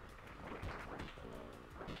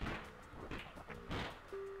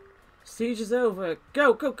 Siege is over.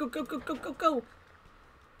 Go, go, go, go, go, go, go, go.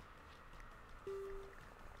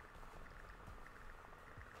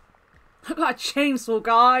 I got a chainsaw,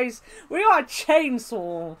 guys. We got a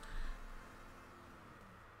chainsaw.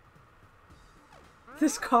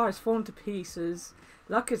 This car is falling to pieces.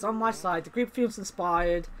 Luck is on my side. The group feels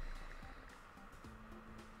inspired.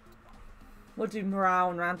 We'll do morale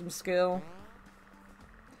and random skill.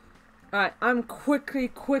 Alright, I'm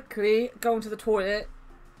quickly going to the toilet.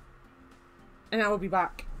 And I will be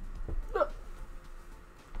back.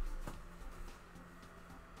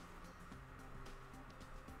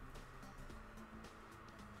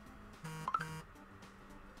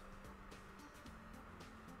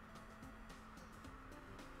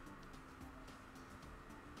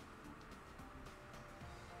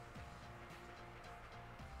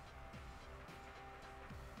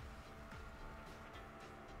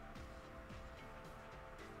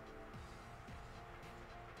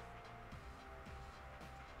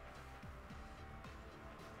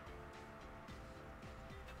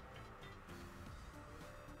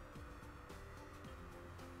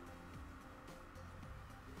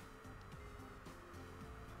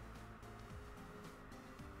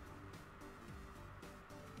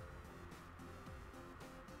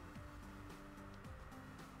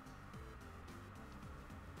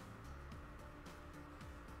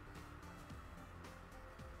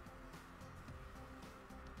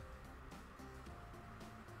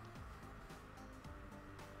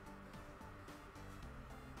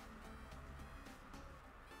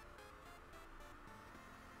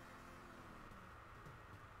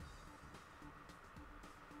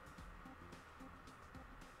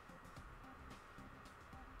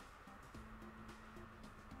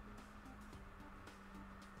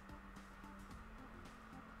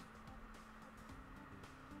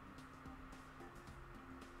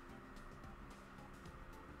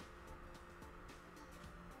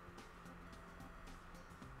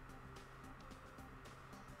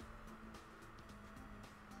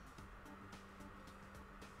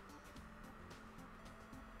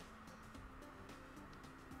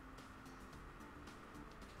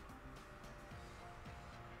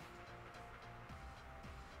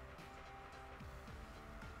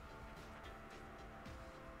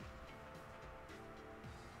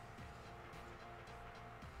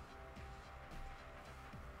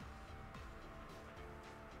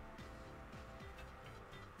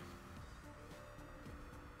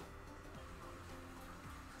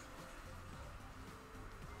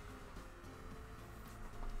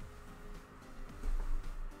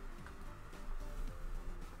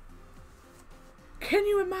 Can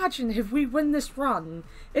you imagine if we win this run?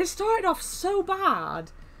 It started off so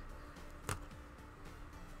bad.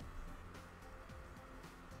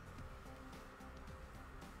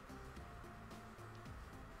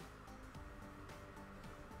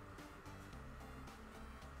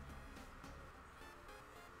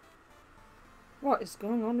 What is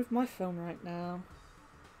going on with my phone right now?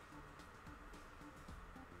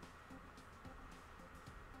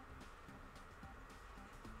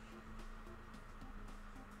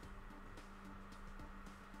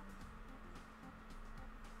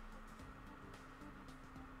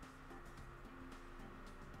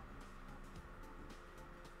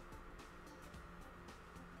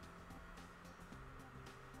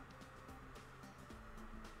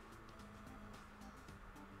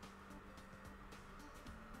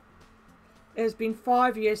 It has been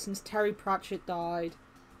 5 years since Terry Pratchett died.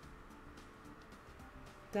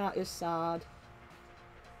 That is sad.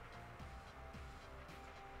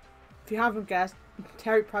 If you haven't guessed,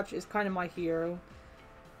 Terry Pratchett is kind of my hero.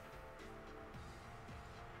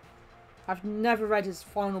 I've never read his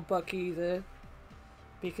final book either.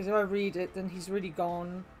 Because if I read it, then he's really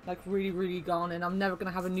gone. Like, really, really gone. And I'm never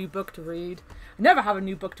going to have a new book to read. I never have a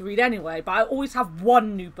new book to read anyway. But I always have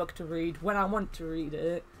one new book to read when I want to read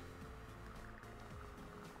it.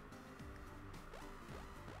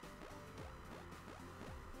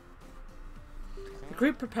 The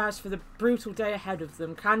group prepares for the brutal day ahead of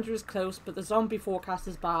them. Kandra is close, but the zombie forecast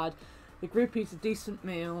is bad. The group eats a decent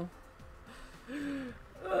meal.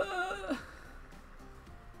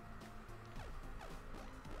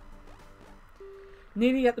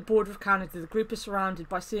 Nearly at the border of Canada, the group is surrounded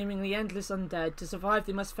by seemingly endless undead. To survive,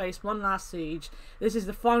 they must face one last siege. This is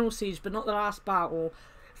the final siege, but not the last battle.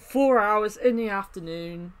 4 hours in the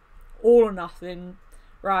afternoon. All or nothing.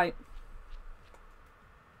 Right.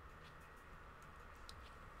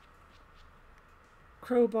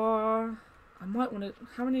 Crowbar. I might want to...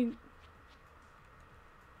 How many...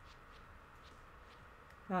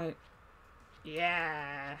 Right.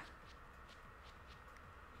 Yeah.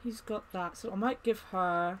 He's got that, so I might give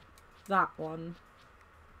her that one.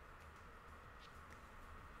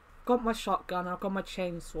 Got my shotgun, I've got my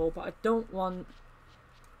chainsaw, but I don't want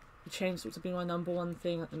the chainsaw to be my number one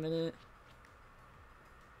thing at the minute.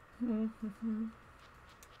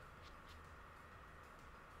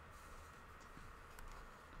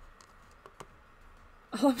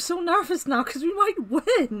 Oh, I'm so nervous now because we might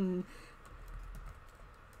win.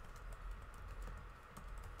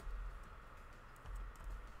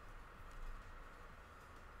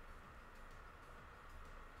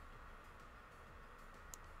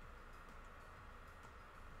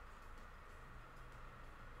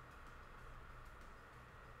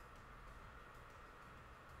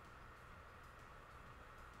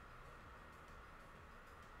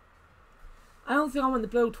 I don't think I want the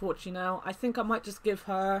blowtorch, you know. I think I might just give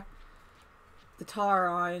her the tar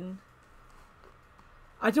iron.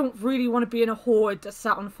 I don't really want to be in a horde that's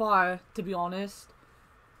sat on fire, to be honest.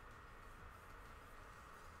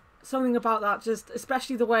 Something about that just,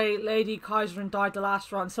 especially the way LadyKaserin died the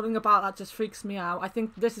last run, something about that just freaks me out. I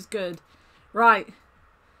think this is good. Right.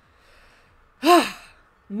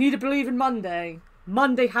 Need to believe in Monday.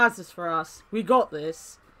 Monday has this for us. We got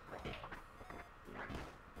this.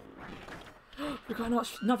 We got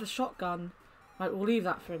another shotgun. Right, we'll leave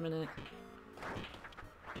that for a minute.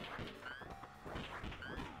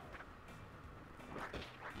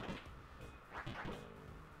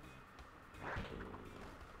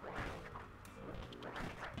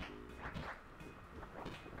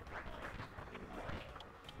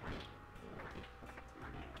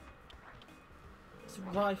 It's a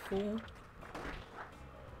rifle.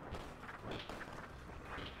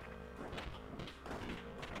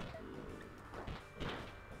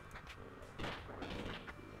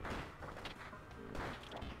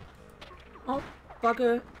 Oh,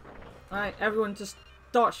 bugger. Alright, everyone just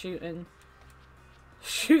start shooting.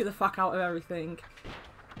 Shoot the fuck out of everything.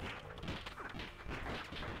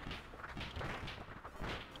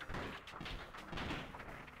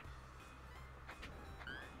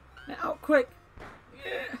 Get out quick.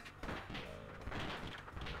 Yeah.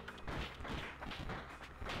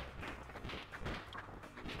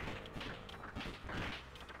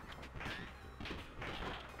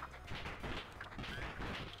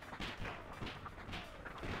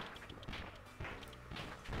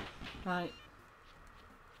 Right.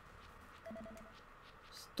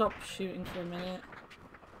 Stop shooting for a minute.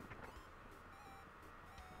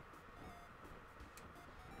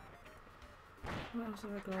 What else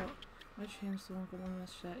have I got? My chainsaw, got one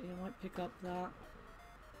machete. I might pick up that.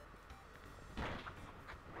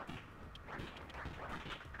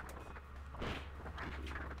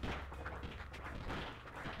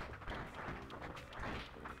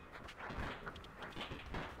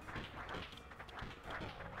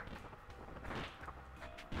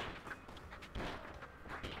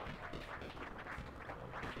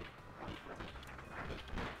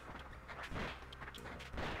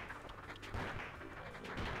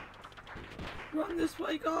 Run this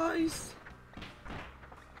way, guys.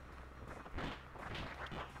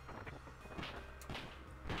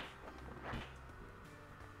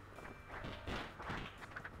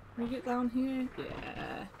 Can we get down here?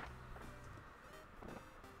 Yeah.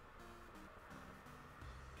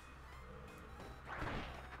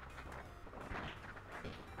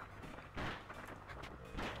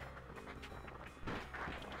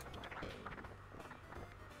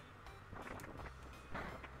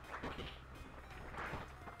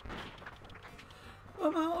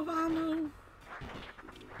 I'm out of ammo.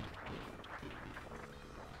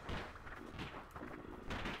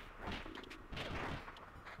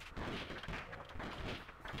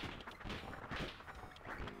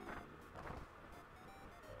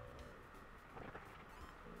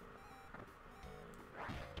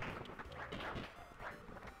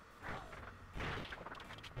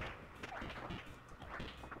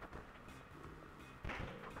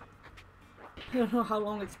 I don't know how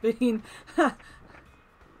long it's been.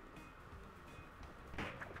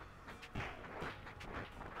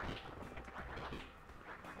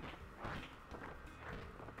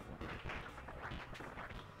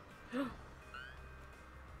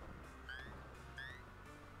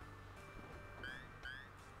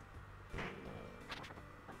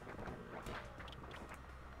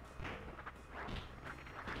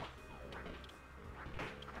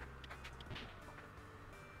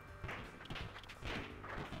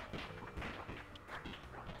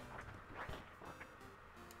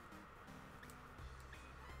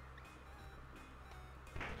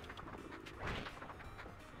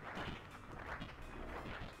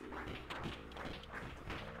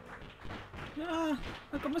 Ah,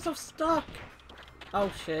 I got myself stuck.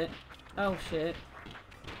 Oh shit. Oh shit.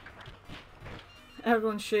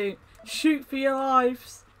 Everyone shoot. Shoot for your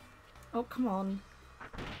lives. Oh, come on.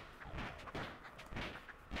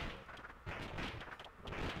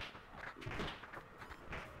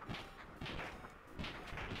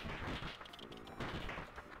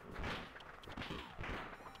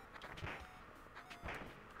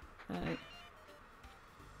 Right.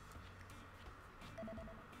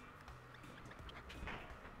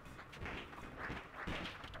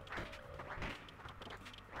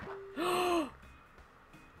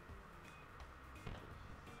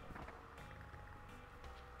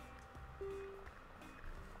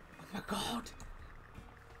 Oh my god!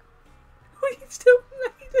 We still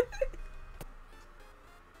made it!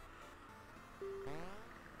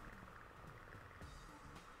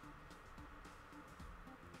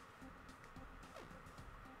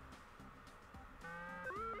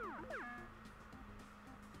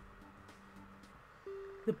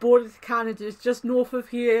 The border to Canada is just north of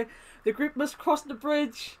here. The group must cross the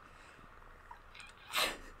bridge.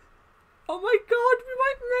 Oh my god, we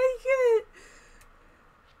might make it!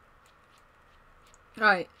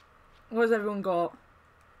 Right, what has everyone got?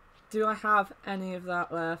 Do I have any of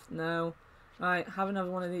that left? No. Right, have another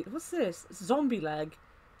one of these. What's this? It's a zombie leg.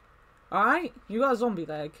 Alright, you got a zombie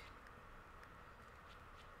leg.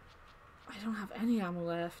 I don't have any ammo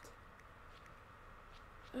left.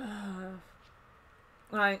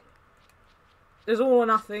 Right. There's all or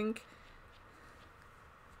nothing.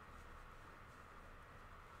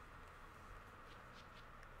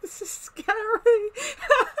 This is scary.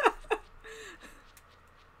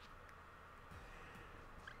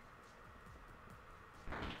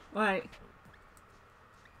 Right.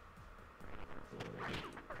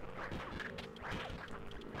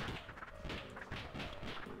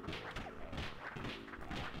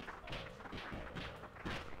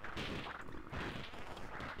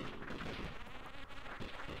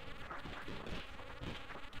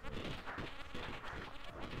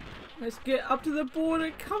 Let's get up to the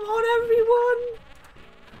border. Come on, everyone!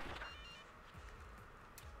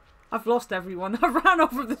 I've lost everyone. I ran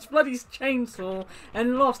off with this bloody chainsaw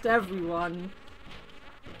and lost everyone.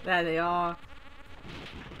 There they are.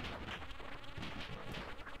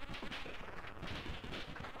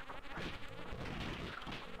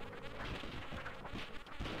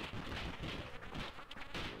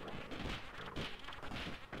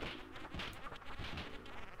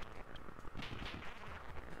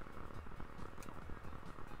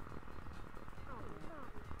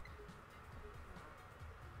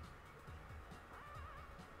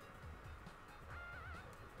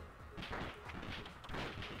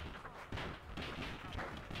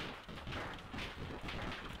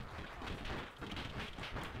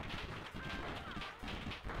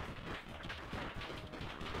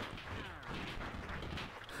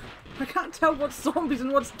 I can't tell what's zombies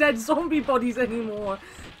and what's dead zombie bodies anymore.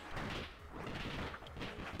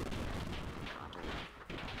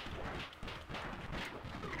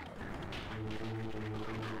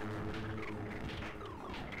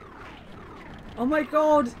 Oh my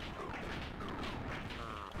god.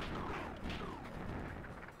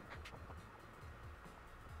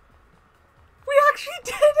 We actually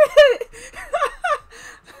did it!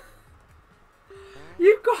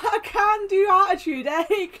 You've got a can-do attitude,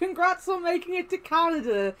 eh? Congrats on making it to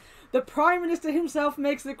Canada. The Prime Minister himself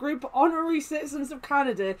makes the group honorary citizens of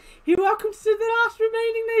Canada. He welcomes to the last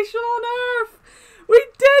remaining nation on Earth. We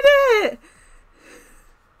did it!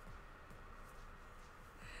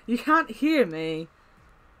 You can't hear me.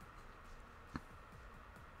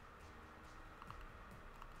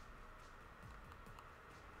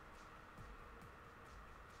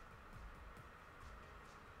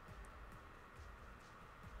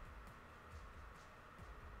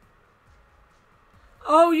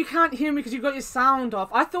 Oh, you can't hear me because you got your sound off.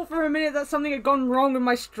 I thought for a minute that something had gone wrong with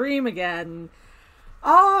my stream again.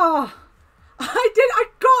 Ah! Oh, I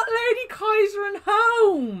got LadyKaserin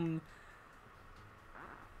home!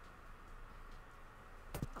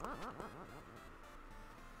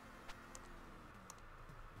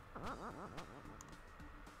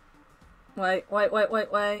 Wait.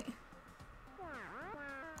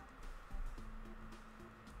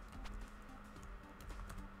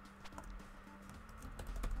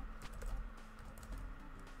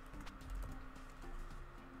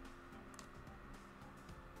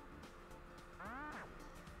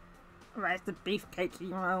 Where's the beefcake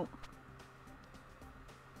you wrote?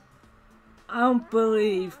 I don't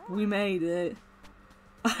believe we made it.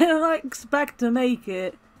 I don't expect to make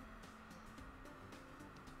it.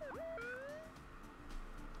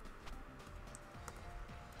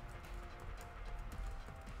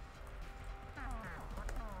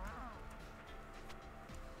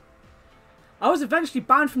 I was eventually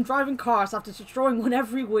banned from driving cars after destroying one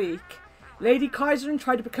every week. LadyKaserin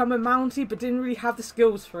tried to become a Mountie but didn't really have the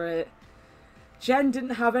skills for it. Jen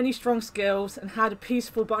didn't have any strong skills and had a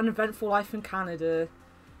peaceful but uneventful life in Canada.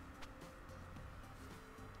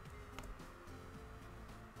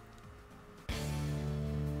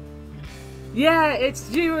 Yeah,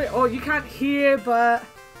 it's you, or you can't hear, but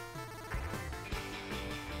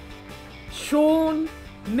Sean,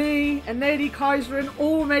 me, and LadyKaserin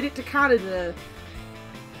all made it to Canada.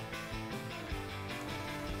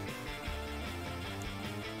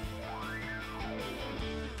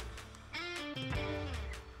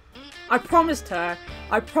 I promised her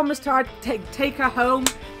I'd take her home,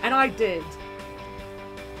 and I did.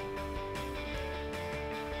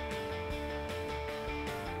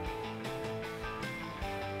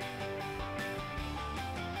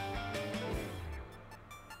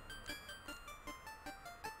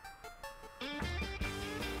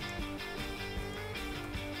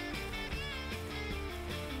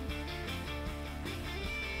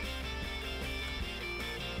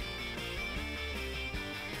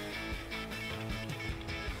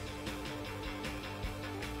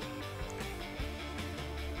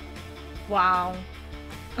 Wow.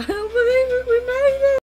 I don't believe it, we made it!